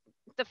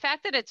the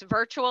fact that it's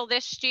virtual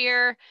this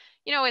year,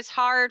 is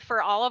hard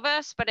for all of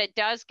us, but it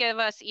does give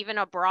us even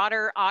a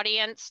broader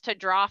audience to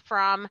draw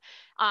from.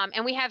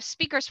 And we have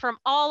speakers from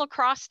all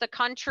across the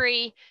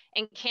country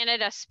and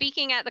Canada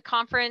speaking at the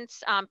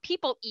conference.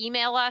 People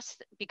email us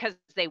because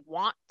they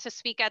want to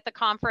speak at the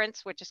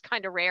conference, which is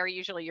kind of rare.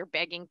 Usually you're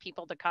begging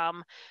people to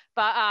come,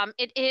 but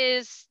it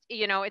is,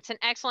 it's an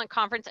excellent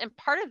conference. And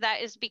part of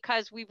that is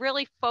because we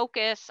really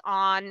focus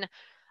on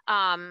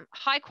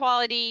high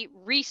quality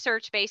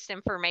research-based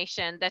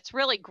information that's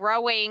really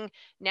growing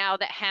now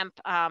that hemp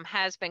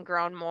has been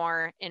grown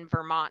more in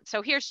Vermont.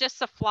 So here's just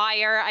the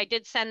flyer. I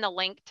did send the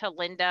link to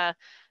Linda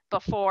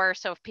before,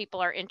 so if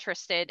people are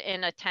interested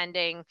in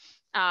attending,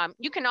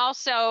 you can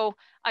also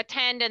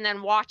attend and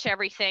then watch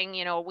everything,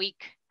 a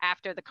week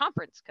after the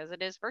conference because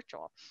it is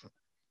virtual.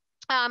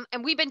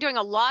 And we've been doing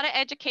a lot of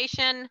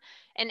education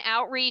and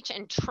outreach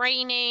and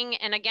training.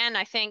 And again,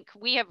 I think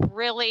we have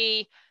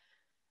really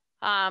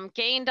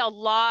gained a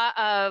lot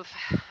of,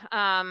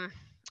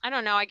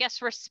 I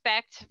guess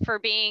respect for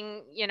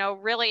being,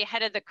 really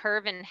ahead of the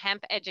curve in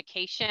hemp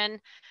education.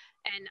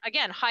 And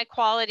again, high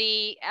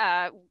quality,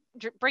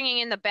 bringing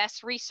in the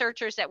best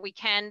researchers that we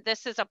can.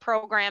 This is a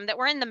program that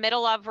we're in the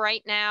middle of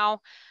right now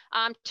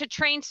to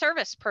train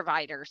service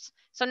providers.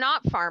 So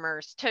not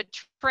farmers, to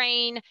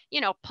train,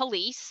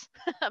 police,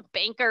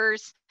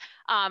 bankers,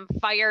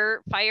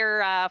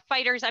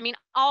 firefighters. I mean,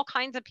 all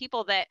kinds of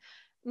people that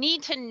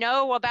need to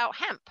know about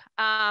hemp.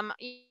 A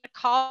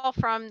call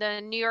from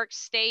the New York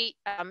State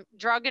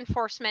Drug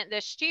Enforcement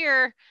this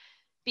year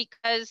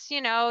because,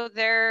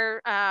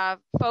 their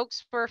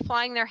folks were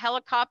flying their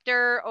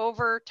helicopter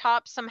over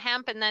top some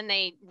hemp and then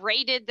they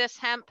raided this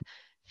hemp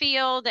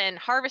field and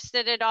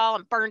harvested it all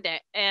and burned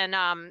it. And,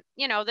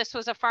 this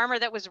was a farmer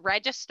that was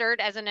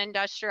registered as an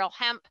industrial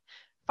hemp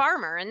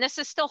farmer. And this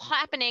is still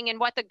happening.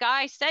 And what the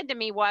guy said to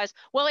me was,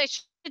 well, it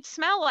should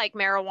smell like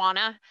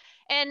marijuana.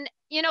 And,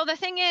 the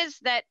thing is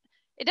that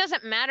it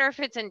doesn't matter if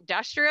it's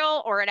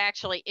industrial or it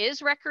actually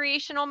is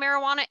recreational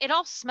marijuana, it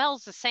all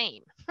smells the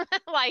same.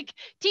 Like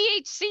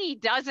THC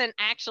doesn't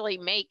actually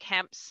make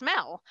hemp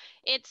smell.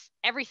 It's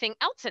everything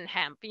else in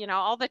hemp,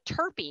 all the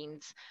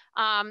terpenes.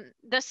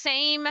 The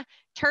same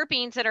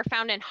terpenes that are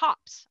found in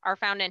hops are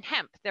found in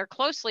hemp. They're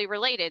closely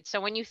related.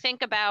 So when you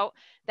think about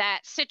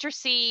that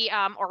citrusy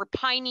or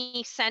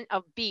piney scent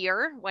of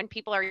beer, when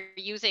people are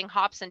using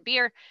hops and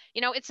beer,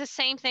 it's the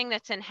same thing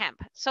that's in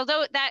hemp. So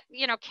though that,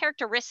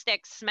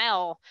 characteristic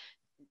smell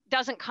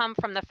doesn't come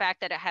from the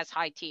fact that it has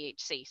high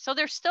THC. So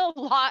there's still a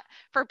lot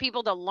for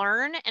people to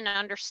learn and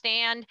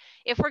understand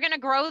if we're going to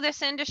grow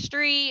this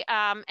industry.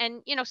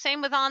 And,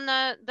 same with on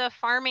the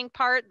farming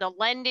part, the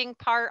lending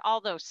part, all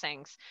those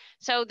things.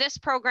 So this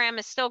program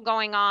is still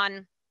going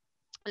on.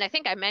 And I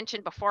think I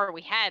mentioned before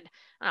we had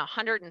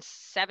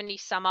 170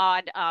 some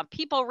odd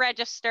people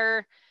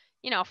register,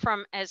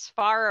 from as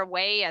far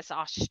away as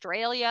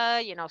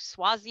Australia,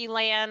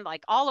 Swaziland,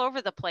 like all over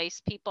the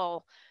place,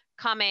 people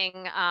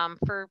coming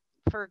for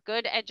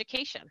good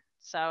education.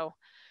 So,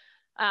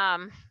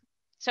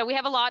 so we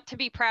have a lot to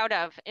be proud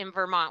of in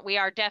Vermont. We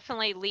are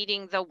definitely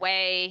leading the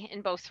way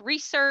in both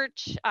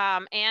research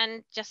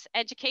and just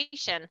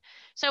education.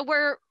 So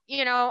we're,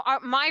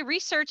 my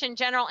research in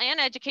general and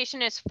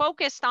education is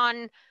focused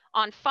on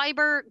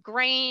fiber,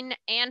 grain,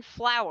 and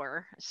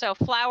flour. So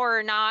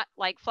flour, not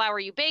like flour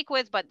you bake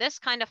with, but this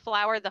kind of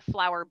flour, the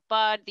flower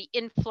bud, the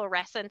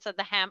inflorescence of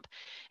the hemp.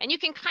 And you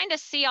can kind of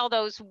see all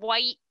those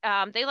white,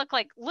 they look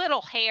like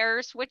little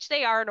hairs, which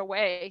they are in a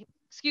way.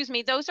 Excuse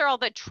me, those are all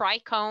the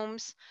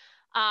trichomes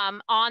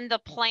on the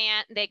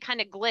plant. They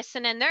kind of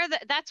glisten and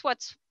that's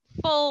what's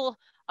full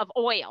of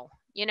oil.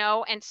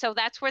 And so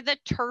that's where the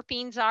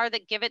terpenes are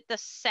that give it the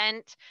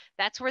scent.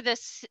 That's where the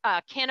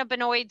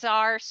cannabinoids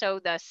are. So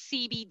the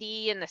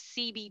CBD and the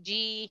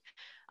CBG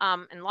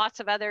and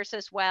lots of others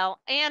as well,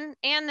 and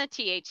the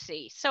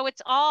THC. So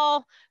it's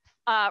all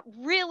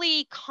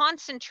really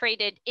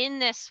concentrated in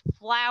this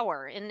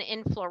flower, in the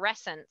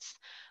inflorescence.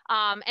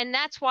 And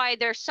that's why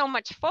there's so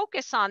much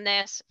focus on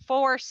this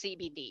for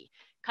CBD,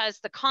 because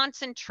the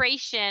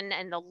concentration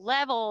and the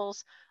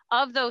levels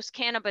of those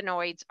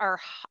cannabinoids are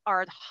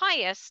the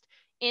highest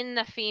in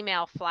the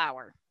female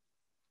flower.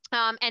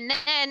 And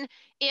then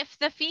if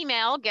the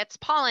female gets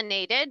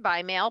pollinated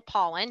by male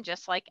pollen,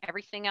 just like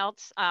everything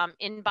else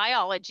in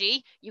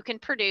biology, you can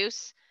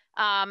produce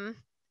an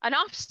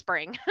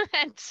offspring.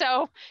 And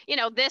so, you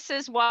know, this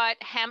is what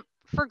hemp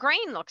for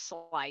grain looks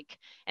like.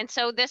 And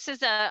so this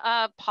is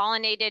a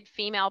pollinated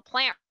female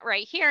plant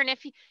right here. And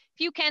if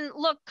you can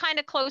look kind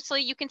of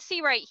closely, you can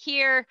see right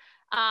here,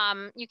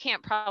 you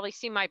can't probably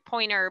see my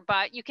pointer,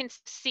 but you can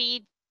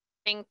see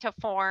to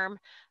form.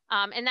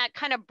 And that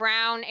kind of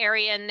brown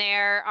area in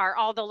there are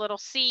all the little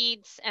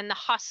seeds, and the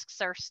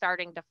husks are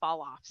starting to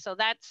fall off. So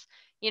that's,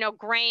 you know,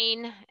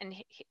 grain. And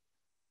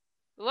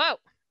whoa,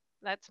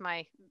 that's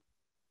my,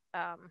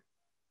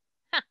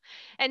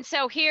 and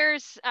so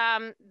here's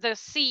the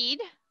seed,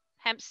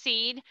 hemp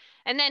seed.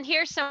 And then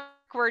here's some work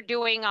we're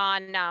doing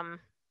on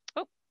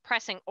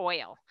pressing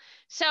oil.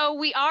 So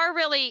we are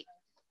really,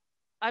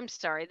 I'm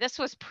sorry, this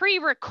was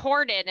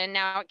pre-recorded and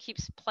now it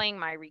keeps playing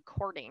my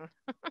recording.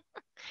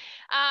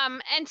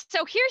 And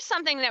so here's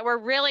something that we're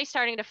really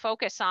starting to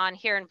focus on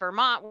here in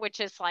Vermont, which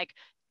is like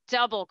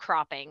double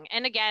cropping.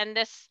 And again,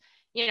 this,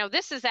 you know,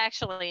 this is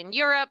actually in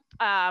Europe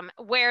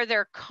where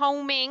they're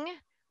combing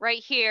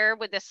right here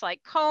with this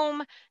like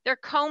comb. They're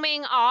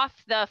combing off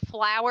the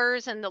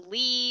flowers and the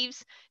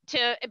leaves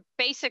to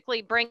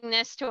basically bring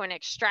this to an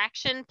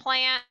extraction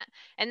plant.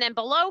 And then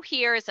below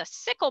here is a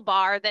sickle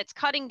bar that's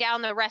cutting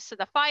down the rest of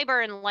the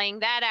fiber and laying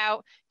that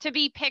out to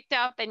be picked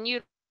up and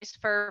utilized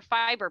for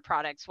fiber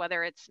products,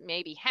 whether it's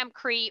maybe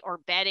hempcrete or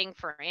bedding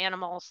for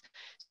animals.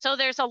 So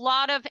there's a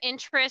lot of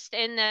interest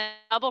in the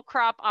double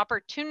crop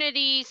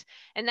opportunities,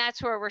 and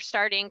that's where we're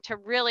starting to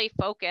really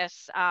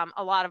focus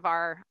a lot of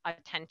our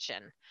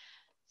attention.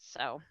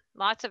 So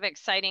lots of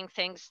exciting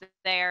things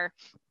there.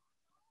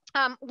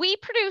 We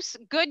produce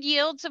good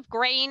yields of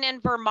grain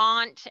in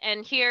Vermont,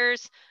 and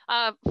here's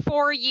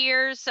 4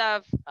 years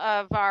of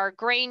our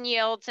grain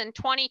yields. In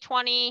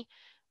 2020,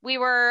 we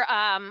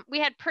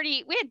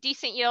had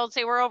decent yields.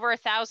 They were over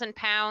 1,000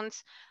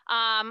 pounds.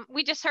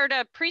 We just heard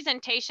a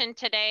presentation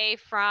today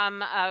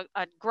from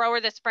a grower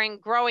that's been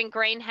growing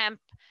grain hemp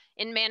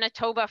in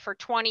Manitoba for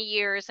 20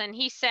 years, and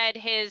he said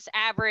his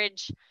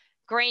average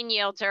grain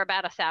yields are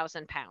about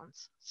 1,000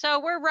 pounds. So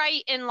we're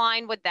right in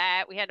line with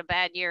that. We had a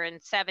bad year in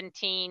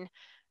 17.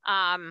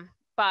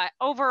 But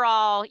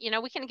overall, you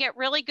know, we can get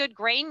really good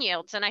grain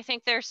yields. And I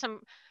think there's some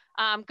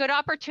good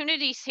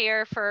opportunities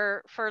here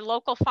for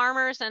local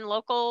farmers and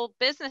local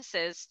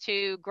businesses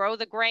to grow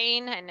the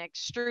grain and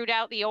extrude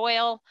out the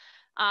oil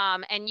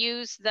and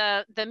use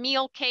the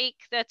meal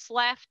cake that's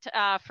left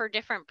for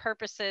different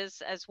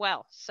purposes as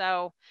well.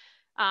 So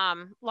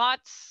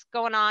lots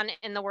going on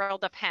in the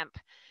world of hemp.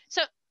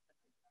 So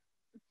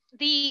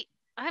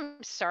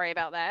I'm sorry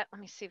about that. Let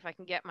me see if I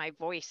can get my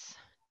voice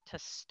to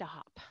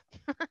stop.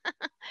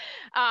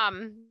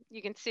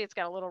 You can see it's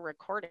got a little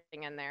recording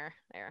in there.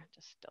 There,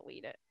 just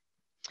delete it.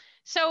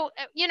 So,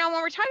 you know,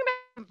 when we're talking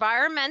about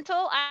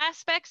environmental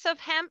aspects of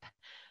hemp,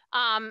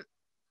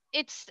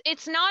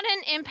 it's not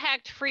an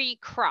impact-free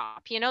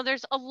crop. You know,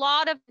 there's a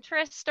lot of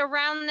interest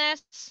around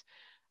this.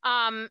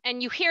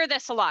 And you hear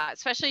this a lot,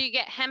 especially you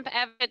get hemp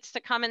advocates to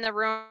come in the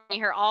room.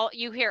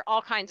 You hear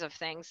all kinds of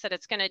things that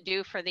it's going to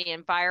do for the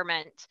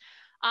environment.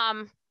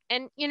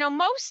 And you know,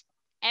 most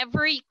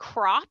every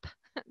crop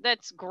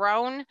that's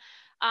grown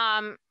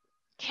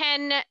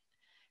can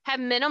have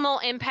minimal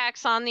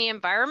impacts on the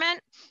environment.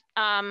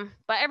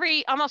 But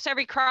almost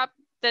every crop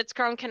that's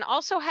grown can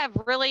also have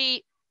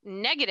really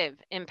negative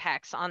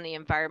impacts on the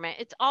environment.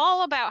 It's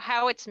all about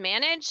how it's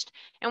managed.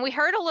 And we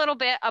heard a little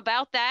bit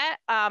about that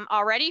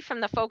already from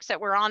the folks that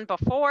were on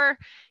before.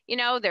 You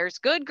know, there's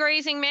good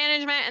grazing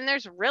management and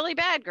there's really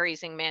bad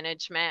grazing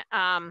management.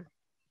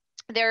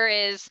 There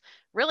is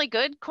really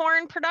good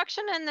corn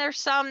production and there's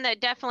some that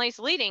definitely is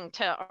leading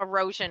to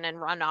erosion and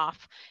runoff.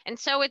 And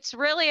so it's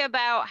really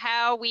about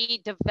how we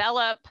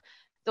develop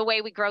the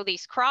way we grow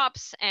these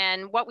crops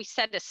and what we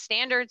set as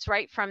standards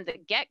right from the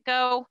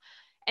get-go.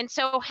 And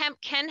so hemp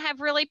can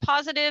have really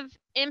positive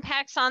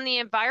impacts on the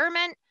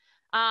environment,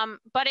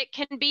 but it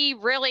can be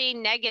really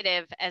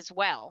negative as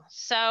well.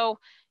 So,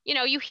 you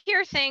know, you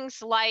hear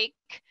things like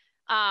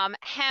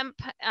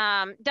hemp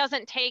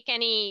doesn't take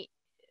any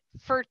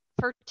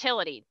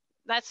fertility.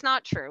 That's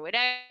not true. It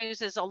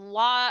uses a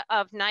lot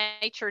of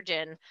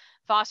nitrogen,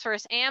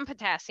 phosphorus, and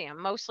potassium,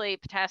 mostly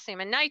potassium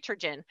and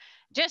nitrogen,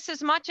 just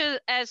as much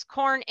as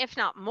corn, if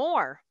not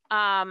more.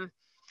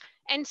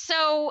 And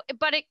so,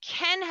 but it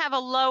can have a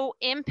low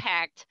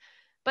impact,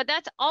 but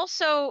that's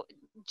also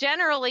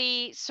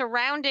generally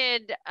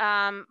surrounded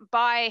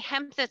by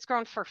hemp that's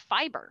grown for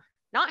fiber,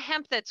 not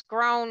hemp that's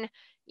grown,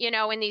 you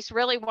know, in these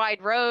really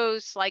wide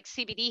rows like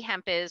CBD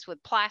hemp is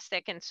with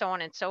plastic and so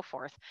on and so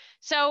forth.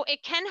 So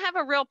it can have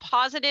a real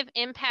positive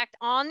impact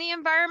on the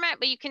environment,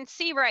 but you can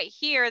see right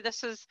here,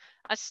 this is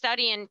a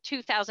study in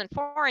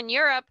 2004 in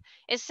Europe.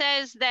 It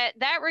says that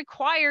that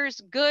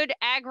requires good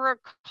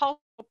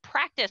agricultural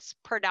practice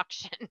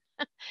production,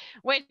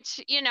 which,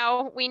 you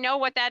know, we know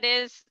what that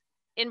is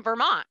in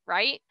Vermont,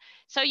 right?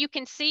 So you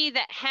can see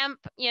that hemp,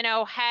 you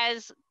know,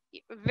 has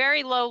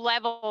very low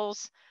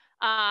levels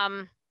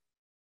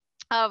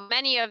of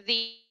many of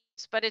these,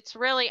 but it's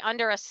really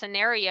under a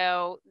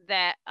scenario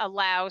that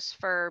allows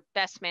for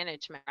best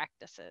management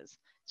practices.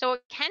 So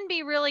it can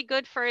be really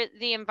good for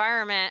the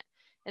environment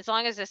as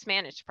long as it's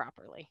managed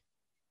properly.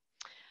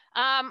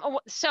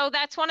 So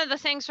that's one of the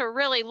things we're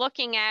really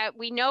looking at.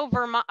 We know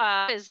Vermont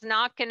is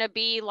not going to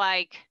be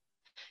like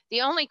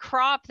the only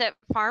crop that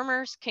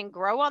farmers can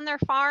grow on their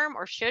farm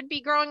or should be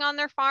growing on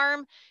their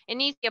farm. It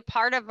needs to be a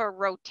part of a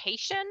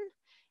rotation.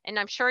 And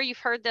I'm sure you've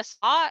heard this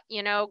a lot,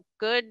 you know,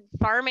 good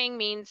farming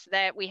means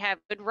that we have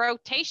good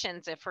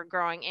rotations if we're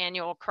growing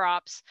annual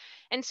crops.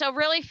 And so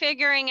really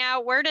figuring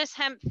out, where does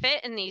hemp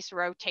fit in these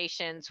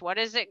rotations? What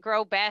does it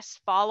grow best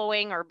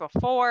following or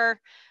before?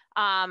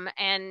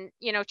 And,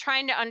 you know,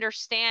 trying to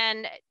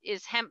understand,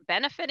 is hemp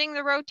benefiting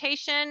the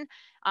rotation?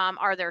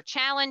 Are there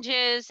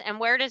challenges, and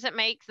where does it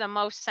make the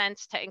most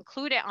sense to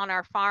include it on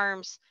our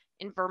farms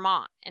in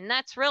Vermont? And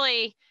that's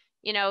really,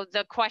 you know,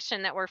 the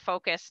question that we're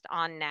focused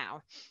on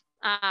now.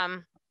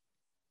 And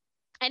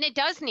it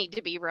does need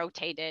to be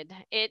rotated.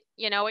 It,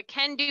 you know, it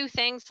can do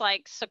things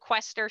like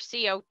sequester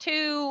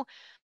CO2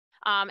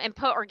 and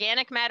put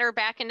organic matter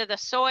back into the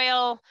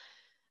soil.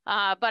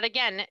 But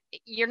again,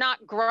 you're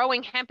not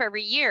growing hemp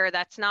every year.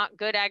 That's not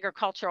good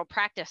agricultural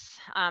practice,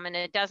 and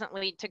it doesn't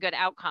lead to good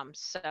outcomes.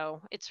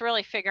 So it's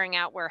really figuring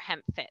out where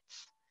hemp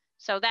fits.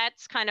 So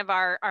that's kind of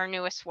our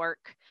newest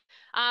work.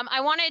 I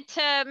wanted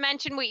to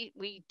mention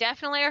we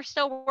definitely are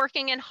still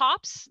working in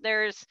hops.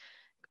 There's,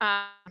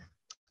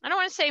 I don't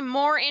want to say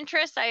more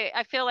interest.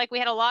 I feel like we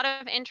had a lot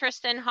of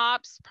interest in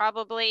hops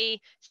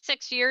probably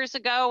 6 years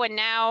ago, and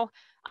now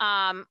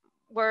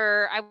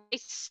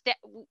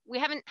we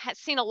haven't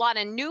seen a lot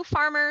of new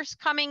farmers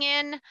coming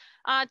in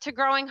to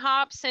growing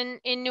hops in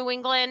New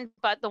England,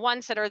 but the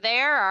ones that are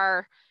there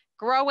are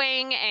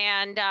growing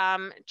and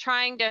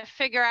trying to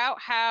figure out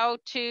how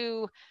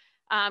to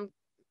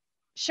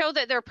show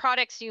that their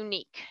product's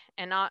unique.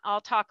 And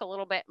I'll talk a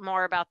little bit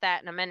more about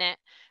that in a minute.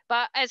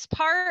 But as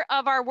part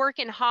of our work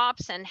in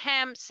hops and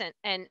hemps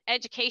and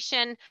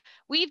education,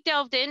 we've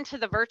delved into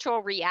the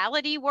virtual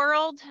reality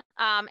world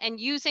and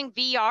using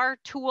VR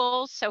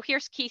tools. So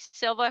here's Keith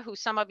Silva, who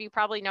some of you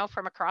probably know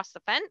from Across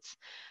the Fence.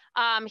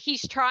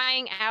 He's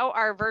trying out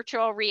our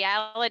virtual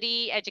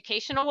reality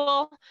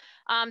educational tool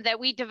that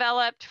we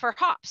developed for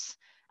hops.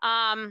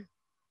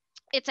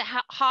 It's a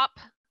hop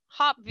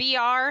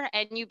VR,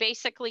 and you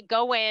basically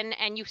go in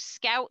and you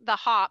scout the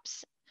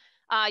hops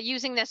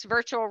using this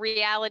virtual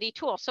reality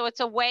tool. So it's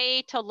a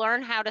way to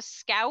learn how to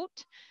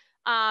scout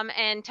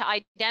and to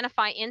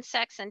identify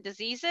insects and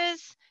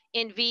diseases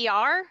in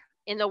VR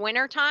in the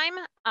wintertime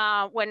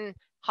when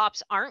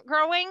hops aren't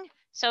growing,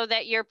 so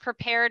that you're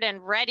prepared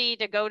and ready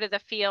to go to the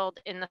field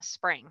in the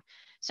spring.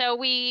 So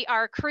we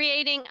are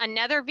creating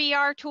another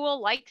VR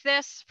tool like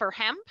this for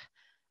hemp.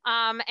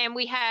 And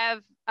we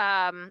have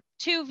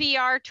 2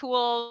 VR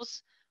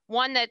tools,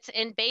 one that's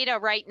in beta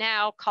right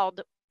now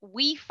called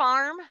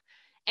WeFarm.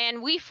 And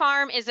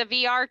WeFarm is a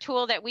VR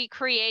tool that we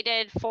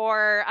created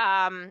for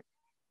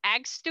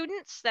ag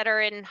students that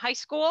are in high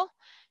school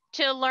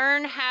to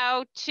learn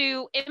how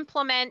to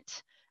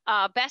implement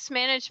best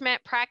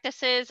management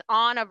practices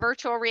on a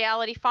virtual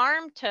reality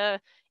farm to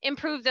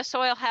improve the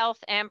soil health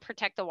and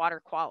protect the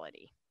water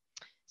quality.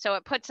 So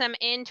it puts them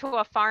into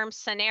a farm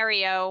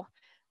scenario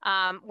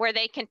where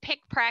they can pick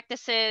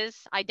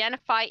practices,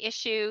 identify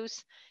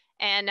issues,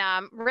 and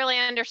really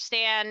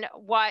understand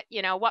what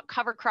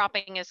cover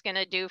cropping is going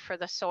to do for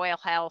the soil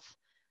health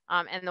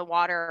and the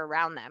water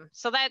around them.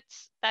 So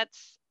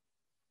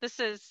this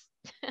is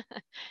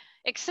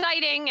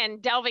exciting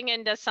and delving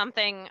into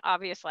something,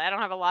 obviously, I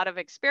don't have a lot of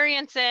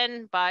experience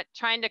in, but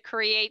trying to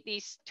create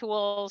these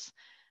tools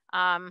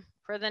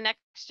for the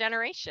next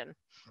generation.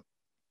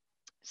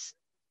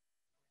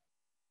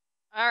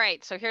 All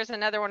right, so here's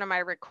another one of my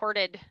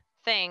recorded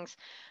things.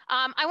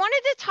 I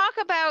wanted to talk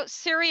about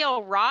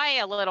cereal rye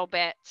a little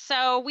bit.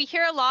 So we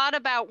hear a lot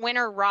about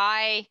winter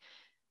rye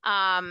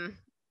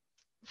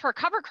for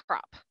cover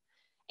crop.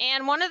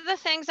 And one of the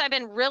things I've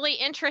been really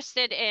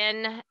interested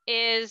in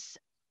is,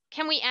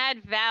 can we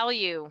add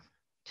value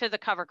to the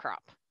cover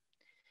crop?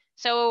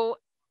 So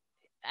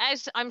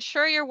as I'm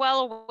sure you're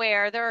well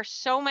aware, there are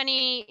so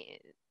many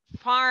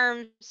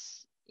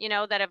farms,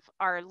 that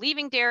are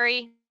leaving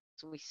dairy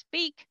as we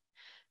speak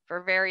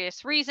for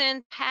various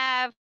reasons,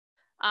 have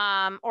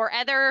or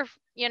other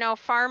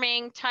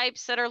farming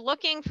types that are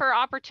looking for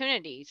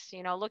opportunities,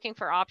 looking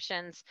for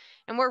options.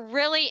 And we're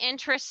really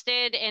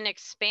interested in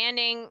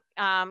expanding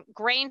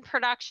grain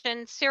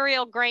production,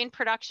 cereal grain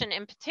production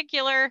in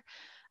particular,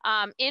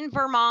 in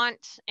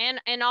Vermont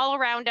and all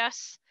around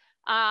us.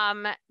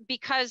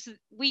 because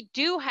we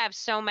do have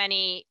so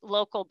many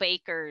local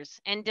bakers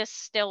and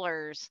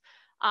distillers,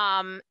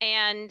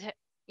 and,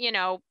 you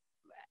know,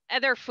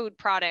 other food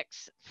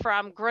products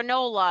from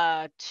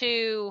granola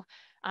to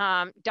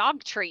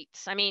dog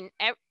treats. I mean,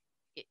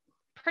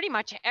 pretty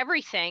much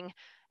everything.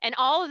 And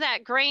all of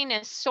that grain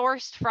is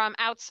sourced from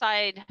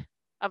outside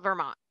of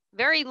Vermont.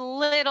 Very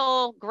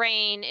little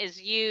grain is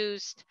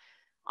used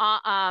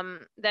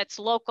that's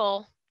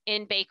local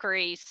in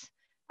bakeries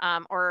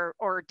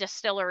or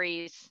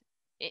distilleries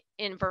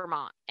in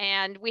Vermont.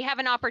 And we have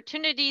an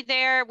opportunity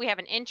there. We have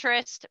an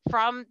interest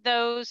from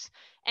those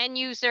end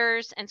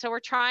users. And so we're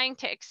trying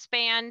to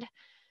expand.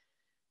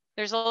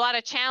 There's a lot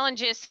of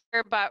challenges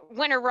here, but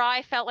winter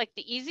rye felt like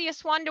the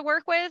easiest one to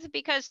work with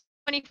because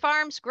many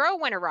farms grow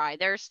winter rye.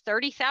 There's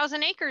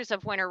 30,000 acres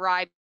of winter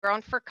rye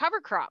grown for cover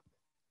crop.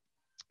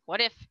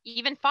 What if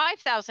even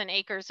 5,000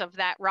 acres of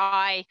that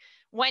rye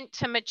went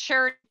to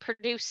mature,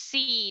 produce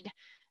seed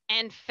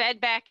and fed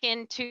back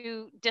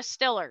into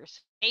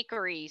distillers,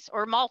 bakeries,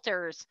 or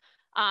malters,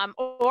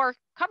 or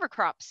cover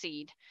crop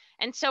seed?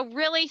 And so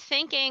really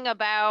thinking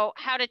about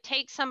how to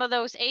take some of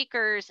those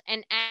acres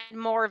and add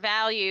more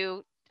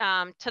value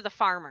to the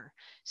farmer.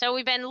 So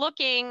we've been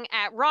looking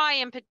at rye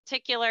in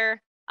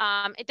particular.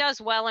 It does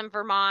well in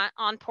Vermont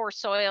on poor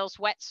soils,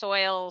 wet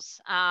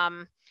soils,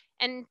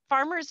 and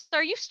farmers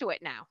are used to it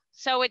now.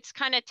 So it's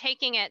kind of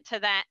taking it to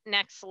that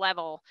next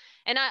level.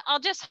 And I'll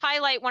just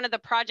highlight one of the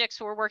projects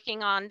we're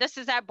working on. This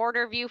is at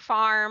Border View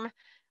Farm.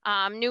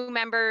 New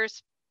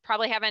members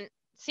probably haven't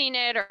seen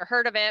it or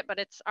heard of it, but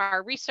it's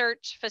our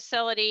research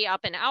facility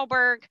up in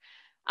Alberg.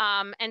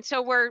 And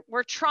so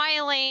we're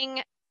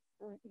trialing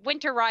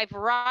winter rye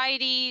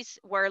varieties.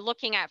 We're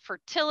looking at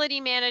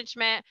fertility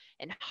management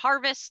and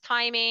harvest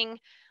timing,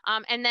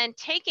 and then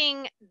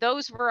taking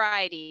those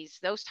varieties,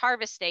 those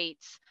harvest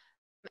dates,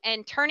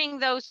 and turning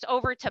those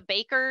over to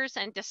bakers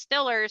and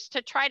distillers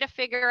to try to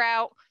figure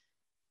out,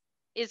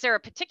 is there a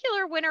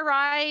particular winter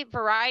rye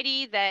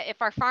variety that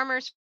if our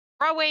farmers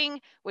are growing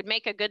would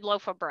make a good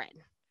loaf of bread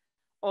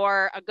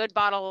or a good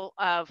bottle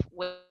of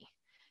whiskey?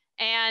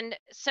 And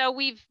so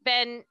we've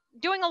been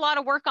doing a lot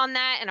of work on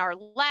that in our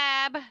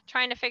lab,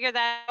 trying to figure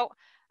that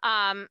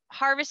out.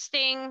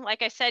 Harvesting,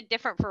 like I said,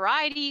 different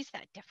varieties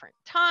at different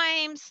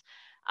times,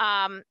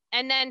 and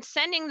then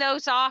sending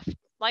those off,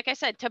 like I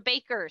said, to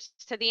bakers,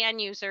 to the end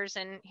users.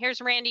 And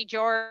here's Randy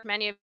George.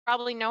 Many of you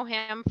probably know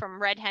him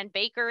from Red Hen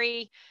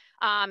Bakery.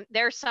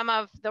 There's some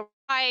of the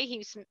rye.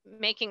 He's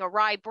making a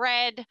rye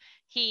bread.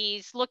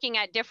 He's looking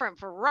at different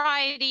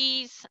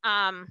varieties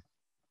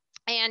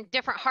and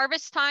different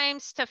harvest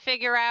times to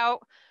figure out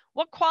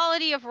what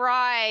quality of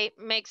rye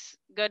makes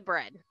good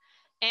bread.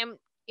 And,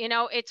 you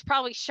know, it's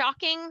probably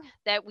shocking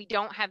that we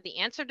don't have the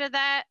answer to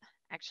that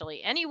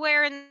actually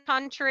anywhere in the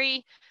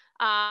country.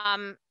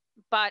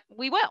 But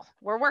we will.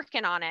 We're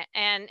working on it.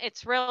 And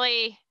it's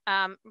really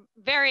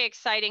very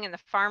exciting. And the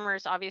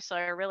farmers obviously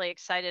are really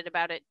excited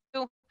about it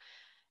too.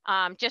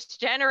 Just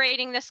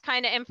generating this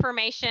kind of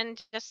information,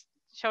 just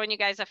showing you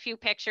guys a few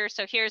pictures.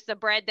 So here's the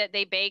bread that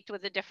they baked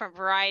with the different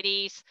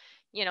varieties.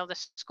 You know,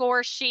 the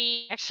score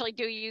sheet. Actually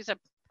do use a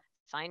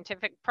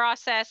scientific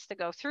process to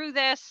go through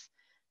this.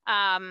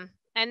 And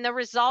the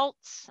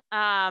results.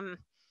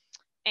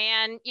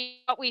 And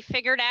what we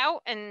figured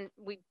out, and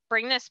we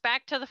bring this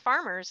back to the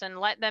farmers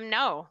and let them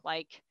know,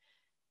 like,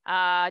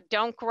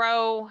 don't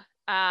grow,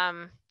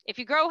 if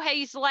you grow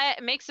hazelnut,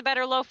 it makes a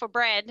better loaf of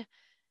bread.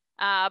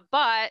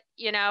 But,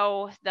 you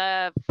know,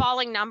 the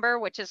falling number,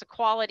 which is a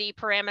quality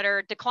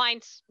parameter,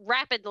 declines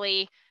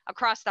rapidly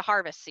across the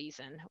harvest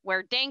season,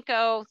 where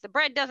Danko, the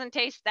bread doesn't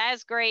taste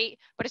as great,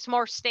 but it's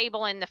more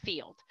stable in the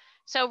field.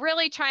 So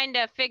really trying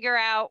to figure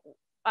out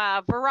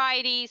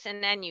varieties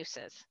and end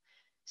uses.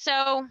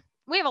 So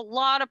we have a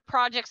lot of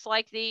projects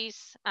like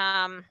these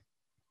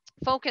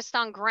focused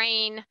on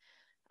grain,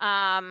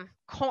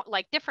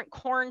 like different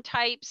corn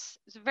types.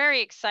 It's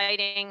very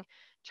exciting.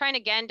 Trying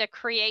again to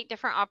create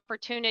different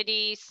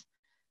opportunities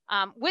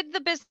with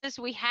the business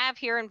we have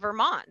here in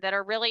Vermont that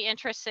are really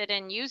interested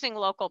in using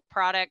local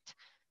product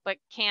but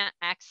can't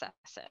access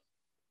it.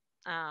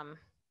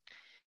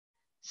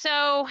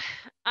 So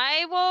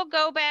I will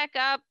go back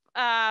up.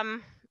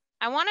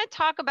 I want to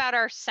talk about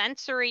our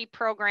sensory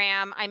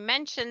program. I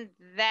mentioned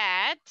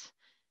that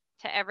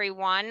to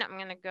everyone. I'm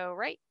going to go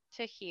right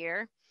to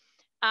here.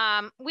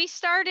 I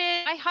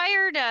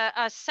hired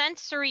a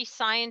sensory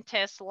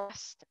scientist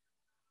last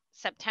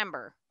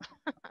September,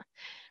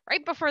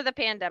 right before the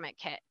pandemic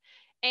hit.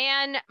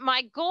 And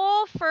my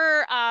goal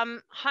for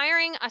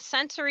hiring a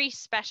sensory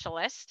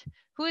specialist,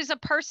 who is a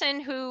person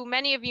who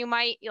many of you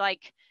might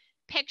like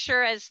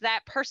picture as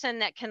that person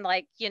that can,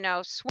 like, you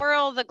know,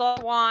 swirl the glass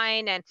of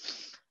wine and,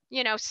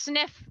 you know,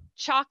 sniff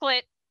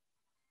chocolate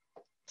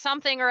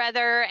something or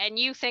other, and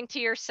you think to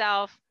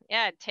yourself,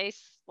 yeah, it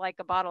tastes like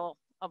a bottle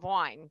of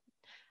wine.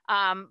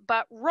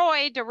 But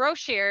Roy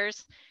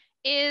DeRochiers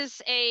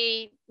is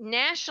a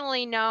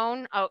nationally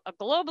known, a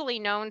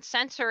globally known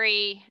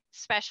sensory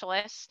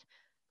specialist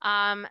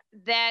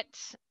that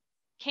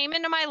came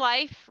into my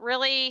life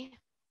really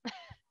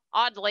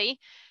oddly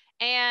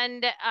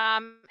and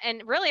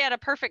really at a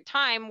perfect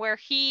time where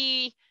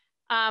he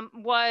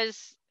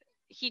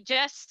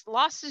just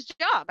lost his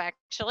job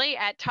actually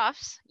at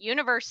Tufts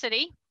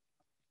University.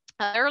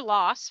 Their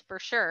loss for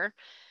sure.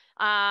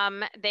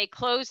 They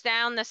closed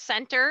down the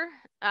center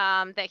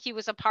that he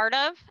was a part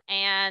of,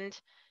 and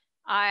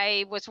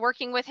I was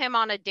working with him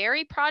on a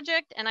dairy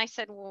project, and I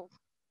said, well,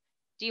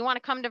 do you want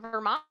to come to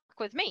Vermont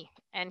with me?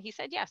 And he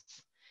said yes.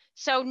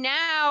 So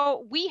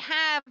now we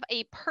have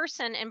a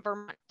person in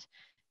Vermont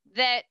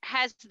that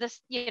has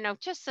this,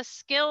 just the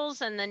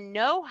skills and the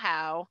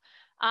know-how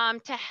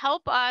to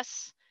help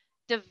us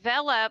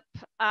develop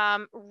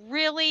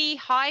really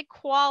high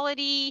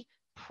quality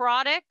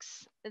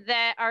products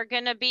that are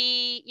going to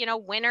be,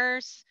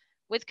 winners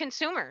with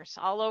consumers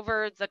all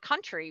over the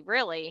country,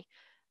 really.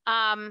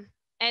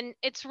 And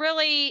it's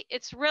really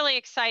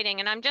exciting.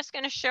 And I'm just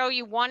going to show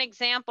you one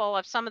example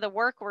of some of the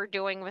work we're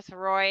doing with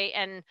Roy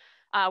and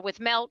with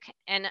milk,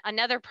 and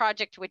another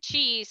project with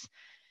cheese.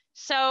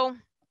 So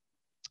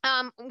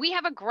we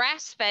have a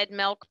grass-fed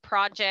milk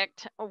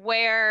project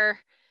where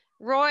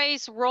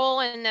Roy's role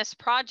in this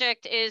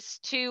project is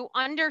to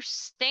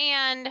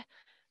understand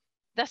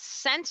the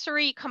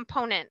sensory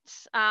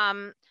components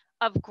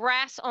of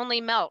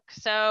grass-only milk.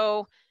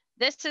 So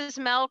this is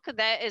milk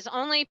that is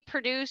only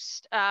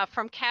produced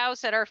from cows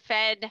that are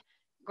fed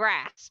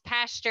grass,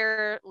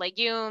 pasture,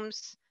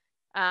 legumes,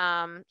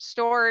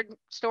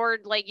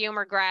 stored legume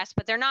or grass,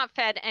 but they're not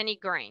fed any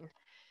grain.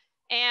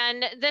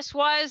 And this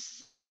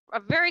was a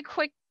very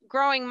quick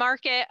growing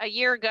market a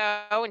year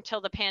ago until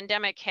the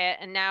pandemic hit,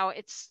 and now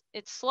it's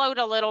slowed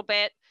a little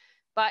bit,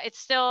 but it's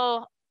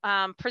still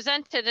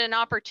presented an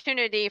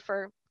opportunity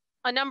for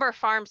a number of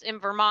farms in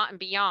Vermont and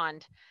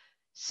beyond.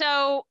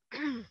 So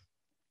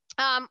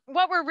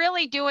what we're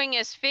really doing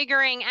is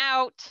figuring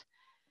out,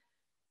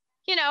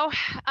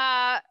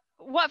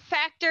 what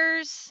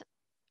factors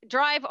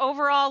drive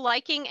overall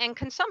liking and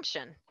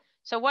consumption.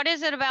 So what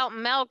is it about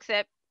milk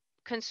that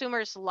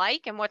consumers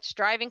like, and what's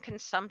driving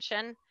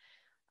consumption?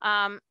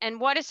 And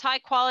what is high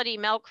quality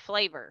milk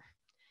flavor?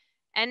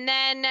 And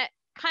then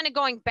kind of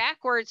going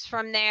backwards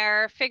from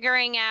there,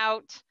 figuring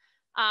out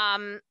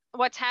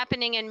what's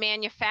happening in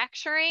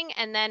manufacturing,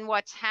 and then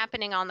what's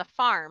happening on the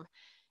farm.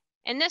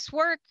 And this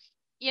work,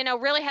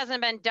 really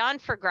hasn't been done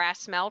for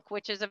grass milk,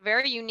 which is a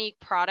very unique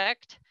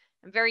product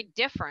and very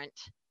different.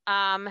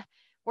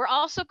 We're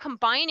also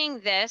combining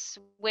this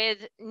with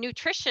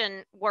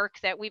nutrition work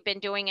that we've been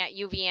doing at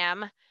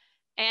UVM.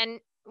 And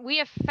we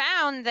have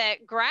found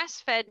that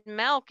grass-fed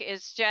milk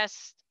is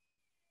just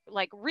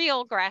like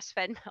real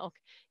grass-fed milk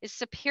is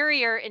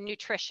superior in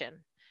nutrition,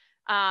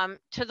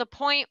 to the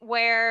point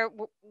where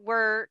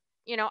we're,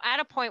 at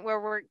a point where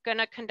we're going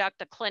to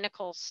conduct a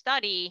clinical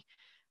study.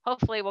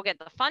 Hopefully we'll get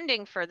the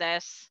funding for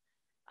this,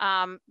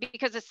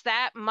 because it's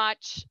that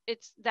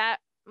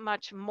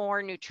much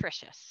more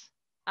nutritious.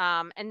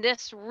 And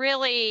this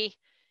really,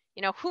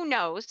 who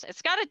knows?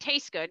 It's got to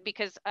taste good,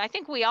 because I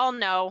think we all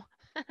know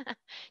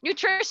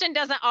nutrition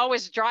doesn't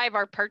always drive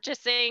our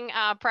purchasing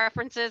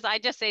preferences. I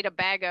just ate a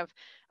bag of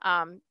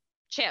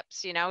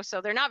chips,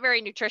 so they're not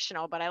very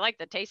nutritional, but I like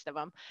the taste of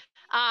them.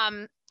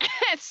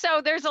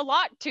 So there's a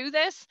lot to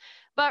this,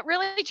 but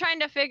really trying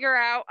to figure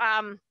out,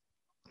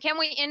 can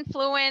we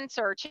influence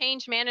or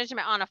change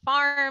management on a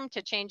farm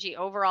to change the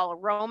overall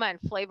aroma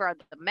and flavor of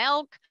the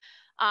milk?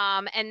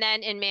 And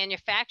then in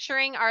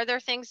manufacturing, are there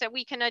things that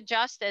we can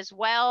adjust as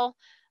well?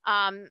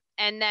 And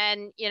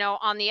then,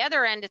 on the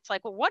other end, it's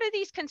like, well, what do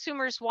these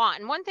consumers want?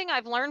 And one thing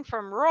I've learned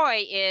from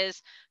Roy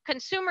is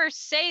consumers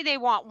say they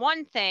want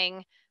one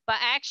thing, but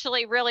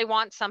actually really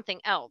want something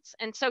else.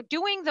 And so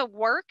doing the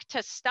work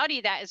to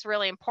study that is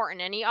really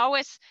important. And he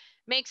always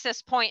makes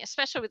this point,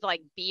 especially with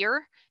like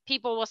beer.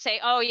 People will say,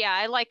 oh yeah,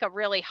 I like a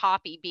really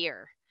hoppy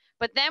beer.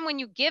 But then when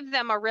you give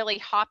them a really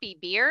hoppy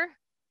beer,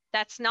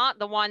 that's not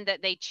the one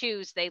that they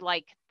choose they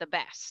like the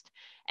best.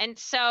 And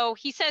so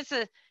he says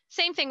the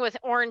same thing with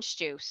orange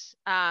juice.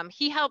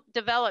 He helped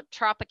develop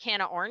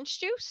Tropicana orange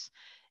juice.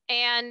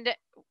 And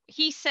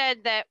he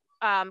said that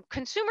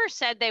consumers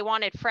said they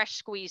wanted fresh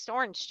squeezed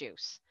orange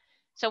juice.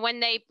 So when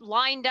they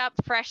lined up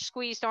fresh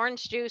squeezed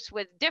orange juice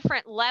with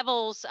different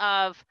levels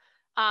of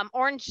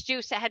orange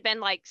juice that had been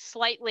like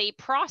slightly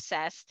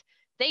processed,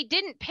 they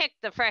didn't pick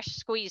the fresh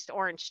squeezed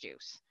orange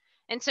juice.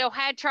 And so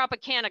had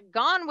Tropicana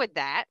gone with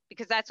that,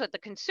 because that's what the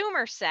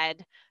consumer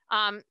said,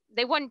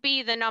 they wouldn't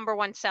be the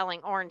 #1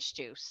 selling orange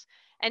juice.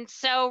 And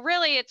so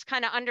really it's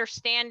kind of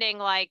understanding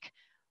like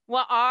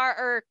what are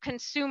our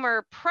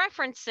consumer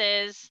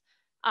preferences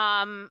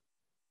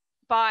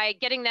by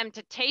getting them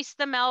to taste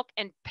the milk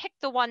and pick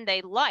the one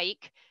they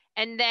like.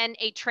 And then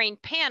a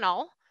trained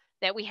panel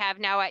that we have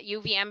now at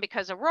UVM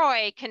because of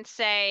Roy can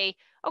say,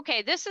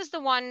 okay, this is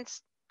the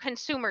ones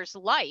consumers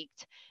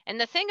liked.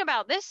 And the thing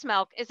about this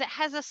milk is it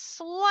has a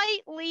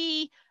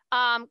slightly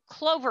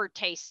clover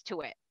taste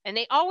to it. And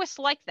they always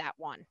like that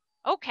one.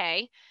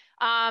 Okay.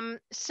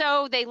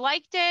 So they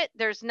liked it.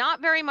 There's not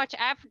very much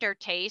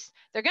aftertaste.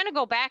 They're going to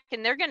go back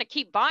and they're going to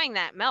keep buying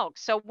that milk.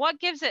 So what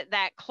gives it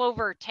that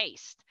clover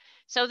taste?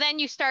 So then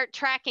you start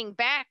tracking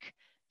back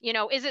You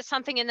know, is it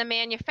something in the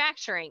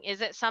manufacturing?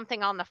 Is it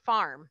something on the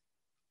farm?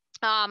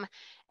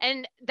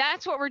 And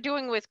that's what we're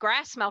doing with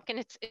grass milk, and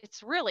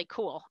it's really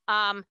cool.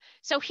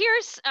 So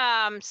here's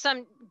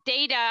some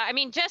data, I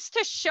mean, just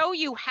to show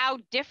you how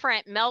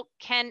different milk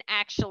can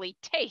actually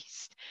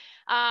taste.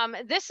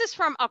 This is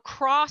from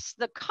across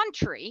the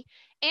country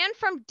and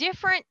from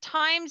different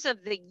times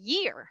of the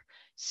year.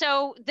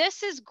 So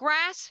this is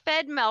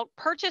grass-fed milk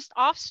purchased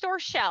off store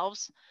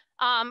shelves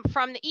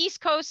from the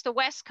East Coast, the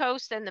West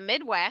Coast, and the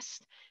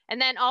Midwest, and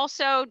then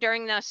also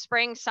during the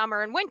spring,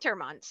 summer, and winter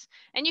months.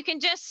 And you can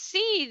just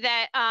see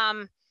that,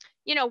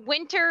 you know,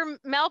 winter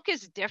milk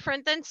is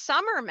different than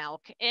summer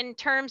milk in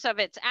terms of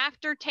its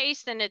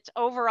aftertaste and its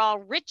overall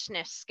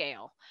richness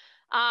scale.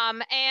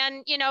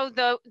 And, you know,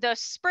 the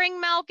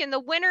spring milk and the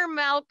winter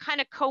milk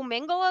kind of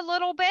commingle a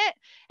little bit.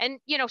 And,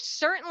 you know,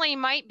 certainly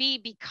might be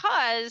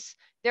because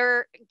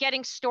they're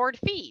getting stored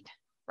feed,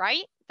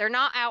 right? They're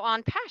not out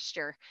on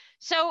pasture.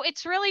 So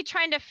it's really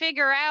trying to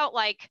figure out,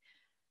 like,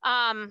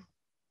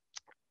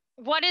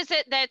 what is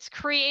it that's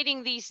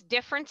creating these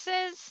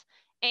differences,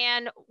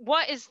 and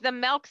what is the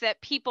milk that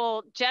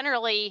people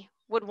generally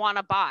would want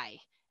to buy,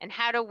 and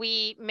how do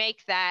we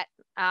make that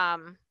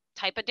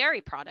type of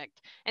dairy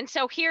product? And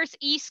so here's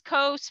East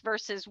Coast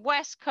versus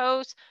West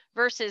Coast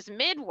versus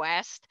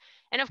Midwest.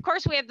 And of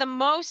course, we have the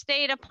most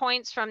data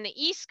points from the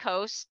East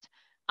Coast,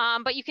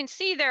 but you can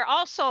see they're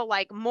also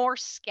like more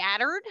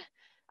scattered.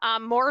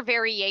 More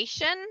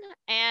variation,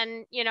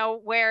 and you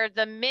know, where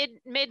the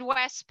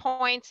Midwest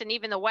points and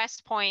even the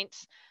West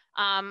points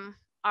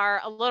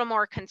are a little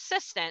more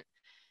consistent.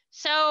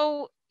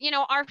 So, you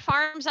know, our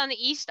farms on the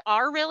East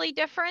are really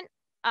different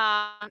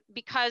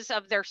because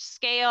of their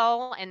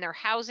scale and their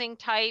housing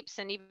types,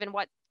 and even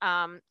what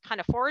kind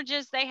of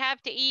forages they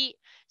have to eat.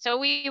 So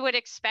we would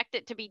expect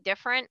it to be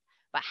different.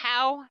 But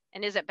how,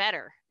 and is it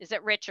better? Is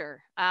it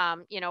richer?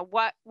 You know,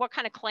 what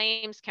kind of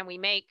claims can we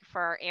make for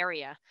our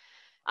area?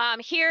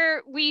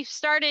 Here we've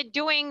started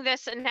doing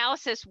this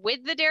analysis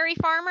with the dairy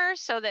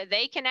farmers so that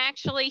they can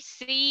actually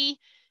see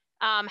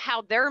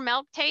how their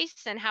milk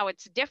tastes and how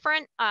it's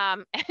different.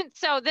 And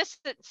so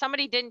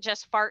somebody didn't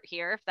just fart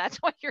here, if that's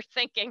what you're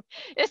thinking.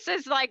 This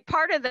is like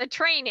part of the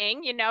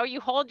training. You know,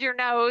 you hold your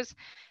nose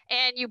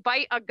and you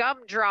bite a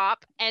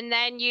gumdrop, and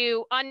then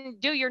you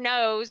undo your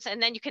nose,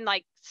 and then you can,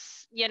 like,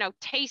 you know,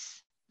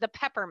 taste the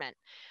peppermint.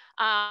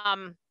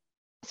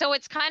 So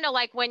it's kind of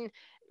like when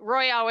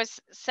Roy always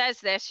says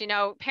this, you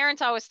know,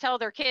 parents always tell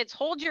their kids,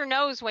 hold your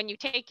nose when you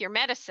take your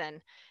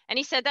medicine. And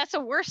he said that's the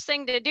worst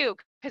thing to do,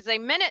 because the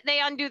minute they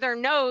undo their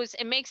nose,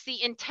 it makes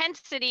the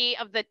intensity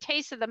of the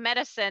taste of the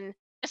medicine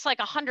just like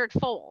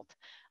 100-fold.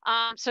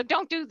 So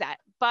don't do that.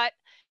 But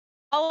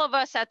all of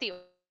us at the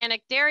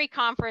Organic Dairy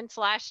Conference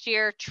last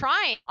year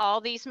trying all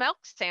these milk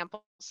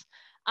samples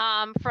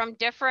from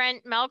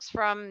different milks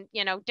from,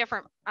 you know,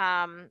 different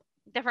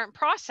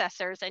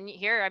processors. And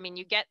here, I mean,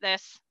 you get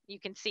this, you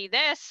can see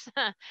this,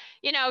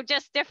 you know,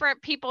 just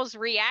different people's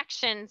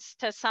reactions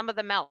to some of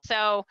the milk.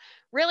 So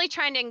really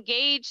trying to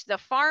engage the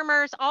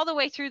farmers all the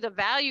way through the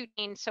value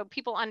chain so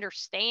people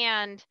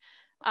understand,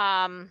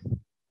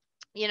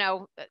 you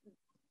know,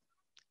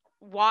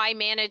 why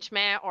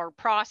management or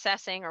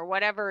processing or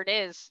whatever it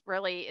is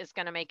really is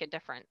going to make a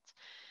difference.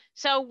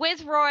 So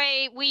with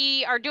Roy,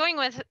 we are doing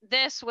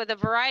this with a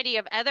variety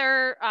of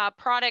other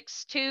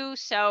products too.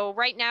 So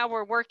right now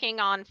we're working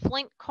on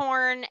flint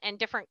corn and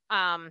different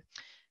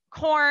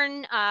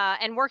corn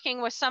and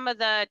working with some of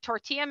the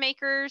tortilla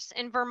makers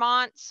in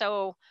Vermont.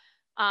 So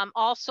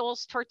All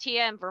Souls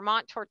Tortilla and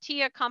Vermont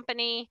Tortilla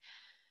Company.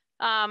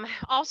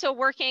 Also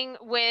working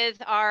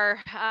with our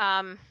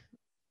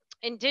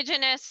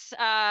indigenous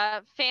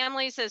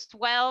families as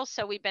well.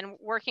 So we've been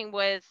working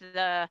with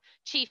the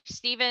Chief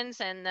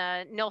Stevens and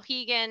the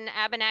Nilhegan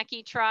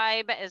Abenaki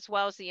tribe, as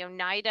well as the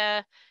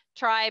Oneida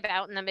tribe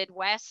out in the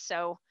Midwest.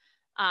 So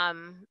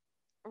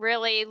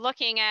really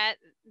looking at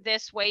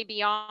this way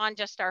beyond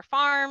just our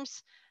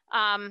farms.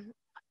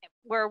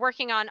 We're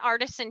working on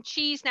artisan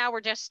cheese now.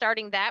 We're just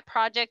starting that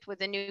project with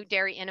the new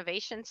Dairy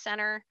Innovation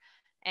Center.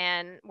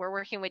 And we're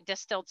working with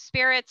distilled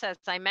spirits, as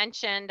I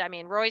mentioned. I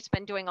mean, Roy's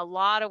been doing a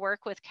lot of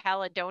work with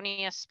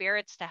Caledonia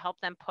Spirits to help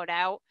them put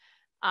out,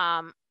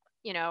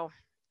 you know,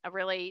 a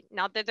really,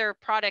 not that their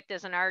product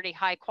isn't already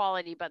high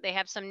quality, but they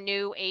have some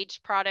new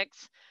aged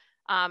products,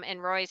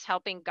 and Roy's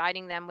helping,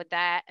 guiding them with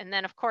that. And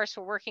then, of course,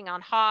 we're working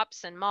on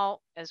hops and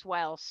malt as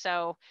well.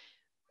 So,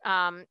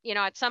 you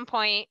know, at some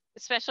point,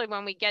 especially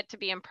when we get to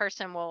be in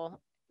person,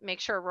 we'll make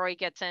sure Roy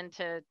gets in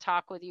to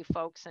talk with you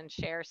folks and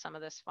share some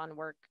of this fun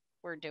work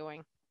we're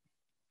doing.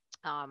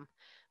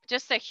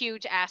 Just a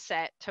huge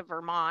asset to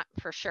Vermont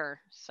for sure.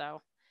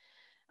 So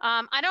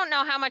I don't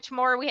know how much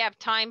more we have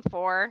time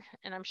for,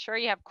 and I'm sure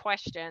you have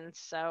questions.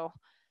 So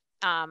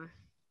I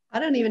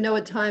don't even know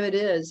what time it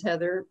is,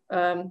 Heather.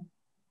 Oh,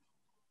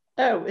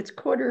 it's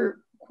quarter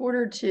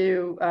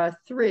to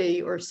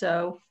 3 or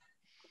so.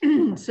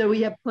 So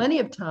we have plenty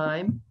of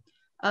time.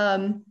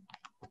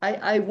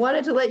 I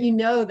wanted to let you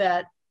know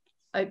that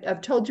I've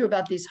told you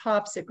about these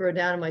hops that grow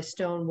down in my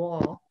stone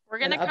wall. We're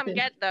gonna come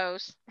get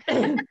those.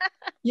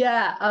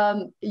 Yeah,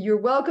 you're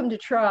welcome to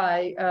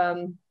try.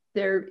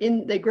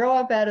 They grow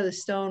up out of the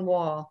stone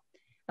wall.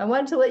 I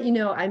wanted to let you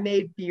know I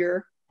made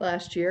beer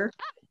last year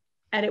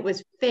and it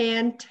was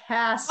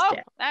fantastic. Oh,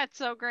 that's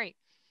so great.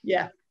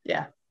 Yeah,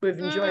 we've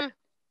enjoyed it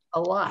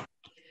a lot.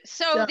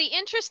 So the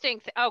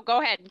interesting oh,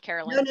 go ahead,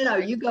 Carolyn. No,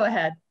 you go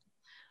ahead.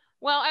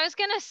 Well, I was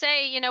gonna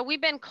say, you know,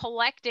 we've been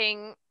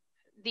collecting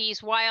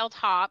these wild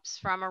hops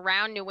from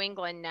around New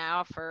England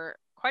now for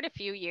quite a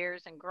few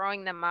years and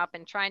growing them up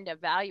and trying to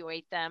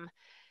evaluate them.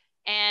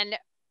 And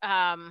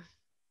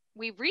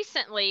we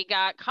recently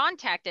got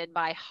contacted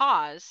by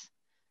Haas,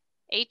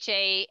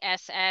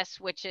 HASS,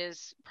 which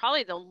is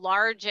probably the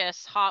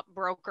largest hop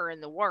broker in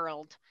the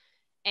world.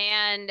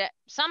 And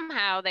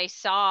somehow they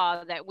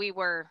saw that we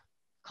were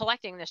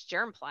collecting this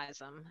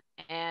germplasm,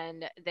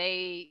 and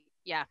they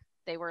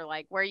were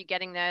like, where are you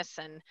getting this?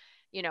 And,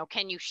 you know,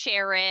 can you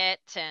share it?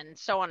 And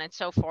so on and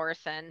so forth.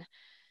 And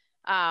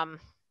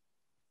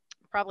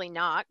probably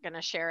not going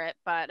to share it,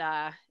 but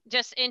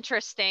just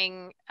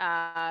interesting.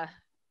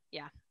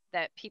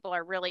 That people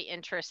are really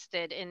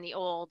interested in the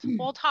old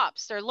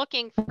hops. They're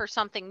looking for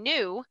something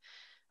new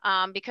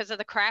because of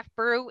the craft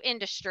brew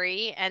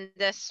industry and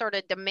this sort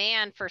of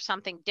demand for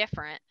something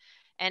different.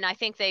 And I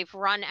think they've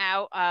run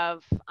out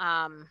of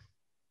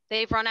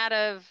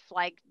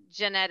like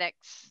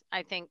genetics,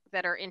 I think,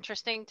 that are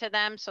interesting to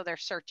them. So they're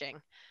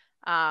searching.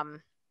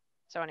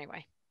 So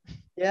anyway.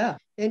 Yeah,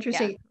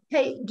 interesting. Yeah.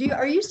 Hey,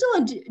 are you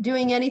still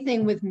doing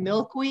anything with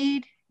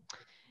milkweed?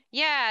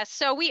 Yeah,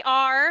 so we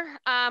are.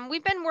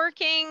 We've been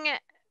working.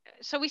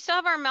 So we still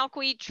have our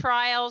milkweed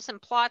trials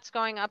and plots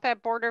going up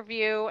at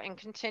Borderview and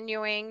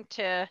continuing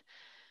to,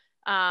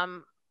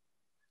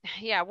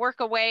 work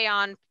away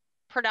on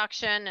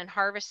production and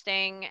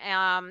harvesting.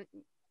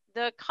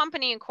 The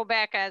company in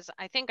Quebec, as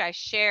I think I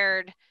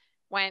shared,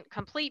 went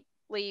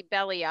completely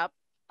belly up.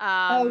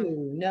 Oh,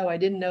 no, I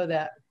didn't know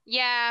that.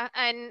 Yeah,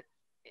 and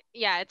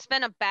it's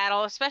been a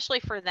battle, especially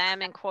for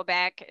them in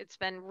Quebec. It's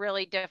been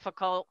really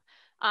difficult.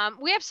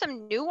 We have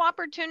some new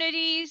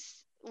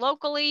opportunities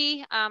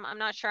locally. I'm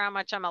not sure how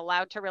much I'm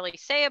allowed to really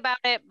say about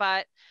it,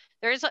 but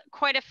there's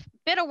quite a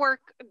bit of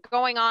work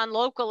going on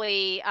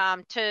locally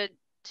to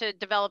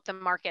develop the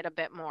market a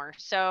bit more.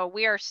 So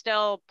we are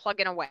still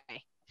plugging away.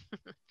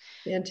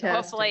 Fantastic. So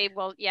hopefully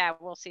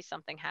we'll see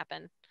something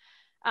happen.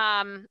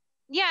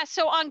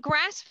 So on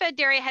grass-fed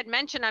dairy, I had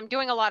mentioned I'm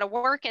doing a lot of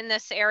work in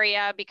this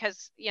area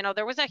because, you know,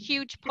 there was a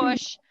huge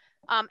push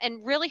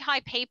and really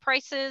high pay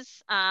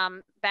prices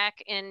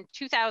back in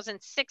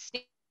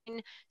 2016,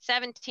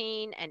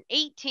 17, and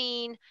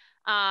 18.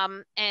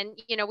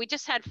 And, you know, we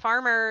just had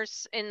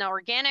farmers in the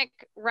organic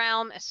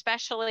realm,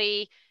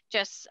 especially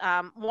just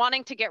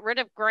wanting to get rid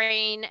of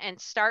grain and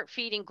start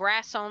feeding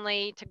grass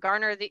only to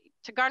garner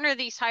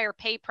these higher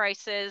pay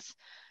prices.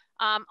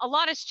 A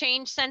lot has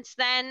changed since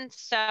then.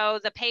 So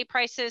the pay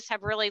prices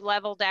have really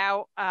leveled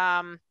out.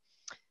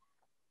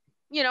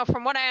 You know,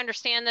 from what I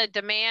understand, the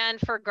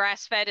demand for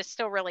grass-fed is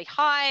still really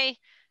high.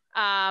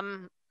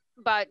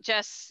 But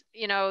just,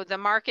 you know, the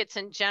markets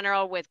in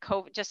general with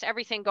COVID, just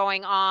everything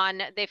going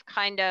on, they've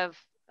kind of,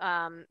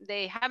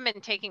 they haven't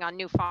been taking on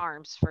new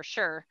farms for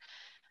sure.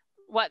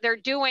 What they're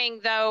doing,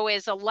 though,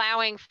 is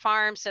allowing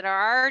farms that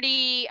are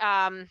already,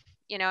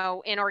 you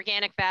know, in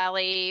Organic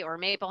Valley or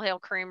Maple Hill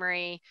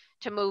Creamery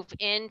to move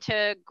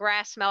into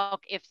grass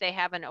milk if they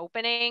have an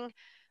opening.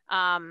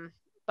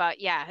 But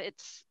yeah,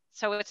 it's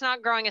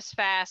not growing as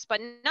fast, but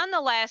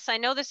nonetheless, I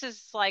know this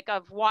is like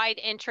of wide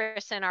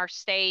interest in our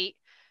state.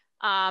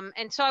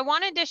 And so I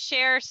wanted to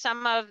share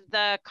some of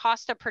the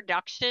cost of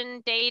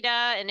production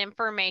data and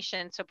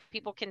information so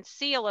people can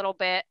see a little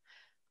bit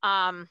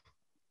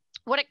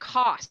what it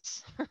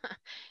costs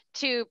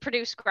to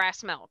produce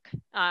grass milk.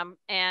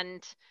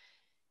 And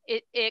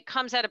it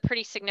comes at a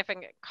pretty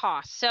significant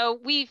cost. So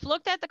we've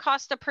looked at the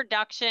cost of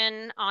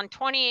production on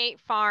 28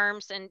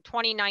 farms in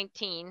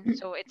 2019.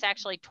 So it's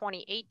actually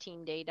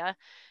 2018 data.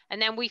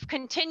 And then we've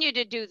continued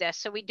to do this.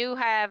 So we do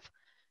have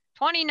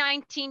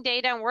 2019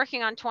 data and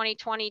working on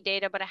 2020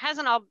 data, but it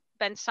hasn't all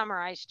been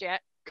summarized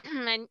yet.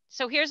 And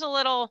so here's a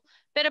little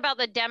bit about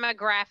the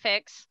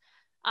demographics.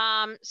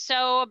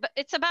 So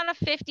it's about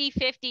a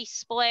 50-50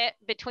 split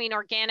between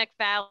Organic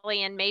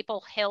Valley and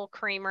Maple Hill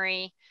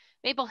Creamery.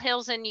 Maple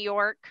Hill's in New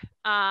York,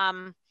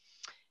 and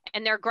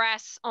they're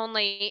grass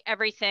only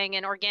everything.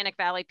 In Organic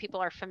Valley, people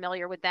are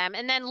familiar with them.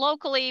 And then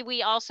locally,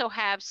 we also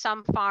have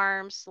some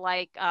farms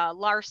like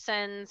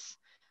Larson's,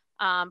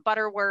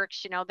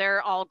 Butterworks, you know,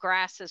 they're all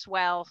grass as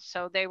well.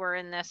 So they were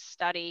in this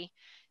study.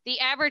 The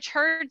average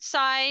herd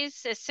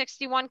size is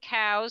 61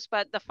 cows,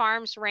 but the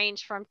farms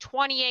range from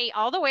 28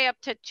 all the way up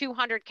to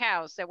 200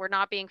 cows that were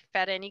not being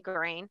fed any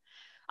grain.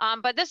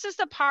 But this is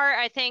the part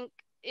I think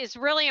is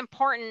really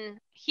important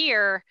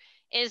here,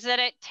 is that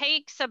it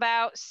takes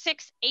about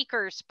 6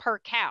 acres per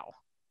cow.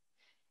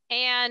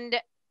 And,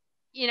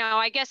 you know,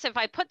 I guess if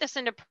I put this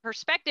into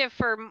perspective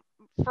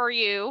for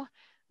you,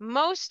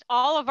 most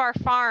all of our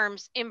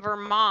farms in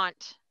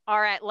Vermont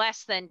are at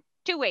less than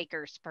 2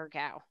 acres per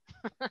cow.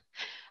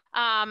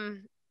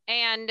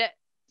 And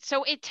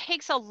so it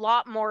takes a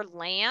lot more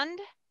land,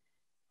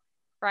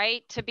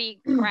 right, to be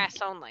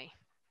grass only.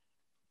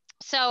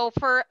 So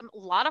for a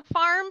lot of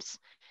farms,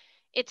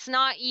 it's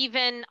not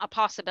even a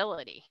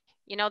possibility.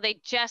 You know, they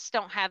just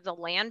don't have the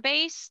land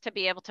base to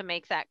be able to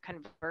make that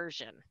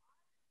conversion.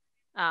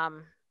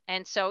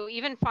 And so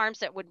even farms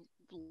that would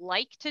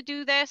like to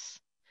do this,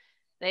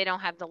 they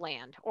don't have the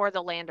land or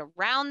the land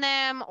around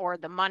them or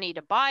the money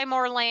to buy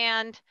more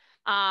land,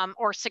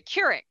 or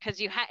secure it, because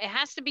it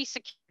has to be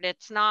secured.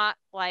 It's not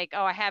like,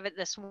 oh, I have it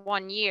this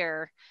 1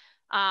 year.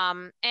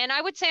 And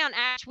I would say on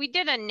average, we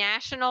did a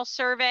national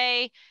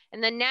survey,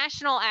 and the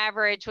national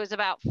average was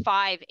about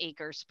 5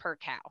 acres per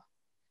cow.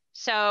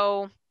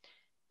 So,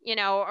 you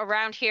know,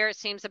 around here, it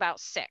seems about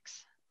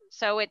 6.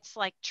 So it's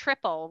like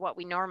triple what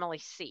we normally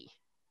see.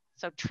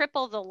 So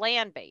triple the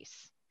land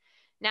base.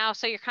 Now,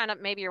 so you're kind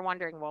of, maybe you're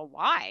wondering, well,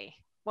 why?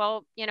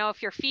 Well, you know,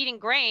 if you're feeding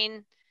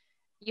grain,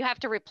 you have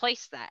to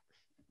replace that.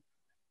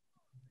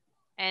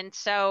 And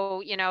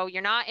so, you know,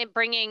 you're not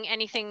bringing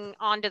anything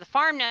onto the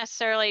farm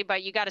necessarily,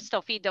 but you got to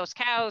still feed those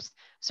cows a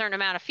certain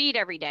amount of feed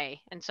every day.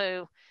 And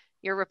so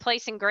you're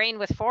replacing grain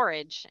with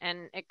forage,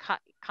 and it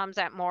comes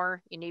at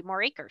more, you need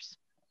more acres.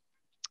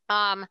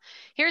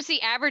 Here's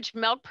the average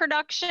milk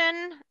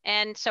production.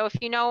 And so if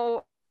you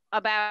know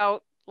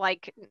about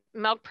like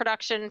milk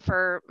production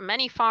for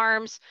many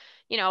farms,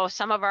 you know,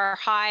 some of our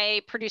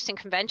high producing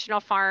conventional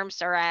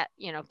farms are at,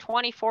 you know,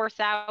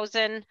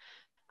 24,000.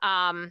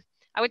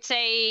 I would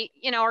say,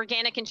 you know,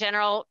 organic in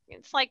general,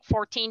 it's like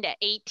 14 to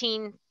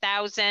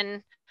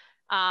 18,000.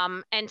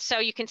 And so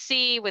you can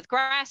see with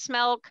grass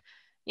milk,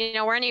 you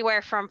know, we're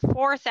anywhere from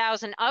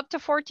 4,000 up to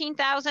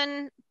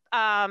 14,000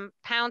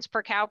 pounds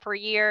per cow per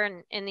year,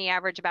 and in the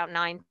average about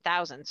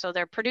 9,000. So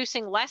they're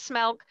producing less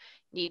milk,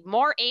 need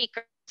more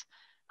acres.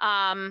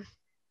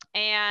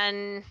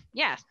 And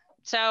yeah,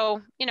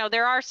 so, you know,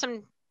 there are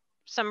some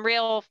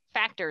real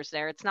factors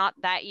there. It's not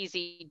that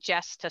easy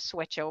just to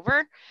switch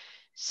over.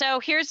 So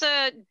here's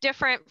a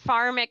different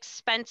farm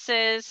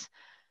expenses.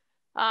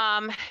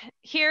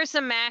 Here's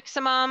the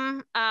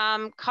maximum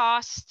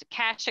cost,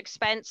 cash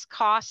expense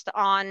cost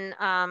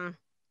on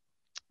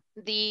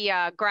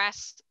the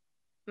grass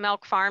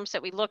milk farms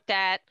that we looked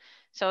at.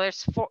 So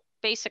there's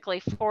basically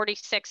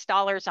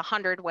 $46 a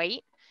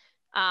hundredweight.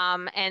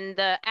 And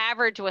the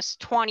average was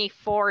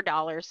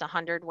 $24 a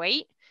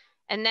hundredweight.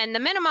 And then the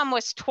minimum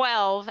was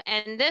 12.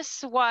 And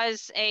this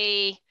was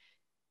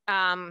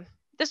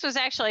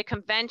actually a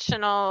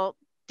conventional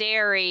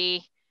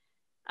dairy.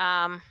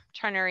 Trying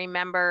to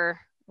remember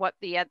what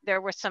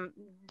there were some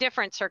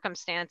different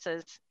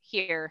circumstances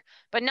here,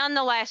 but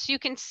nonetheless, you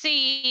can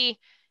see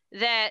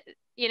that,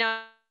 you know,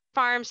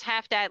 farms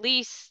have to at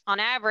least on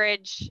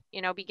average,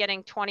 you know, be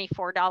getting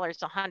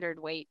 $24 a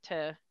hundredweight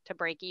to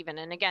break even.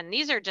 And again,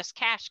 these are just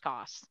cash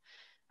costs.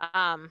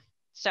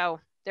 So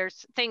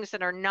there's things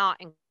that are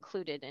not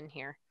included in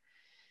here.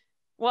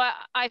 What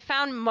I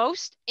found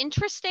most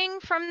interesting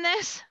from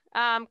this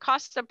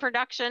cost of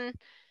production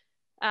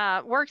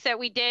work that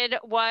we did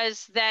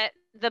was that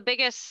the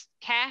biggest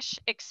cash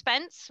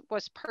expense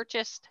was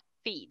purchased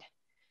feed.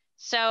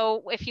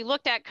 So if you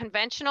looked at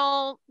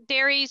conventional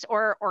dairies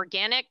or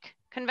organic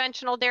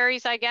conventional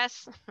dairies, I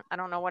guess, I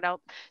don't know what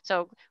else.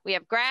 So we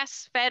have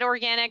grass-fed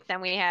organic, then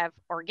we have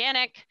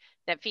organic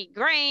that feed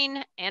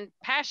grain and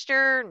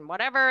pasture and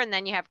whatever, and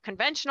then you have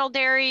conventional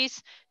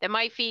dairies that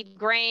might feed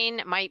grain,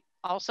 it might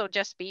also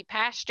just be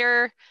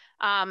pasture.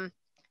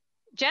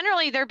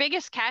 Generally, their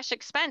biggest cash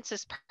expense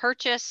is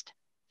purchased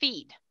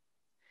feed.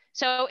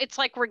 So it's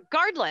like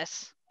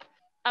regardless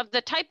of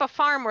the type of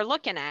farm we're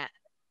looking at,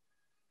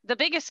 the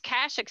biggest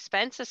cash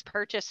expense is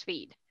purchased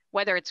feed,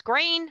 whether it's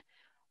grain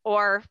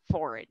or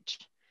forage.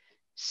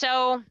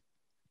 So,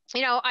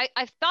 you know,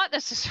 I thought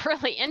this is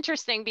really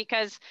interesting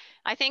because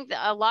I think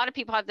that a lot of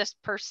people have this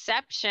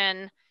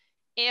perception,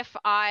 if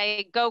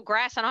I go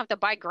grass, I don't have to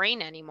buy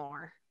grain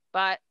anymore.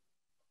 But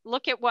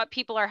look at what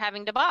people are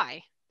having to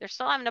buy. They're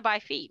still having to buy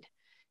feed.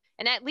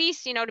 And at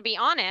least, you know, to be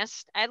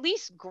honest, at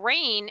least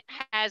grain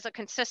has a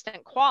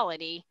consistent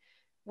quality.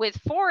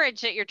 With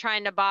forage that you're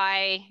trying to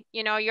buy,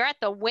 you know, you're at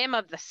the whim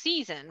of the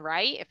season,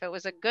 right? If it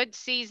was a good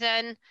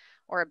season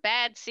or a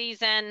bad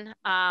season.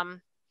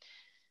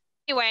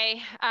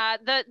 Anyway,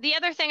 the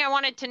other thing I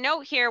wanted to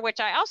note here,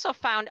 which I also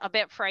found a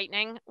bit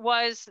frightening,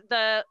 was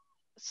the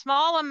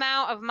small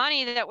amount of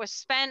money that was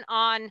spent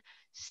on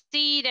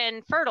seed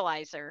and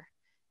fertilizer.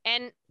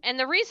 And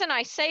the reason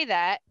I say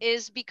that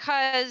is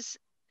because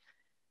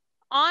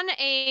on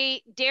a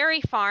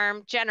dairy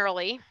farm,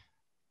 generally,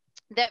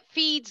 that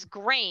feeds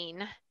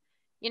grain,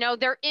 you know,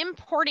 they're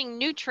importing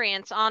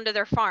nutrients onto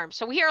their farm.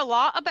 So we hear a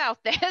lot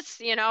about this,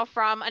 you know,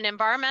 from an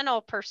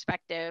environmental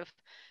perspective.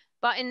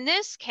 But in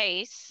this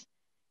case,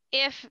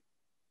 if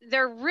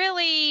they're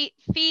really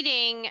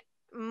feeding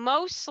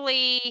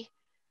mostly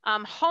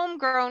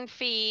homegrown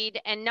feed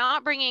and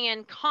not bringing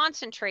in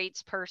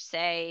concentrates per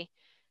se,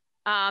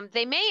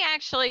 they may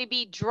actually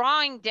be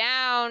drawing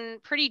down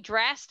pretty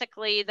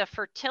drastically the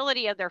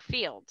fertility of their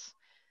fields,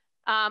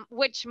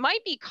 which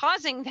might be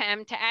causing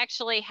them to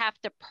actually have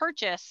to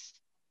purchase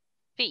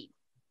feed.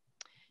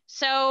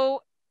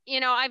 So,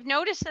 I've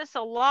noticed this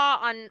a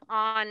lot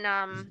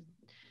on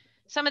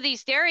some of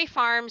these dairy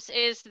farms,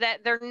 is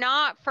that they're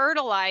not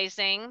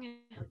fertilizing,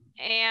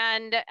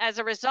 and as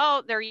a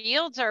result, their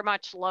yields are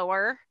much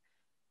lower,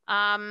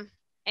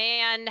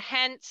 and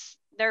hence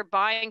they're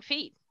buying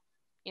feed,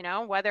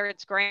 whether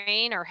it's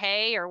grain or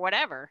hay or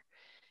whatever.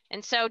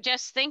 And so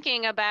just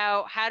thinking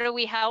about how do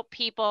we help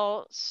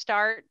people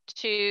start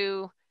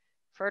to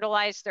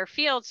fertilize their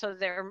fields so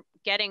they're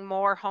getting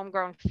more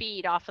homegrown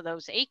feed off of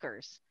those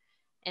acres.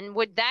 And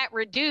would that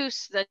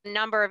reduce the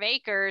number of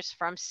acres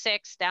from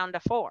 6 down to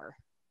 4,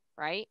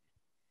 right?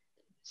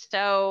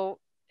 So,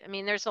 I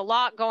mean, there's a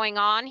lot going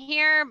on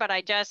here, but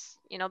I just,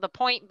 the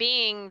point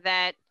being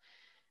that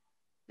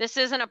this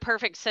isn't a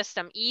perfect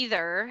system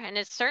either. And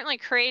it's certainly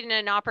creating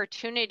an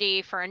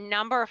opportunity for a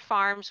number of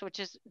farms,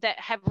 that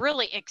have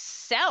really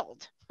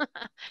excelled.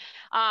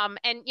 And,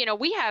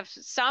 we have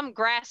some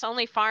grass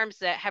only farms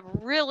that have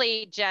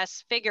really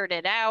just figured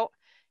it out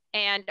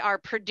and are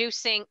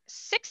producing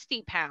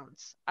 60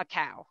 pounds a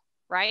cow,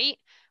 right?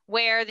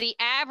 Where the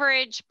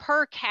average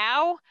per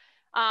cow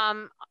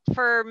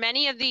for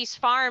many of these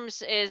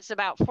farms is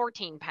about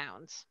 14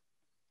 pounds.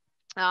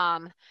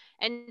 And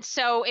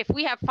so if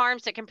we have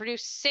farms that can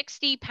produce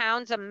 60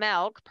 pounds of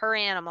milk per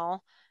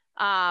animal,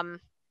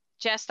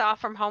 just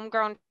off from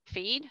homegrown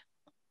feed,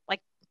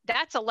 like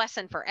that's a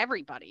lesson for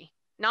everybody,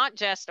 not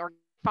just organic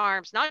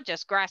farms, not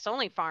just grass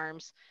only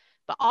farms,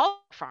 but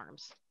all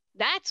farms.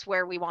 That's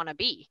where we want to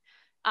be.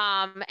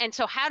 And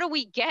so how do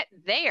we get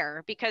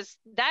there? Because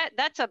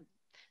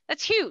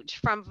that's huge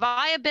from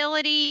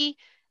viability,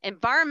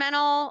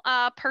 environmental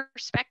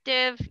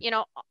perspective,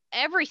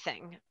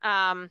 everything.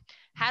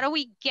 How do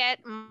we get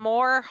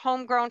more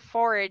homegrown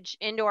forage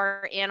into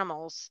our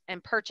animals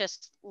and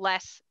purchase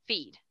less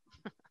feed?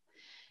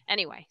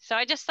 Anyway, so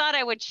I just thought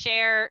I would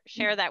share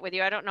that with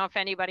you. I don't know if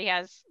anybody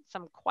has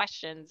some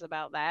questions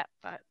about that,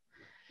 but.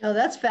 No,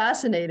 that's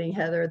fascinating,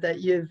 Heather, that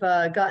you've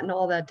gotten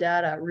all that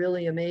data.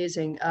 Really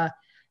amazing.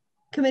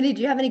 Committee,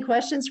 do you have any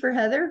questions for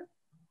Heather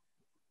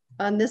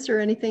on this or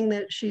anything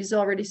that she's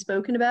already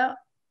spoken about?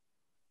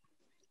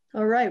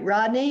 All right,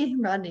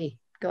 Rodney,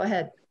 go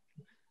ahead.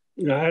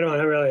 No, I don't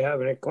really have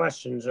any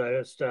questions. I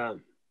just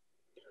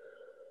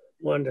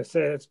wanted to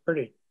say it's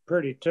pretty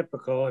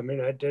typical. I mean,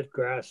 I did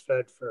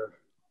grass-fed for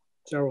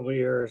several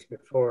years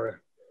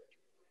before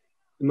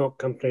the milk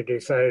company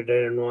decided they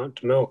didn't want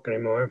to milk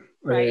anymore,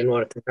 or they didn't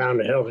want to come down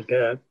the hill to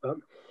get. But,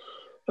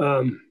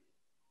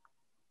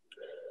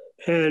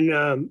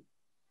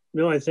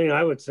 the only thing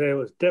I would say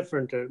was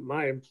different that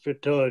my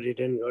fertility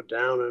didn't go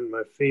down in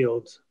my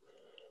fields.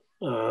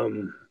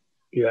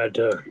 You had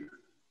to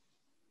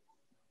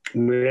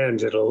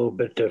manage it a little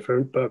bit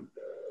different, but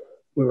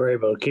we were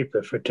able to keep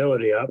the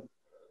fertility up.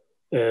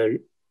 And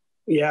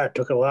yeah, it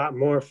took a lot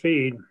more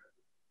feed.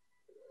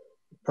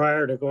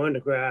 Prior to going to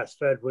grass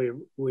fed, we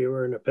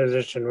were in a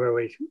position where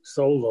we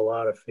sold a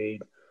lot of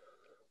feed.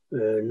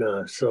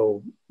 And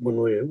so when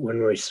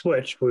we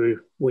switched,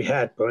 we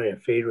had plenty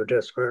of feed. We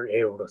just weren't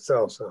able to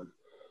sell some.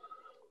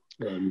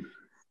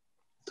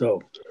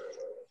 So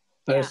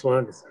I just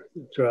wanted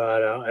to draw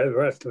it out. The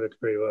rest of it's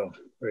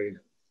pretty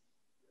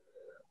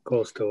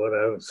close to what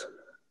I was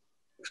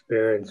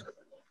experiencing.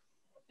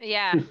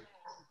 Yeah.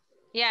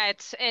 Yeah,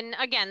 and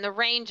again, the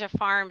range of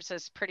farms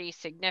is pretty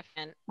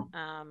significant.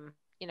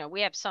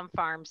 We have some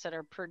farms that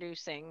are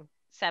producing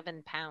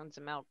 7 pounds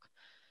of milk,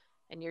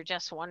 and you're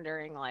just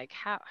wondering, like,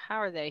 how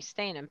are they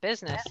staying in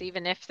business,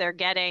 even if they're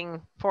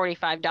getting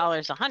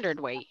 $45 a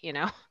hundredweight,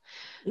 Yeah.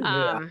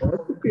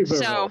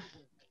 So,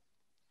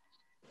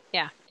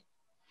 yeah.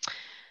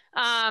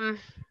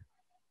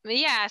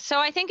 Yeah, so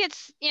I think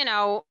it's,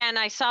 and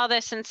I saw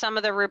this in some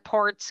of the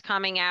reports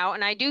coming out,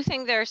 and I do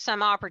think there's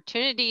some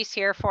opportunities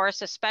here for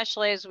us,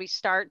 especially as we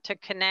start to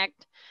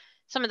connect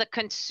some of the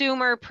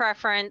consumer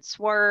preference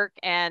work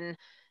and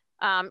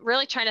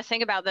really trying to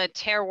think about the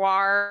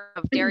terroir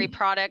of dairy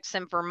products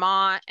in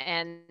Vermont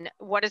and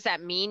what does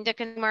that mean to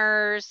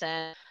consumers,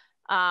 and,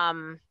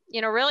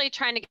 really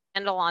trying to get a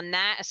handle on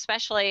that,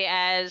 especially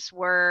as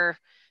we're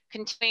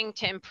continuing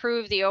to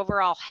improve the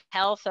overall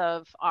health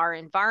of our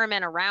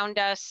environment around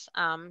us,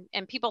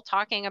 and people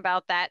talking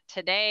about that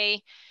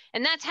today.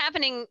 And that's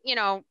happening,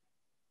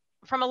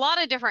 from a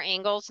lot of different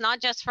angles,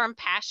 not just from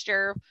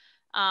pasture,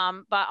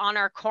 but on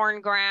our corn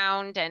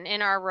ground and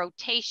in our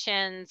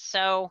rotations.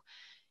 So,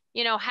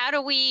 how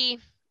do we,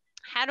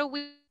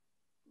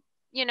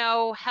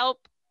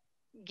 help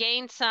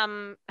gain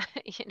some,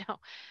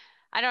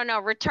 I don't know,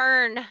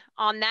 return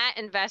on that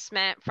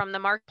investment from the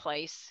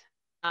marketplace?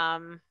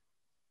 And,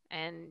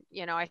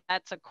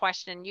 that's a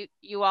question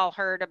you all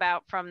heard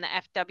about from the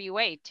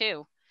FWA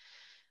too.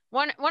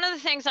 One of the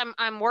things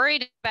I'm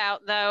worried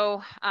about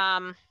though,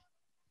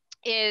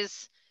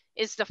 is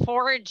the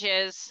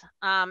forages,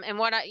 and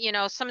what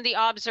some of the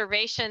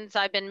observations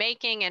I've been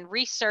making and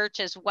research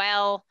as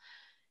well.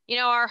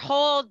 Our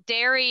whole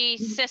dairy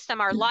system,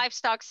 our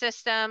livestock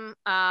system,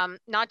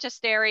 not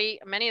just dairy,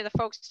 many of the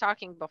folks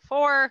talking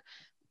before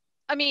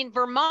I mean,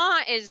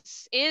 Vermont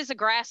is a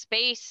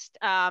grass-based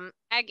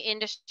ag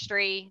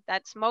industry.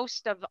 That's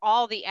most of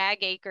all the ag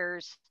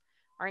acres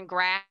are in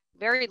grass.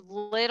 Very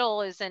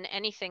little is in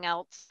anything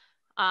else.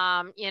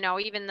 You know,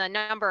 even the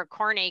number of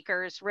corn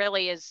acres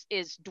really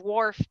is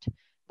dwarfed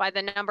by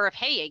the number of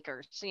hay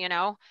acres, you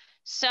know.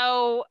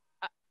 So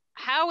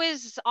how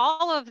is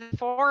all of the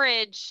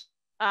forage,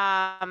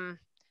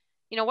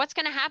 you know, what's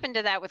going to happen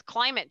to that with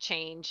climate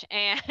change?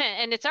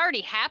 And it's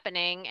already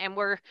happening, and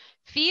we're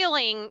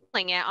feeling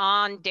it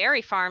on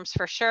dairy farms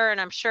for sure.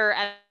 And I'm sure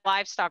at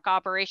livestock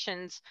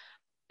operations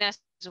as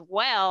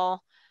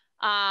well,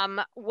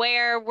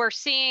 where we're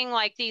seeing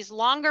like these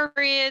longer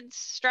periods,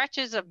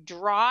 stretches of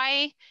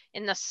dry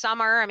in the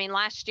summer. I mean,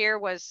 last year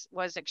was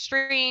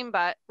extreme,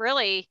 but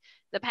really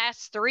the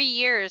past 3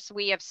 years,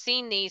 we have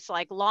seen these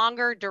like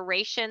longer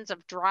durations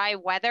of dry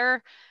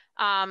weather.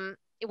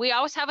 We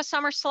always have a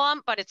summer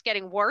slump, but it's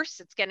getting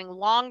worse. It's getting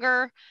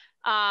longer.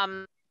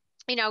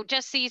 You know,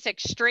 just these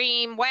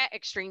extreme wet,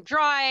 extreme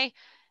dry,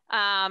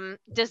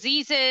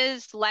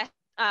 diseases, less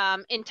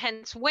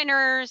intense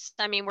winters.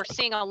 I mean, we're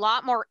seeing a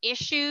lot more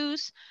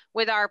issues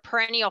with our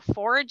perennial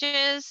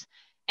forages.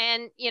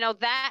 And, you know,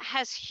 that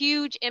has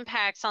huge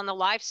impacts on the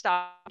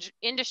livestock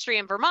industry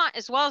in Vermont,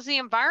 as well as the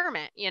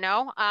environment, you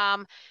know.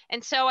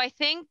 And so I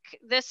think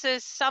this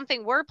is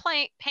something we're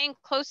paying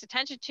close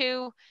attention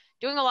to,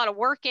 doing a lot of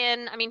work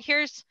in. I mean,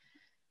 here's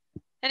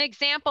an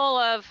example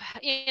of,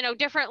 you know,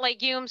 different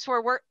legumes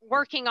we're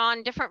working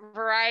on, different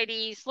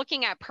varieties,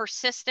 looking at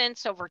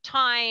persistence over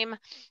time.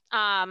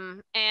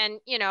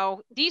 And, you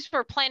know, these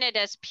were planted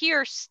as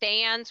peer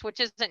stands, which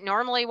isn't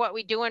normally what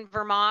we do in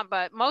Vermont,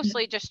 but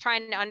mostly just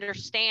trying to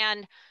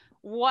understand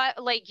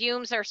what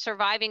legumes are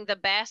surviving the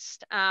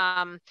best.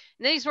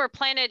 These were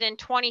planted in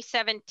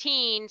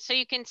 2017. So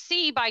you can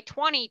see by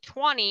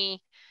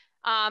 2020,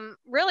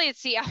 really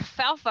it's the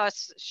alfalfa,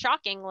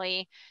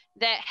 shockingly,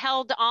 that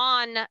held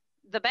on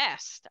the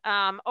best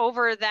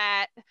over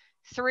that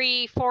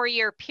 3-4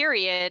 year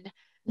period,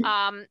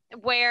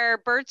 where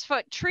bird's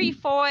foot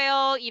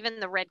trefoil, even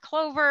the red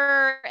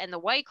clover and the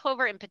white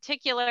clover in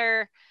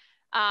particular,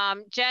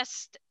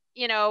 just,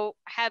 you know,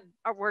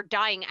 were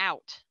dying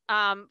out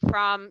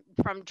from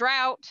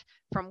drought,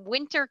 from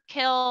winter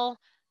kill,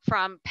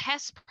 from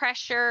pest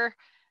pressure,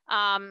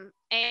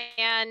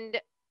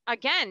 and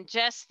again,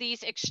 just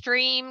these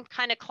extreme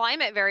kind of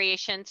climate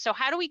variations. So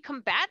how do we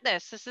combat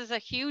this? This is a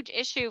huge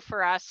issue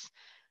for us.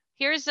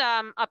 Here's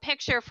a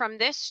picture from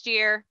this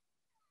year.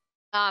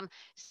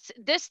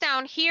 This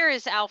down here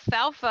is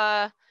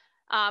alfalfa,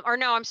 or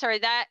no, I'm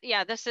sorry,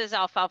 this is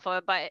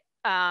alfalfa, but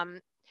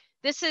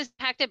this is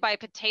impacted by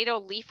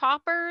potato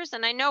leafhoppers.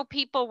 And I know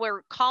people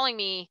were calling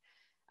me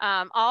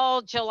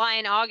all July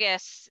and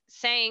August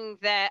saying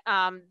that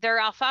their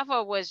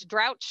alfalfa was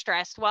drought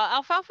stressed. Well,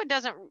 alfalfa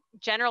doesn't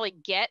generally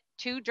get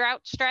too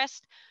drought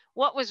stressed.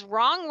 What was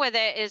wrong with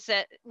it is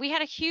that we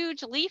had a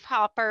huge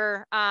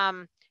leafhopper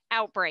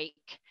outbreak,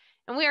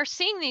 and we are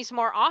seeing these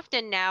more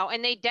often now,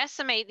 and they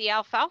decimate the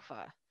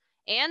alfalfa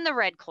and the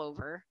red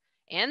clover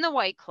and the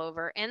white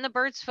clover and the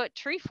bird's foot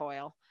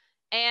trefoil.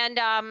 And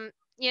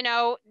you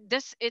know,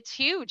 it's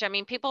huge. I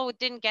mean, people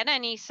didn't get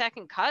any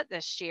second cut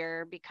this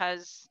year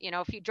because, you know,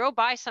 if you drove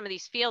by some of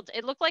these fields,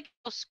 it looked like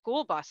a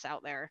school bus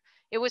out there.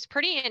 It was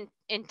pretty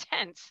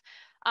intense.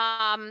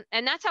 And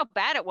that's how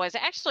bad it was.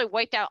 It actually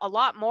wiped out a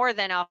lot more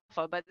than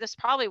alfalfa, but this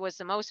probably was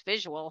the most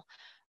visual.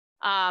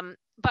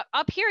 But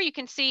up here you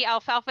can see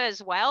alfalfa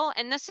as well.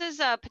 And this is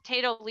a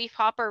potato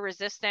leafhopper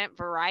resistant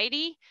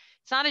variety.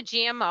 It's not a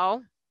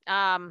GMO.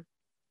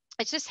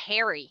 It's just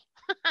hairy.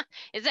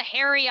 It's a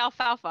hairy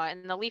alfalfa,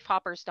 and the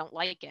leafhoppers don't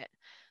like it.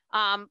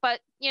 But,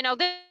 you know,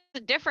 there's a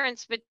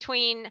difference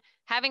between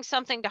having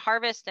something to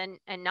harvest and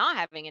not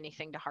having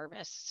anything to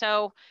harvest.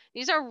 So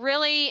these are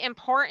really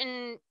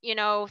important, you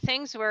know,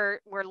 things we're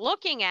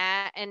looking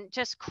at, and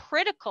just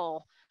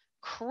critical,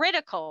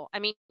 I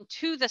mean,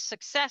 to the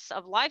success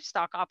of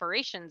livestock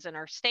operations in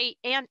our state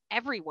and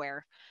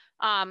everywhere.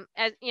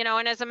 As you know,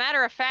 and as a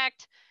matter of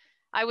fact,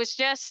 I was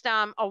just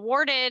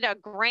awarded a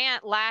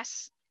grant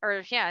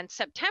in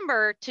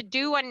September to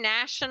do a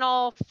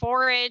national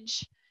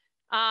forage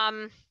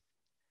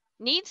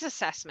needs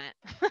assessment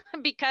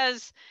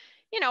because,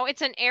 you know,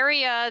 it's an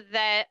area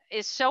that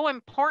is so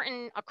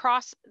important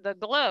across the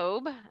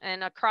globe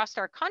and across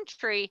our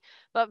country,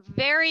 but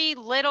very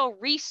little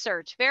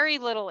research, very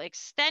little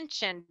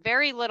extension,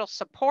 very little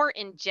support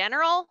in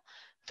general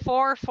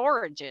for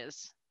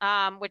forages,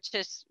 which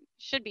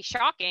should be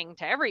shocking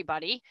to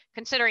everybody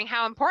considering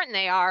how important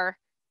they are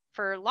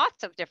for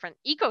lots of different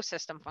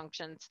ecosystem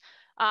functions.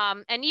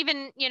 And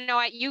even, you know,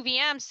 at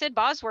UVM, Sid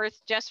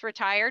Bosworth just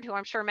retired, who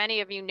I'm sure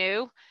many of you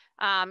knew.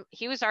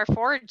 He was our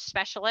forage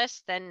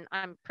specialist, and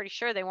I'm pretty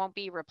sure they won't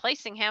be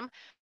replacing him.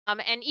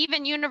 And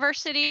even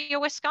University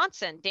of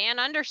Wisconsin, Dan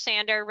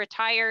Undersander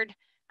retired,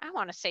 I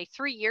want to say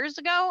 3 years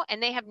ago,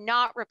 and they have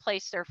not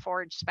replaced their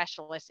forage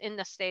specialist in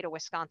the state of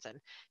Wisconsin.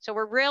 So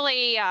we're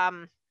really,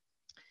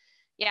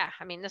 yeah,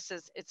 I mean,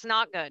 it's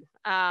not good.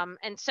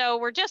 And so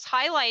we're just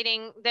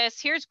highlighting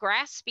this. Here's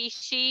grass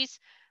species.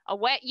 a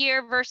wet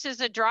year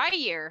versus a dry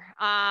year.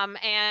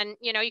 And,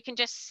 you know, you can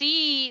just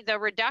see the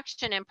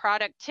reduction in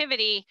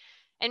productivity.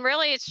 And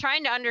really it's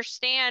trying to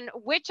understand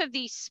which of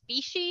these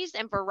species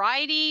and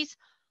varieties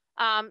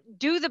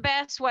do the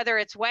best, whether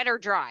it's wet or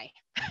dry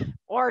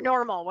or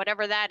normal,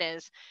 whatever that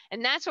is.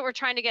 And that's what we're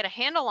trying to get a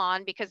handle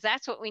on, because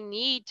that's what we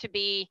need to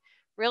be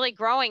really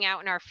growing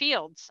out in our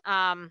fields.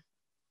 And,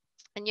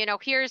 you know,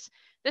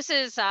 this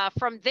is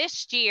from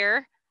this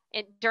year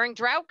during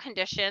drought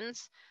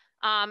conditions.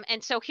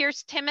 And so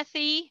here's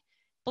Timothy.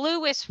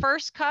 Blue is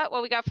first cut,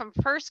 what we got from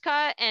first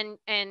cut,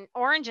 and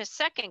orange is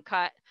second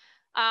cut.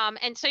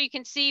 And so you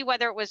can see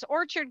whether it was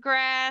orchard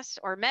grass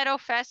or meadow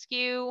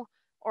fescue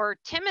or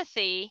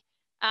Timothy,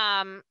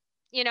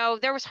 you know,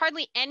 there was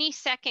hardly any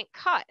second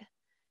cut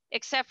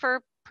except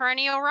for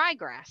perennial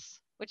ryegrass,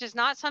 which is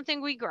not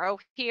something we grow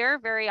here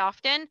very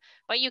often.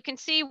 But you can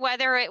see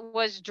whether it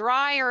was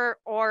dry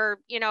or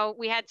you know,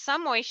 we had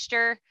some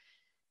moisture,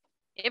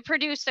 it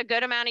produced a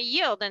good amount of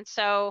yield. And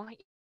so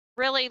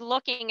really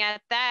looking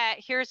at that,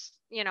 here's,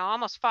 you know,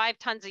 almost 5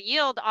 tons of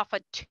yield off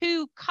of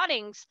 2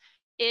 cuttings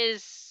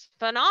is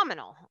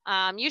phenomenal.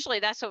 Usually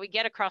that's what we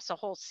get across the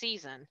whole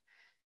season.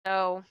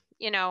 So,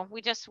 you know,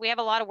 we have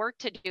a lot of work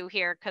to do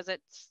here, because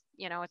it's,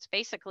 you know, it's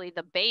basically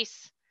the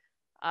base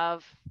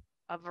of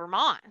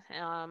Vermont.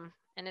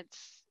 And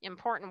it's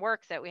important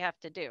work that we have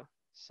to do.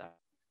 So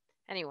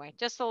anyway,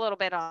 just a little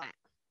bit on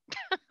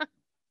that.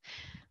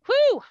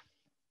 Whew.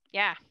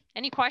 Yeah.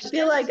 Any questions?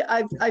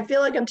 I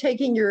feel like I'm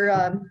taking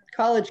your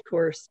college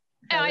course.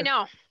 Oh, I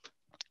know.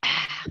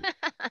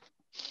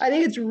 I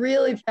think it's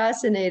really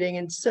fascinating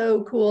and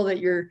so cool that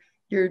you're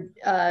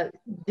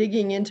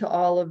digging into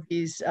all of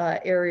these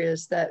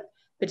areas that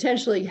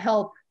potentially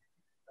help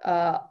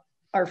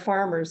our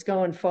farmers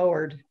going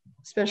forward,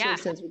 especially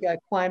since we got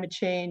climate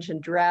change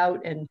and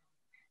drought. And,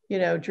 you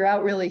know,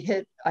 drought really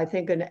hit, I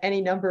think, in any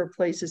number of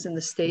places in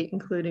the state,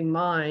 including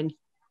mine.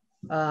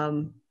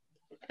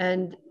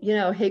 And, you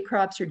know, hay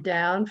crops are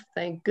down.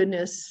 Thank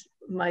goodness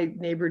my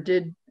neighbor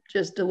did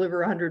just deliver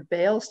 100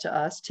 bales to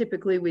us.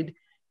 Typically, we'd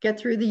get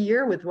through the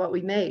year with what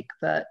we make,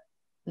 but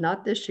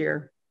not this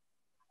year.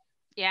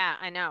 Yeah,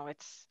 I know.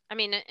 I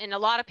mean, and a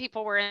lot of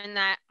people were in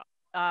that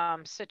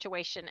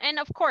situation. And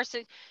of course,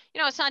 you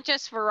know, it's not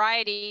just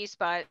varieties,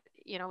 but,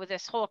 you know, with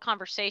this whole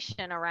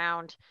conversation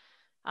around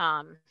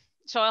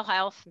soil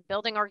health,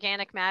 building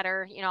organic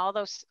matter, you know,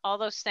 all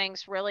those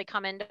things really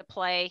come into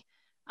play.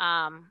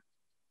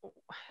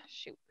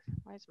 Shoot,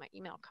 why is my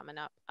email coming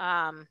up?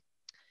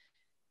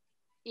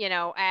 You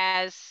know,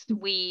 as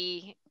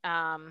we,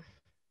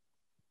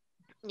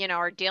 you know,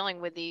 are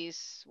dealing with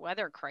these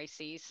weather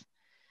crises.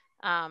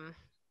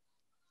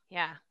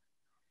 Yeah.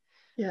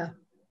 Yeah.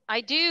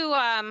 I do,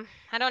 I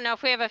don't know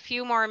if we have a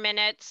few more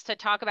minutes to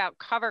talk about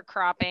cover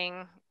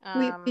cropping.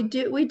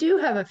 We do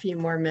have a few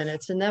more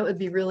minutes, and that would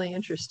be really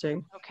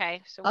interesting.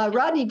 Okay. So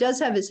Rodney does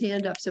have his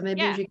hand up, so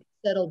maybe if you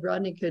settled,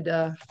 Rodney could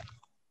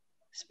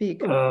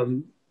speak.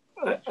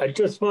 I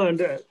just wanted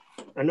to,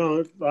 I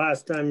know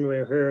last time we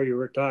were here, you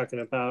were talking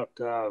about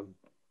the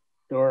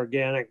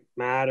organic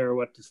matter,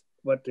 what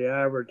the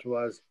average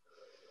was.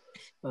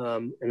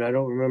 And I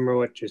don't remember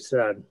what you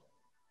said.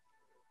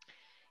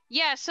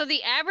 Yeah, so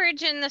the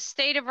average in the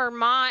state of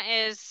Vermont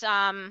is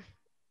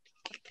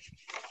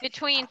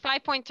between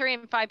 5.3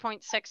 and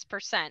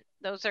 5.6%.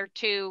 Those are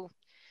 2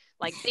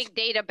 like big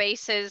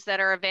databases that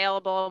are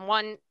available.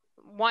 And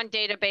one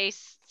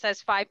database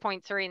says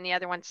 5.3 and the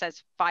other one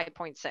says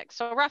 5.6.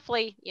 So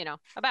roughly, you know,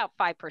 about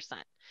 5%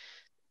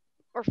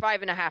 or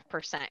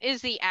 5.5%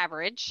 is the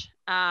average.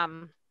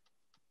 And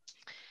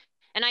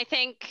I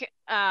think,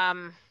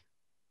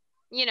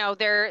 you know,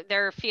 there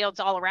are fields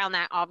all around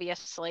that,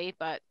 obviously,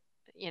 but,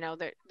 you know,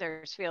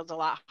 there's fields a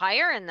lot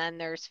higher, and then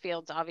there's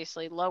fields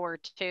obviously lower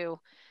too.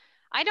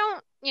 I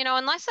don't, you know,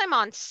 unless I'm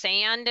on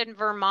sand in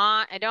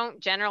Vermont, I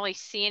don't generally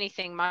see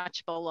anything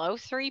much below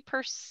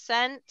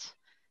 3%.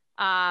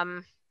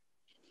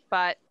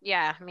 But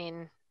yeah, I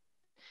mean,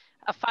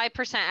 a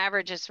 5%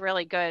 average is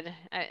really good.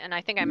 And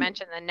I think I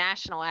mentioned the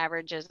national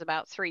average is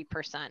about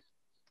 3%.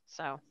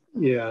 So.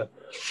 Yeah,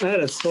 I had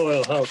a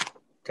soil health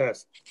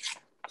test,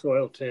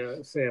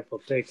 sample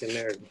taken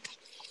there.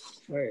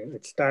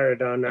 It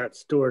started on that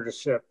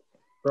stewardship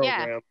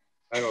program. Yeah.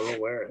 I don't know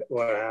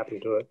what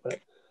happened to it, but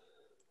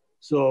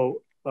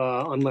so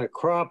on my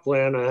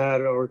cropland, I had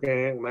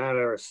organic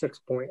matter of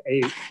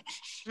 6.8.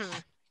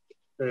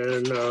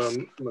 And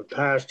my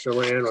pasture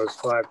land was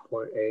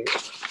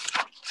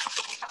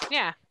 5.8.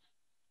 Yeah.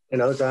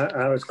 And I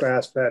was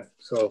grass fed,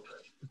 so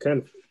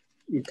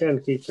you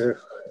can keep your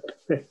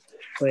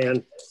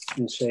land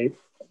in shape.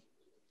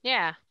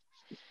 Yeah.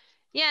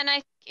 Yeah, and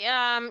I,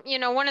 you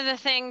know, one of the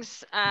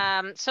things,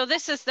 so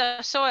this is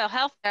the soil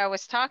health I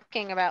was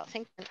talking about,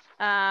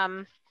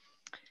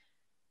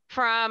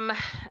 from,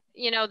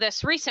 you know,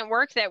 this recent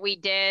work that we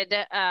did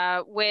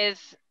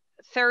with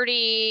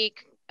 30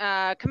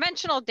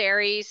 conventional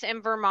dairies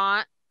in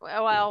Vermont,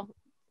 well,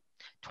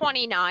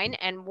 29,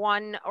 and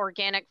 1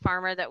 organic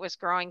farmer that was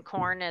growing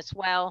corn as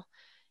well.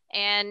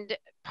 And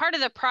part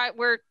of the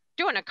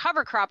doing a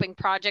cover cropping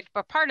project,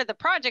 but part of the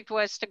project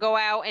was to go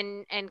out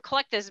and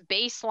collect this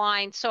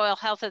baseline soil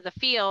health of the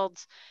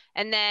fields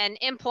and then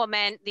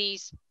implement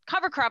these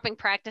cover cropping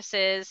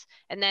practices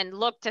and then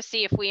look to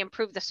see if we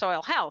improve the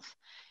soil health.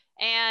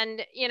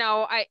 And, you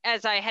know,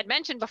 as I had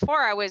mentioned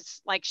before, I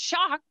was like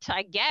shocked,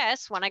 I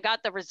guess, when I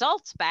got the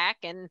results back.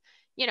 And,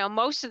 you know,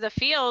 most of the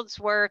fields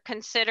were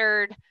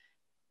considered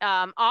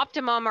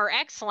optimum or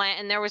excellent.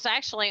 And there was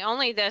actually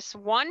only this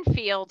one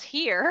field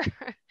here,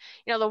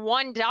 you know, the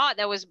one dot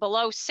that was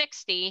below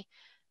 60.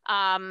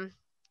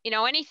 You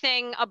know,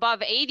 anything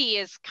above 80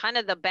 is kind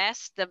of the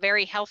best, the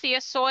very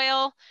healthiest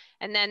soil.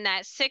 And then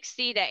that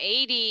 60 to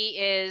 80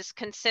 is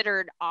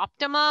considered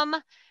optimum.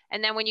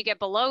 And then when you get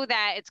below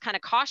that, it's kind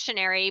of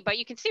cautionary. But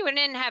you can see we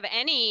didn't have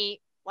any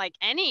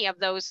of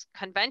those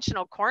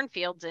conventional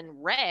cornfields in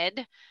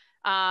red.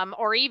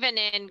 Or even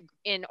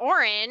in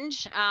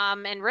orange,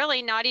 and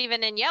really not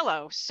even in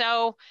yellow.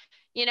 So,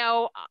 you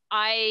know,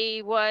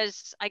 I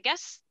was, I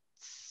guess,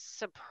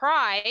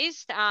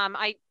 surprised.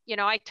 I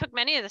took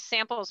many of the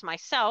samples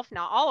myself,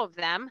 not all of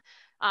them.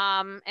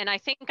 And I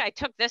think I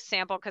took this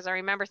sample because I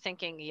remember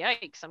thinking,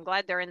 yikes, I'm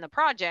glad they're in the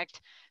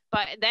project.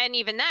 But then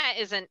even that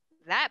isn't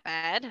that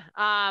bad.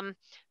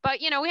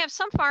 But, you know, we have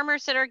some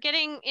farmers that are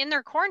getting in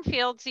their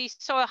cornfields these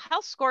soil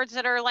health scores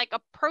that are like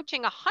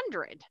approaching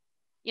 100,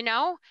 you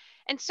know?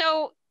 And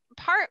so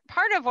part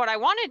of what I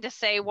wanted to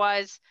say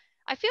was,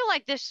 I feel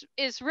like this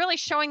is really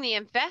showing the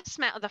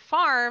investment of the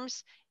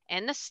farms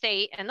and the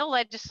state and the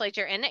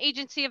legislature and the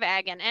Agency of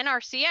Ag and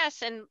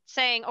NRCS and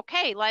saying,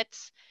 okay,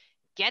 let's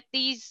get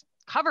these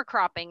cover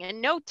cropping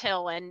and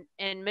no-till and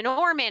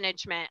manure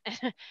management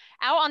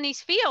out on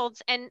these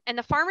fields. And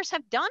the farmers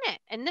have done it.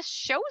 And this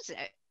shows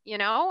it, you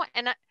know,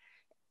 and,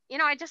 you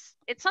know,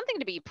 it's something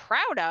to be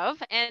proud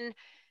of. And,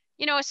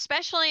 you know,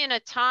 especially in a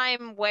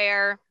time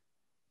where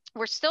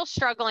we're still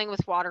struggling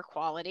with water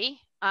quality,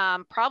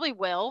 probably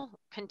will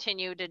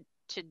continue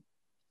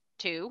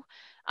to.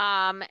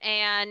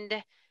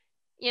 And,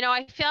 you know,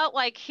 I felt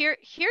like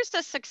here's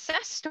the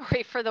success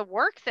story for the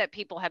work that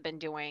people have been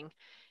doing.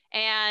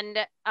 And,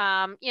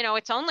 you know,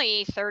 it's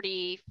only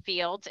 30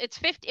 fields. It's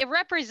 50, it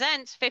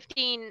represents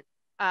 15,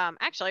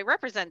 actually it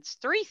represents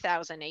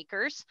 3,000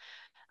 acres.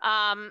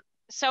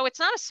 So it's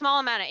not a small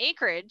amount of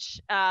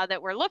acreage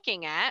that we're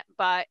looking at,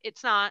 but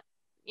it's not,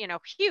 you know,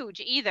 huge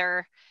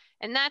either.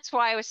 And that's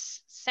why I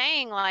was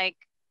saying, like,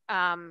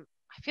 I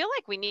feel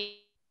like we need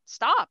to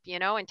stop, you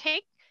know, and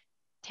take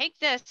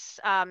this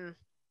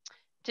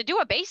to do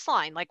a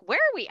baseline. Like, where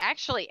are we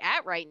actually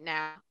at right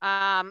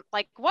now?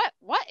 Like, what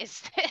is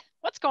this?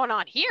 What's going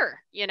on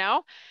here? You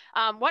know,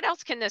 what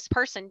else can this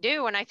person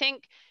do? And I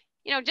think,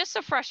 you know, just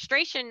the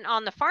frustration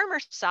on the farmer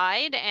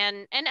side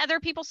and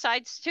other people's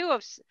sides too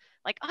of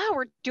like, oh,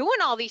 we're doing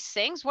all these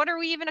things. What are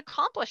we even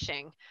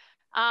accomplishing?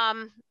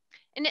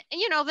 And,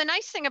 you know, the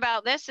nice thing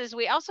about this is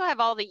we also have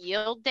all the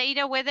yield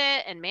data with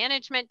it and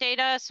management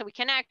data. So we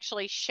can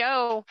actually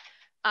show,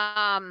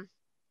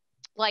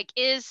 like,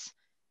 you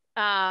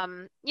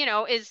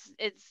know, is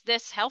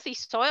this healthy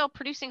soil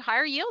producing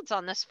higher yields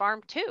on this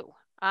farm too?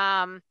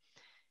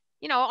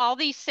 You know, all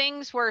these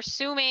things we're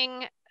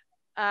assuming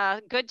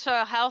good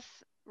soil health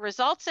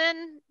results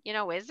in, you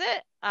know, is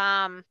it?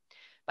 But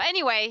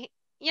anyway,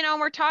 you know,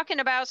 we're talking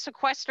about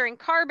sequestering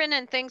carbon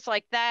and things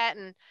like that.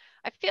 And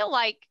I feel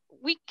like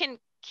we can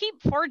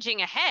keep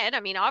forging ahead. I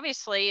mean,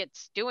 obviously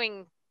it's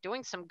doing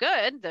some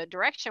good, the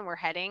direction we're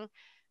heading,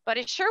 but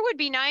it sure would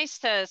be nice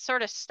to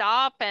sort of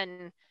stop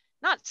and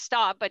not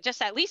stop, but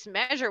just at least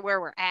measure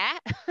where we're at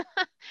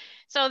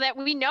so that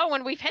we know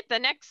when we've hit the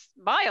next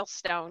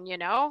milestone, you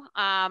know,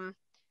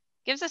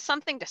 gives us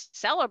something to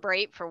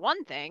celebrate for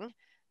one thing.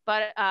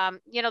 But,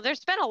 you know,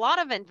 there's been a lot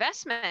of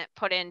investment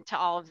put into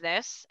all of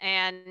this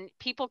and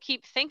people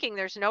keep thinking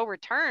there's no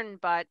return,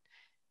 but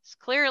this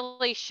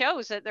clearly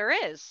shows that there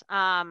is.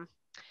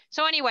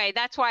 So anyway,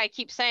 that's why I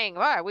keep saying,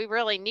 oh, we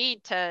really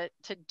need to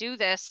do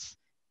this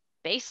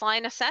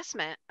baseline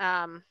assessment.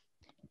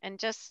 And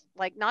just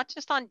like, not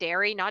just on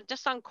dairy, not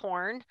just on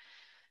corn,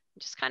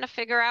 just kind of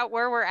figure out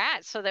where we're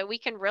at so that we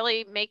can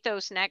really make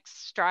those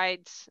next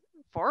strides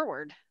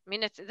forward. I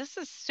mean, this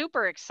is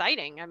super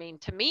exciting. I mean,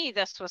 to me,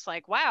 this was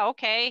like, wow,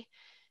 okay,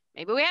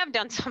 maybe we have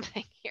done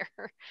something here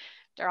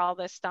after all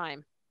this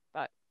time.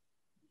 But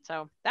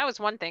so that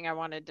was one thing I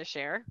wanted to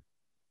share.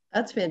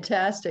 That's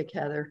fantastic,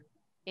 Heather.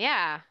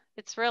 Yeah,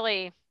 it's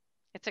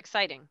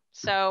exciting.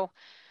 So,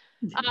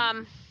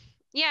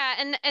 yeah,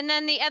 and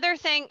then the other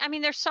thing, I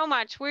mean, there's so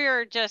much.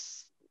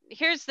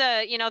 Here's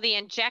the, you know, the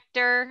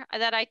injector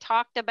that I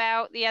talked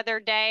about the other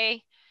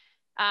day.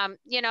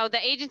 You know,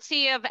 the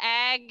Agency of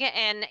Ag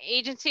and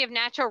Agency of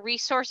Natural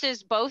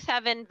Resources both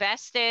have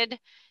invested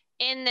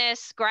in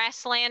this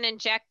grassland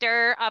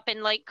injector up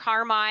in Lake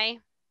Carmi.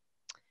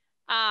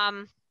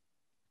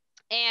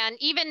 And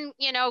even,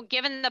 you know,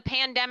 given the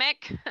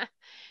pandemic,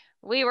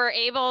 we were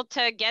able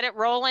to get it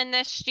rolling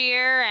this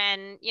year.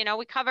 And, you know,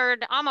 we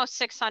covered almost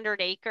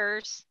 600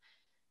 acres.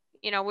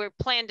 You know, we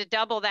plan to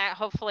double that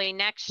hopefully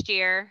next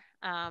year.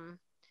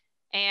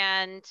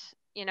 And,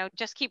 you know,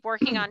 just keep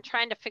working on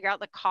trying to figure out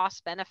the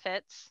cost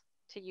benefits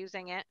to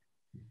using it.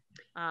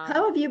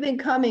 How have you been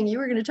coming? You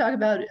were going to talk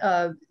about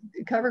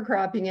cover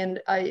cropping, and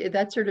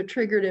that sort of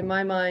triggered in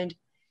my mind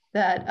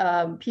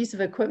that piece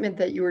of equipment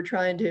that you were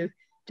trying to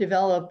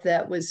develop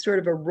that was sort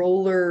of a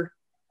roller.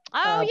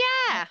 Oh,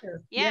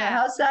 yeah.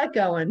 How's that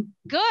going?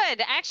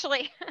 Good,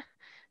 actually.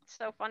 It's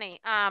so funny.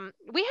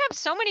 We have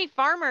so many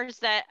farmers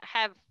that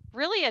have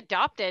really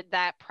adopted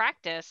that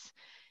practice.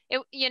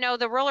 You know,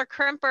 the roller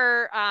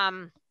crimper.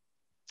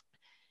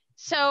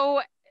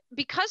 So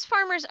because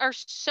farmers are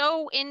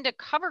so into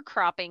cover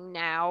cropping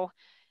now,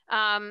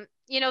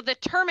 you know, the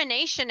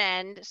termination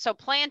end, so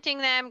planting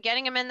them,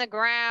 getting them in the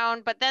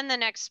ground, but then the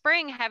next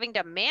spring having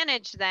to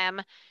manage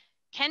them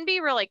can be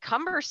really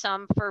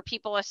cumbersome for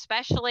people,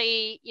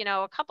 especially, you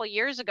know, a couple of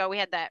years ago, we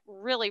had that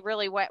really,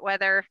 really wet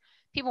weather.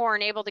 People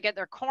weren't able to get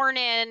their corn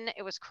in.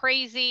 It was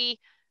crazy.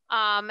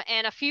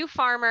 And a few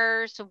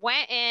farmers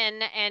went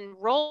in and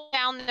rolled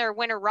down their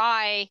winter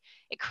rye.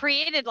 It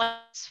created like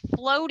this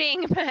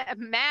floating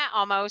mat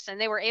almost, and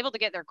they were able to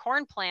get their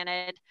corn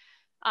planted.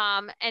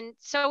 And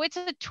so it's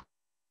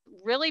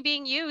really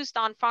being used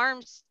on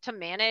farms to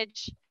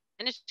manage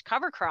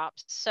cover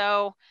crops.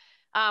 So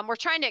we're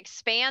trying to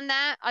expand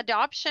that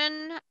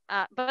adoption,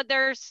 but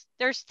there's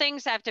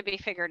things that have to be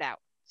figured out.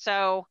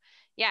 So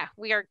yeah,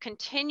 we are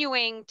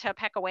continuing to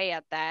peck away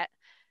at that.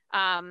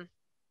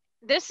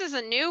 This is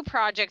a new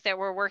project that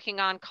we're working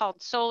on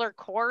called Solar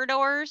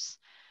Corridors.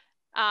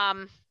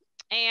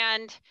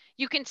 And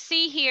you can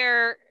see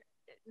here,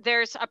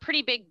 there's a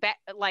pretty big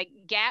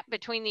gap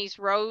between these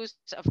rows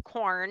of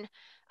corn.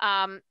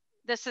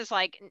 This is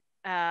like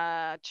 90,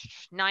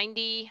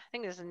 I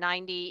think this is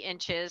 90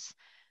 inches.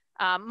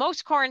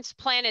 Most corn's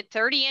planted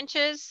 30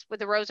 inches, with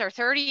the rows are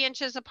 30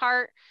 inches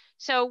apart.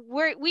 So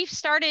we've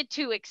started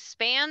to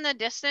expand the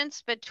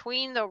distance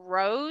between the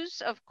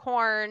rows of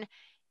corn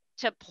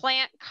to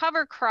plant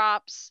cover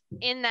crops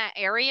in that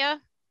area.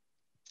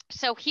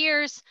 So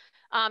here's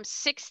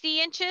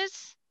 60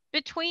 inches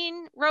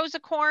between rows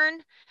of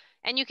corn,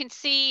 and you can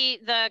see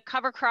the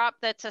cover crop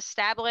that's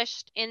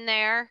established in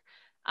there.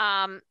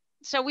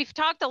 So we've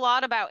talked a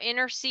lot about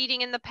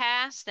interseeding in the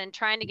past and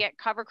trying to get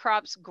cover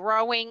crops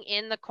growing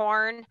in the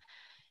corn,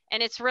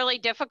 and it's really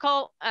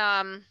difficult.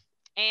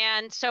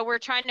 And so we're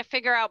trying to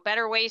figure out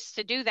better ways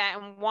to do that.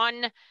 And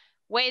one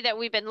way that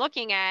we've been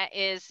looking at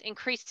is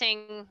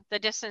increasing the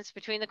distance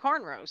between the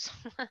corn rows.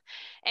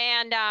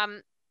 And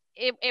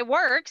it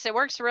works. It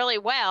works really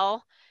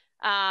well.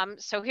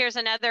 So here's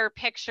another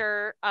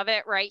picture of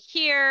it right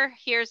here.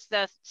 Here's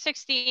the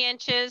 60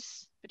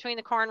 inches between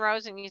the corn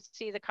rows, and you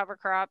see the cover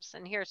crops.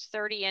 And here's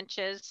 30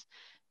 inches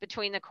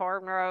between the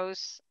corn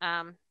rows.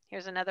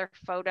 Here's another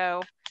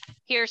photo.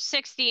 Here's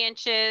 60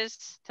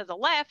 inches to the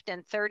left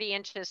and 30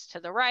 inches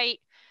to the right.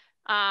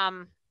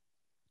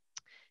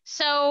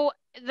 So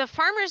the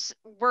farmers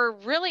were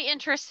really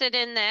interested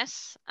in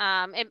this.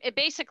 It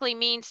basically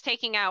means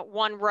taking out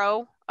one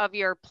row of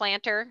your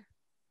planter,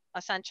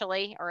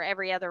 essentially, or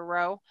every other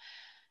row.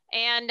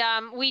 And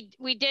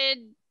we did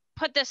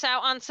put this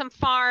out on some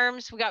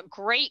farms. We got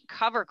great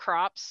cover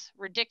crops,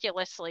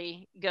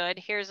 ridiculously good.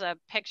 Here's a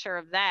picture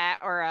of that,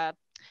 or a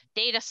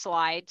data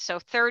slide. So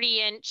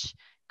 30-inch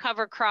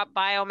cover crop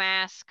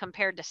biomass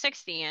compared to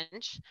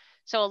 60-inch.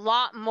 So a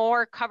lot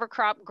more cover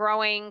crop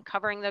growing,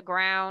 covering the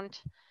ground,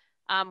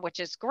 which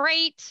is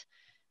great.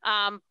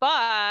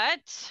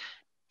 But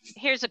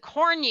here's a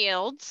corn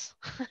yields.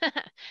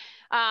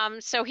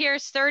 So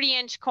here's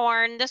 30-inch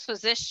corn. This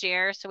was this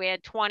year. So we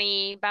had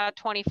about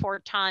 24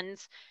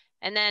 tons.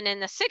 And then in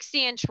the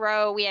 60-inch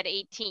row, we had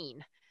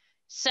 18.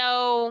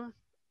 So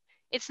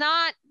it's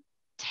not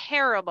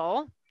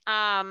terrible,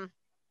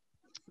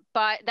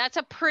 but that's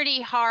a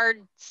pretty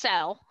hard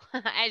sell,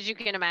 as you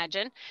can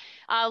imagine.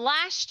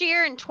 Last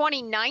year in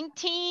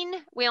 2019,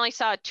 we only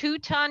saw a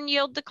 2-ton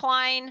yield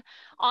decline.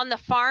 On the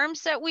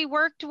farms that we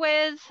worked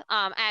with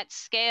at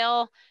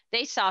scale,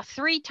 they saw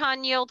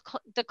 3-ton yield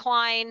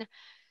decline.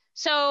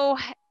 So,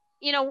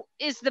 you know,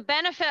 is the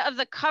benefit of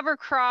the cover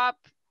crop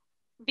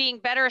being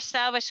better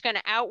established going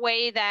to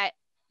outweigh that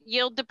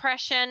yield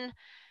depression?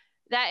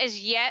 That is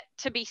yet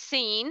to be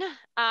seen.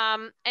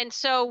 And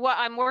so what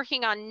I'm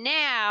working on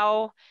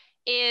now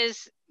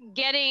is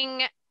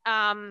getting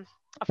a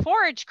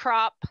forage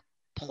crop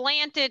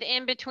planted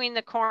in between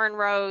the corn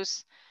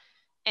rows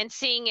and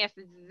seeing if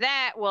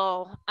that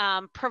will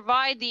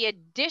provide the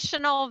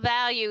additional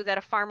value that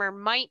a farmer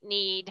might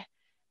need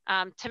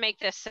to make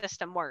this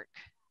system work.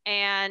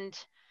 And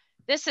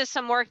this is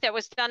some work that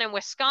was done in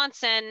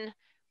Wisconsin,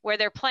 where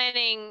they're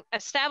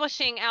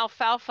establishing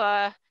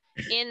alfalfa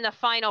in the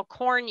final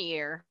corn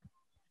year,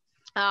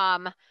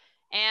 and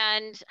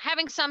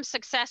having some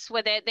success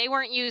with it. They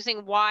weren't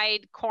using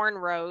wide corn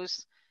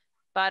rows,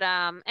 but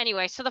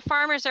anyway, so the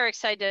farmers are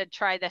excited to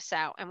try this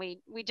out, and we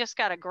just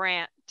got a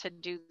grant to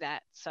do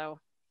that. So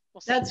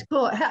we'll see. That's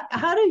cool.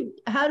 How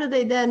do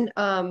they then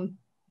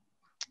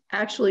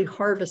actually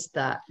harvest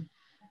that?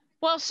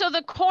 Well, so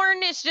the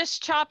corn is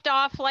just chopped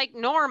off like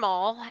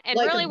normal, and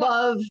like really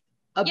above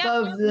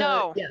the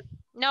no. Yeah.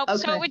 Nope. Okay.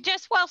 So it would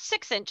just, well,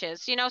 6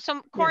 inches, you know,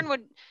 some corn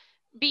would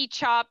be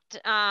chopped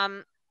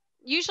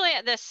usually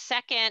at the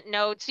second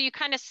node. So you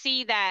kind of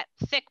see that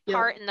thick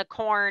part in the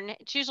corn.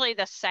 It's usually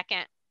the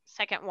second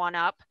one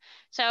up.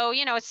 So,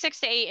 you know, it's 6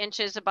 to 8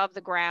 inches above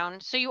the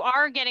ground. So you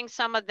are getting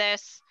some of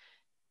this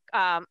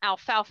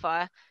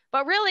alfalfa,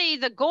 but really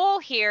the goal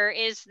here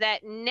is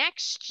that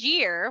next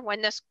year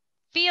when this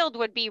field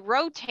would be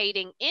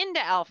rotating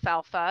into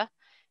alfalfa,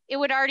 it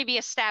would already be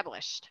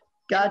established.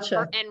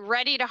 Gotcha. And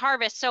ready to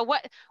harvest. So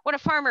what a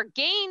farmer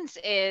gains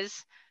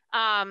is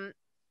an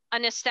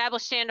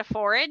established stand of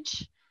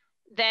forage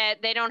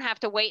that they don't have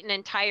to wait an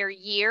entire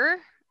year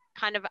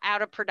kind of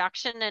out of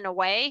production in a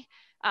way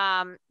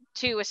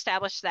to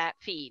establish that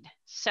feed.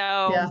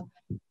 So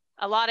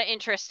a lot of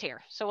interest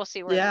here. So we'll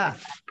see where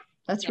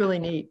that's really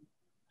neat.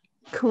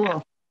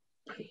 Cool.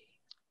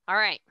 All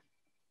right.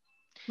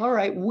 All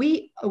right,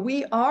 we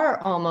are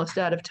almost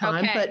out of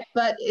time,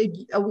 but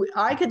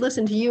I could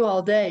listen to you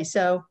all day.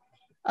 So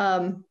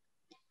was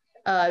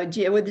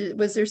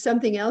there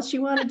something else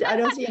you wanted? I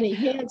don't see any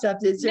hands up.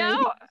 Is there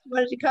anything you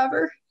wanted to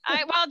cover?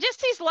 Well,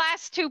 just these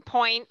last 2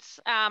 points.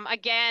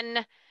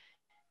 Again,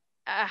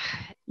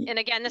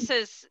 this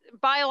is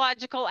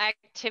biological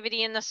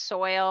activity in the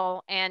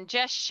soil and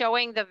just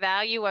showing the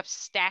value of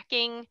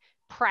stacking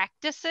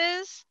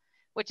practices,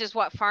 which is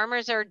what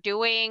farmers are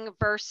doing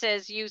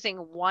versus using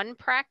one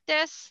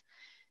practice.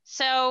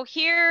 So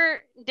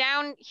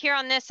down here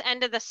on this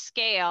end of the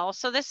scale,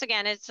 so this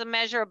again, it's a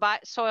measure of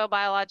soil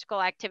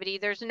biological activity.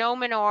 There's no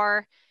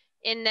manure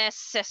in this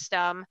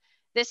system.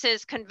 This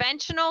is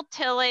conventional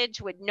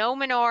tillage with no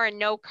manure and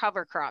no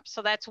cover crops.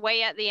 So that's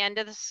way at the end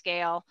of the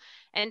scale.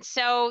 And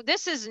so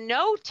this is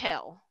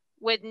no-till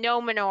with no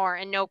manure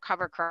and no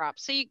cover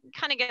crops. So you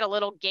kind of get a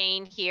little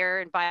gain here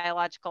in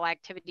biological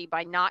activity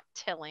by not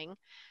tilling.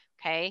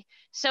 Okay,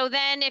 so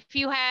then if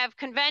you have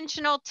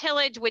conventional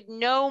tillage with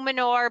no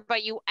manure,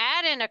 but you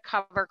add in a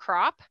cover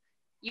crop,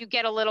 you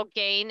get a little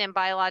gain in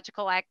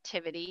biological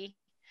activity.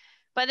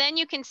 But then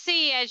you can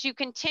see as you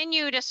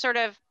continue to sort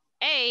of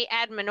A,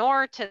 add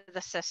manure to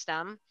the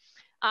system,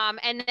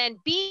 and then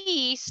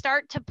B,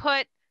 start to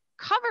put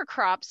cover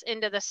crops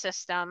into the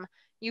system,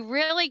 you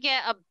really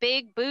get a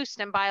big boost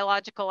in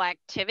biological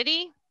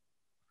activity.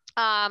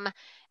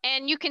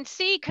 And you can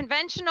see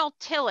conventional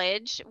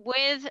tillage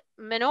with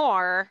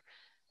manure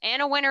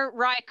and a winter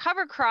rye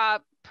cover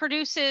crop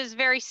produces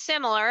very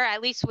similar,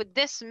 at least with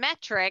this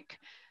metric,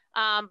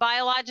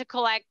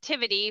 biological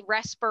activity,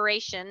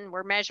 respiration,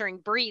 we're measuring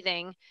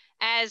breathing,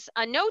 as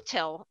a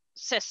no-till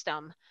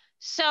system.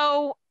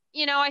 So,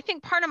 you know, I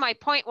think part of my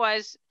point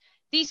was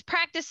these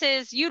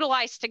practices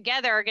utilized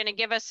together are going to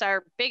give us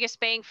our biggest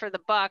bang for the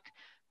buck.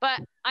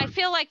 But I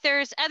feel like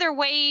there's other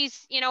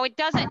ways, you know, it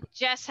doesn't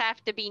just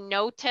have to be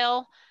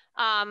no-till.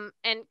 And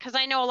because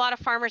I know a lot of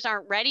farmers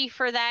aren't ready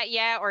for that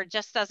yet, or it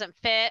just doesn't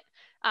fit.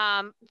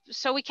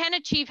 So we can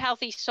achieve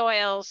healthy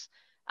soils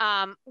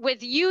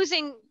with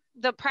using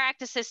the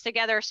practices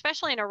together,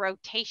 especially in a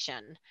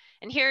rotation.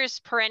 And here's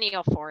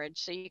perennial forage.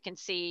 So you can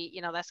see,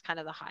 you know, that's kind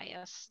of the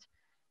highest.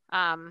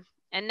 And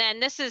then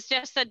this is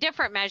just a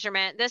different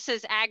measurement. This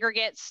is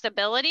aggregate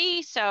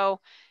stability. So,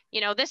 you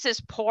know, this is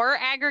poor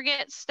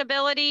aggregate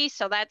stability.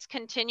 So that's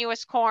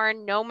continuous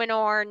corn, no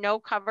manure, no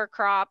cover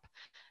crop.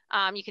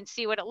 You can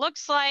see what it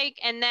looks like.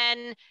 And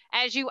then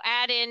as you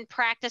add in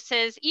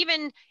practices,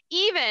 even,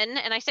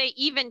 and I say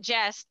even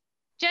just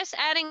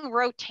adding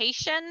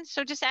rotation.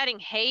 So just adding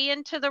hay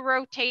into the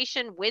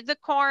rotation with the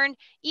corn,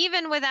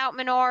 even without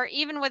manure,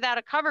 even without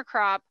a cover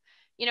crop,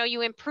 you know, you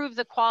improve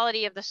the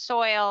quality of the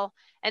soil.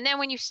 And then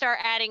when you start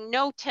adding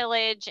no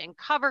tillage and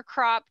cover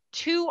crop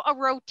to a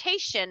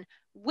rotation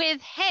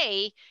with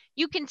hay,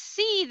 you can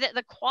see that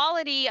the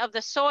quality of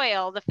the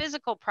soil, the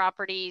physical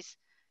properties,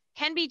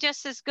 can be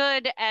just as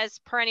good as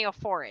perennial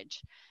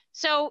forage.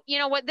 So, you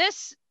know, what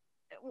this,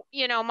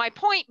 you know, my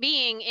point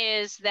being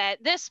is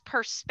that this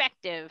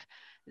perspective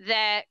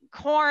that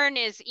corn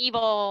is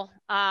evil,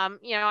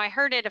 you know, I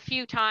heard it a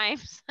few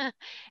times,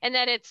 and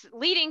that it's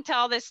leading to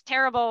all this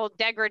terrible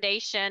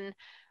degradation.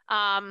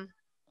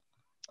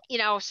 You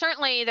know,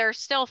 certainly there's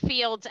still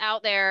fields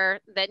out there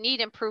that need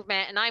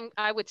improvement, and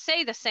I would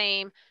say the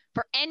same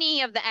for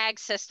any of the ag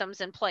systems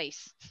in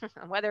place,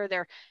 whether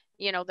they're,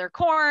 you know, they're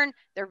corn,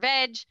 they're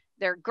veg,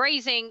 they're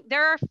grazing,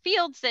 there are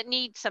fields that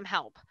need some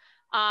help.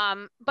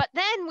 But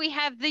then we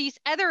have these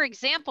other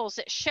examples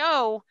that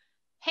show,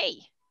 hey,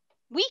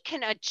 we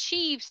can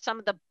achieve some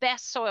of the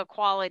best soil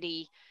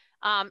quality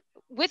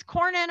with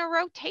corn in a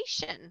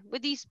rotation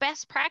with these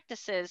best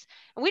practices.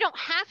 And we don't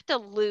have to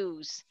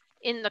lose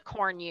in the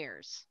corn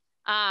years.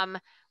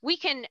 We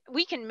can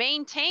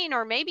maintain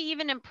or maybe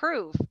even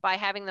improve by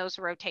having those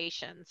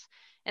rotations.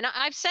 And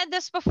I've said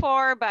this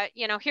before, but,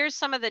 you know, here's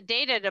some of the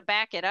data to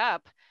back it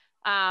up,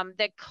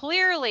 that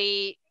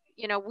clearly,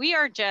 you know,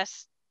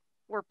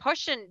 we're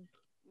pushing,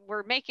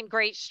 we're making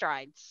great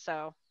strides.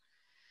 So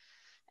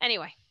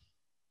anyway.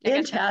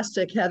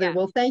 Fantastic, Heather. Yeah.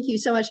 Well, thank you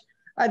so much.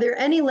 Are there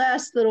any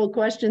last little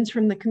questions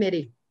from the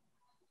committee?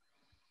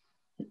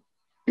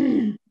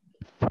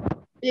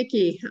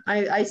 Vicki,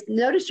 I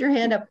noticed your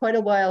hand up quite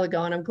a while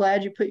ago, and I'm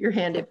glad you put your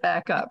hand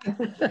back up.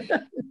 Go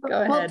ahead.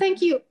 Well,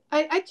 thank you.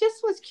 I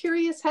just was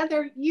curious,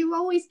 Heather, you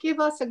always give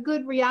us a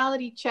good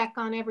reality check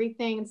on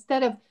everything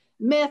instead of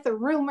myth or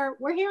rumor.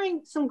 We're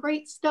hearing some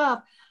great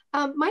stuff.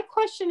 My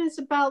question is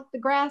about the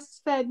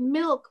grass-fed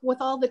milk with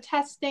all the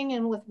testing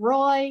and with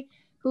Roy,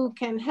 who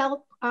can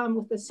help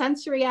with the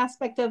sensory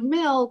aspect of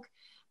milk.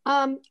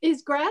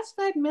 Is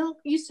grass-fed milk,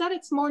 you said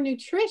it's more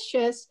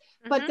nutritious,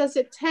 but does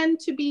it tend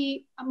to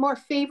be more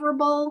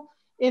favorable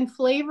in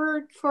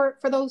flavor for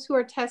those who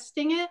are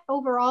testing it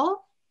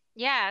overall?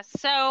 Yeah,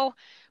 so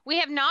we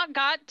have not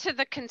got to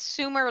the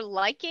consumer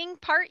liking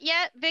part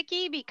yet,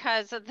 Vicki,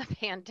 because of the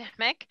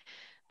pandemic.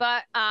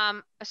 But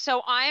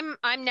so I'm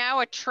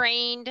now a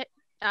trained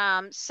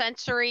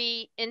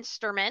sensory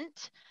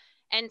instrument,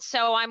 and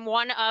so I'm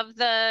one of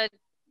the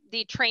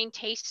trained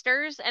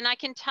tasters, and I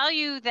can tell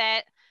you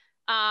that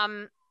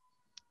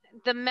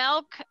the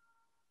milk,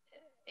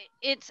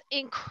 it's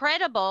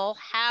incredible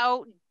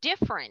how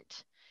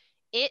different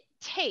it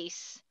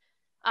tastes,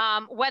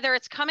 whether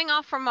it's coming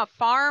off from a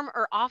farm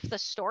or off the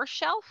store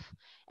shelf.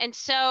 And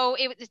so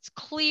it's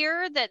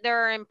clear that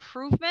there are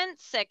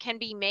improvements that can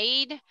be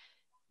made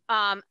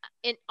on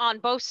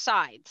both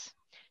sides.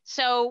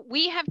 So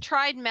we have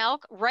tried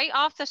milk right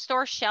off the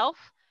store shelf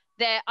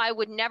that I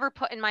would never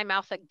put in my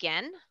mouth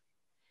again.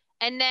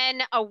 And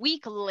then a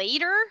week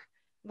later,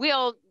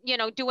 we'll,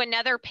 do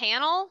another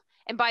panel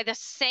and buy the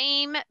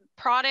same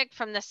product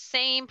from the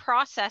same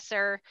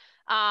processor,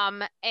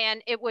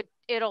 and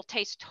it'll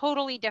taste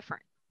totally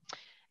different.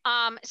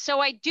 So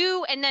I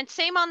do, and then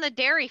same on the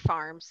dairy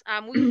farms.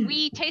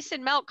 We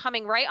tasted milk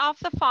coming right off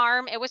the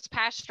farm. It was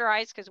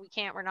pasteurized because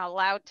we're not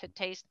allowed to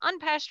taste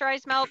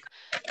unpasteurized milk,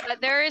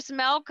 but there is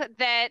milk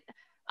that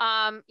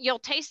you'll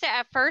taste it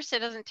at first. It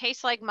doesn't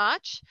taste like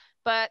much,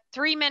 but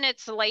 3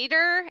 minutes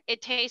later,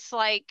 it tastes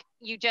like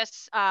you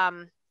just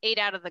ate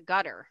out of the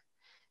gutter.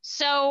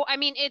 So, I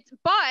mean,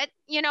 but,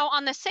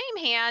 on the same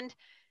hand,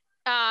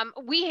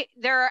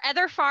 there are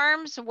other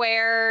farms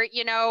where,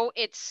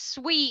 it's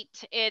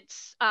sweet,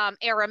 it's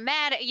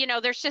aromatic,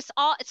 there's just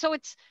so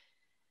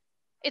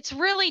it's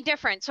really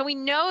different. So we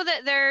know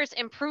that there's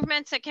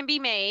improvements that can be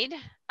made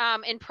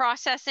in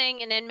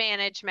processing and in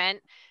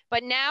management,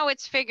 but now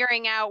it's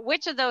figuring out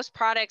which of those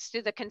products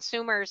do the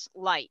consumers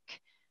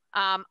like.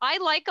 I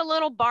like a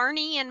little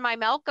Barney in my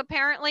milk,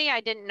 apparently.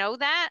 I didn't know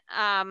that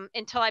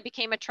until I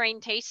became a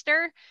trained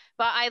taster,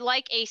 but I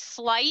like a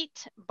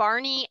slight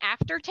Barney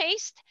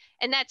aftertaste,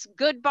 and that's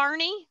good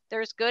Barney.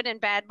 There's good and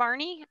bad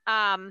Barney.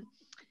 And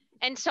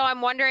so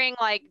I'm wondering,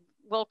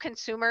 will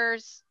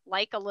consumers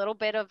like a little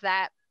bit of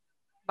that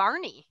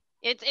Barney?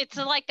 It's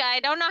like,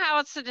 I don't know how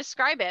else to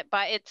describe it,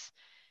 but it's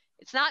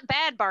not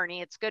bad Barney,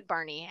 it's good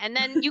Barney. And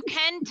then you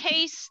can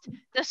taste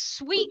the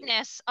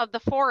sweetness of the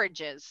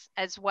forages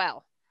as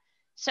well.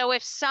 So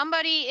if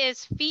somebody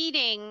is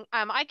feeding,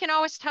 I can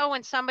always tell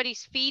when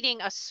somebody's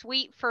feeding a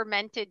sweet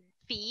fermented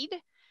feed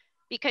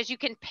because you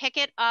can pick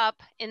it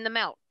up in the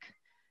milk.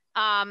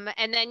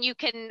 And then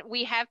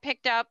we have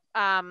picked up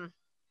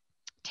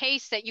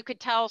taste that you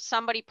could tell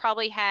somebody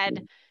probably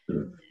had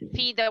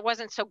feed that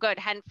wasn't so good,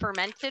 hadn't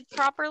fermented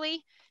properly.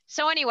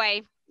 So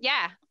anyway,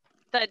 yeah,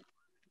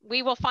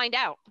 we will find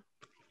out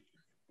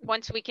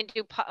once we can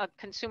do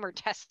consumer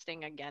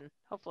testing again,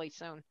 hopefully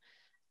soon.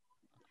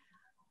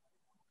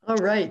 All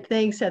right,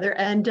 thanks, Heather.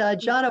 And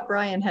John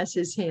O'Brien has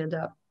his hand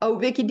up. Oh,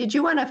 Vicki, did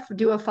you want to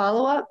do a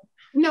follow-up?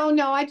 No,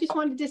 I just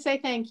wanted to say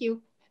thank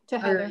you to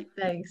Heather. All right,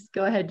 thanks.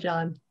 Go ahead,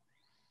 John.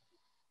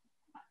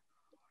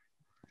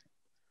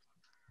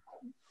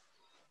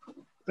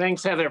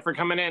 Thanks, Heather, for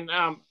coming in.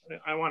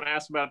 I want to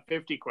ask about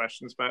 50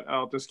 questions, but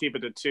I'll just keep it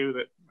to 2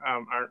 that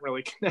aren't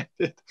really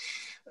connected.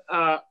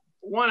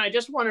 One, I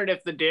just wondered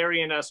if the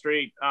dairy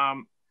industry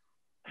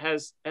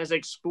has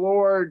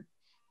explored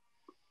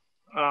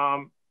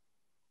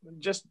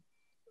just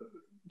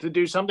to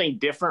do something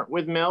different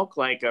with milk,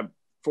 like a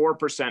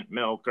 4%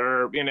 milk,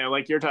 or,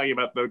 like you're talking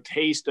about the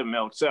taste of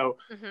milk. So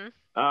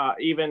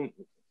even,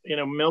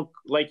 milk,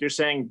 like you're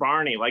saying,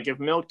 Barney, like if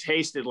milk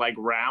tasted like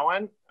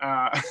Rowan,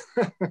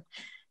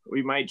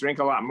 we might drink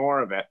a lot more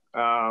of it.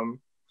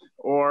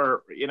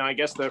 Or, I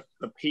guess the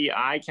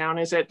PI count,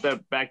 is it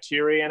the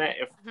bacteria in it?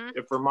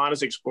 If Vermont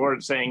has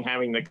explored saying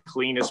having the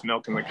cleanest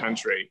milk in the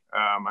country,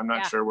 I'm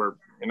not sure we're,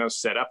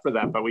 set up for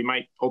that, but we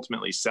might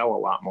ultimately sell a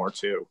lot more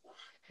too.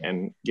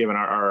 And given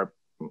our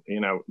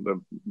the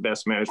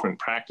best management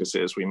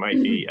practices, we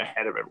might be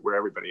ahead of it where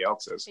everybody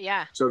else is.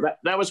 Yeah. So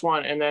that was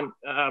one. And then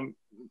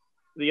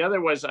the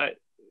other was, I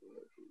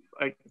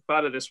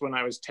thought of this when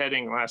I was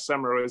TEDing last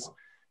summer,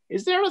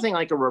 is there anything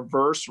like a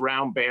reverse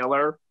round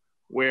baler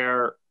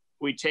where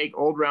we take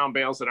old round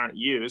bales that aren't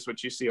used,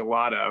 which you see a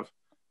lot of,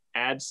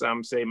 add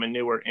some, say,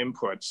 manure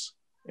inputs,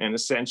 and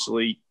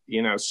essentially,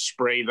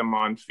 spray them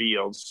on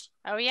fields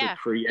to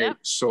create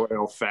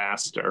soil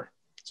faster.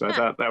 So I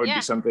thought that would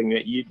be something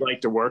that you'd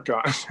like to work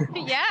on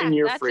in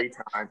your free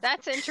time.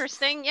 That's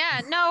interesting. Yeah,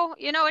 no,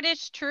 it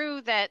is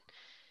true that,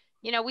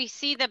 You know, we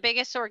see the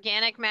biggest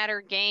organic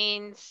matter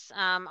gains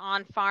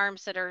on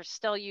farms that are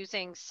still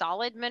using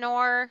solid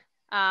manure.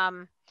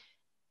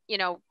 You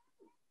know,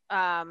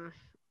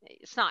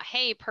 it's not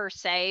hay per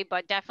se,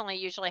 but definitely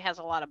usually has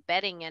a lot of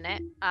bedding in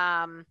it.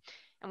 And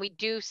we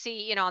do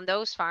see, you know, on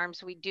those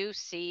farms, we do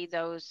see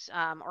those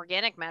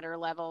organic matter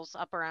levels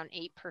up around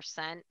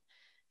 8%.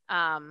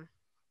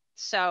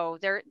 So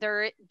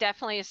there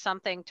definitely is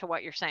something to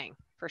what you're saying,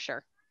 for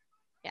sure.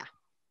 Yeah.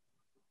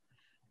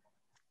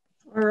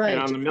 All right.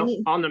 And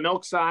on the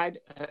milk side,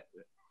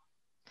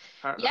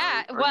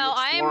 yeah, well,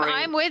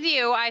 I'm with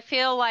you. I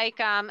feel like,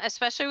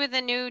 especially with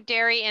the new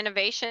Dairy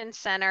Innovation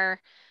Center,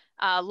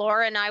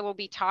 Laura and I will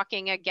be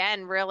talking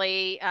again,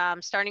 really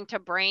starting to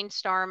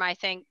brainstorm, I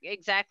think,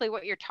 exactly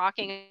what you're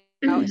talking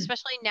about,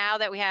 especially now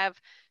that we have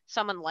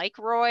someone like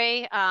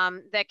Roy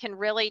that can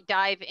really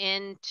dive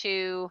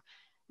into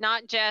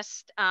not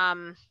just,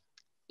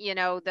 you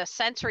know, the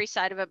sensory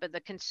side of it, but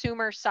the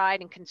consumer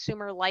side and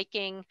consumer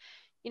liking.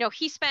 You know,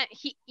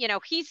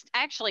 he's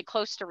actually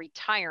close to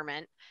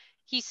retirement.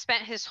 He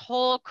spent his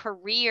whole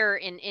career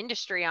in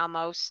industry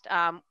almost,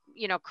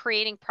 you know,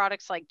 creating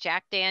products like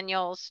Jack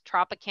Daniels,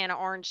 Tropicana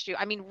orange juice.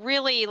 I mean,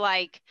 really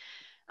like,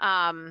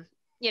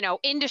 you know,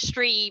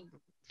 industry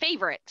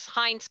favorites,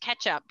 Heinz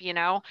ketchup, you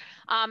know,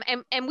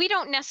 and we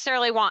don't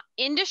necessarily want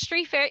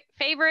industry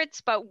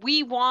favorites, but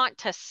we want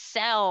to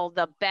sell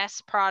the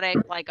best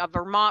product, like a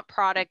Vermont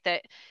product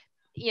that,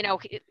 you know,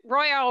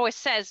 Roy always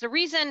says the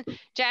reason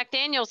Jack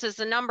Daniels is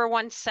the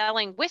 #1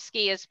 selling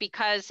whiskey is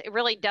because it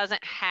really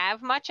doesn't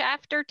have much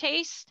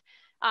aftertaste,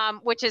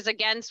 which is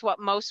against what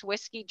most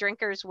whiskey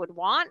drinkers would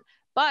want,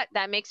 but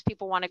that makes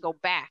people want to go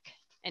back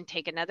and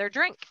take another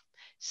drink.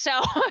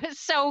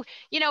 So,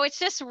 you know, it's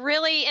just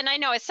really, and I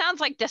know it sounds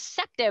like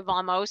deceptive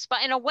almost,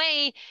 but in a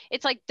way,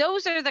 it's like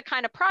those are the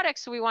kind of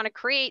products we want to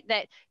create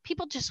that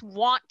people just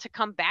want to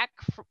come back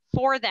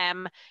for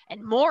them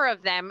and more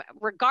of them,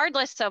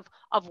 regardless of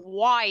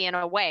why, in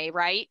a way,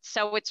 right?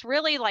 So it's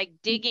really like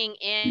digging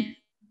in.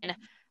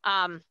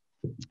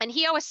 And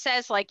he always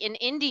says, like in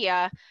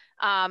India,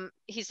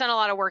 he's done a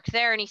lot of work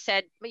there, and he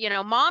said, you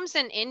know, moms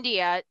in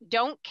India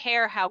don't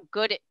care how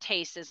good it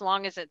tastes as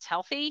long as it's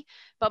healthy,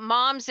 but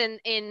moms in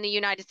the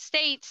United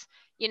States,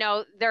 you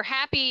know, they're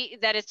happy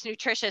that it's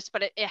nutritious,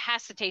 but it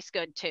has to taste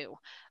good too.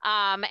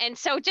 And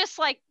so just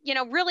like, you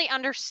know, really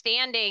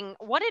understanding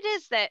what it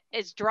is that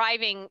is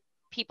driving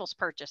people's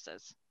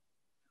purchases.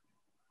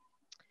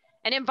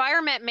 And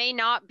environment may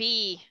not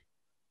be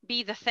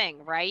the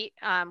thing, right?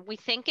 We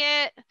think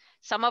it,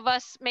 some of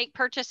us make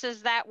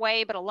purchases that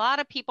way, but a lot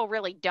of people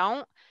really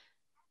don't,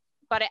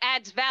 but it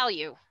adds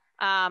value.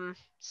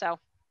 So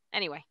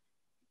anyway.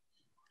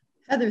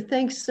 Heather,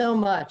 thanks so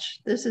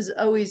much. This is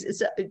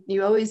always,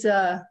 you always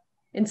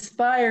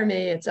inspire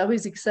me. It's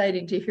always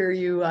exciting to hear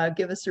you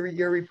give us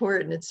your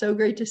report. And it's so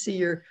great to see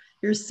your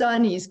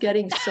son. He's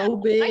getting so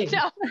big. I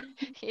know.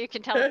 You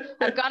can tell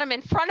I've got him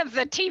in front of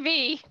the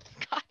TV.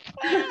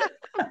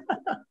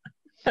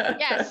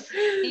 Yes,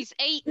 he's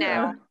 8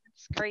 now.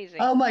 It's crazy.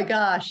 Oh my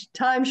gosh,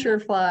 time sure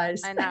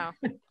flies. I know.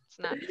 It's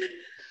nuts.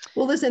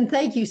 Well, listen,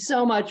 thank you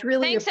so much.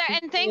 Really,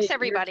 thanks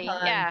everybody.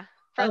 Yeah.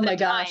 Oh my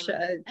gosh,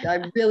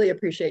 I really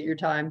appreciate your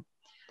time.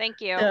 Thank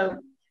you. So,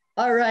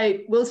 all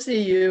right, we'll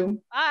see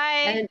you.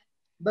 Bye. And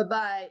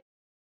bye-bye.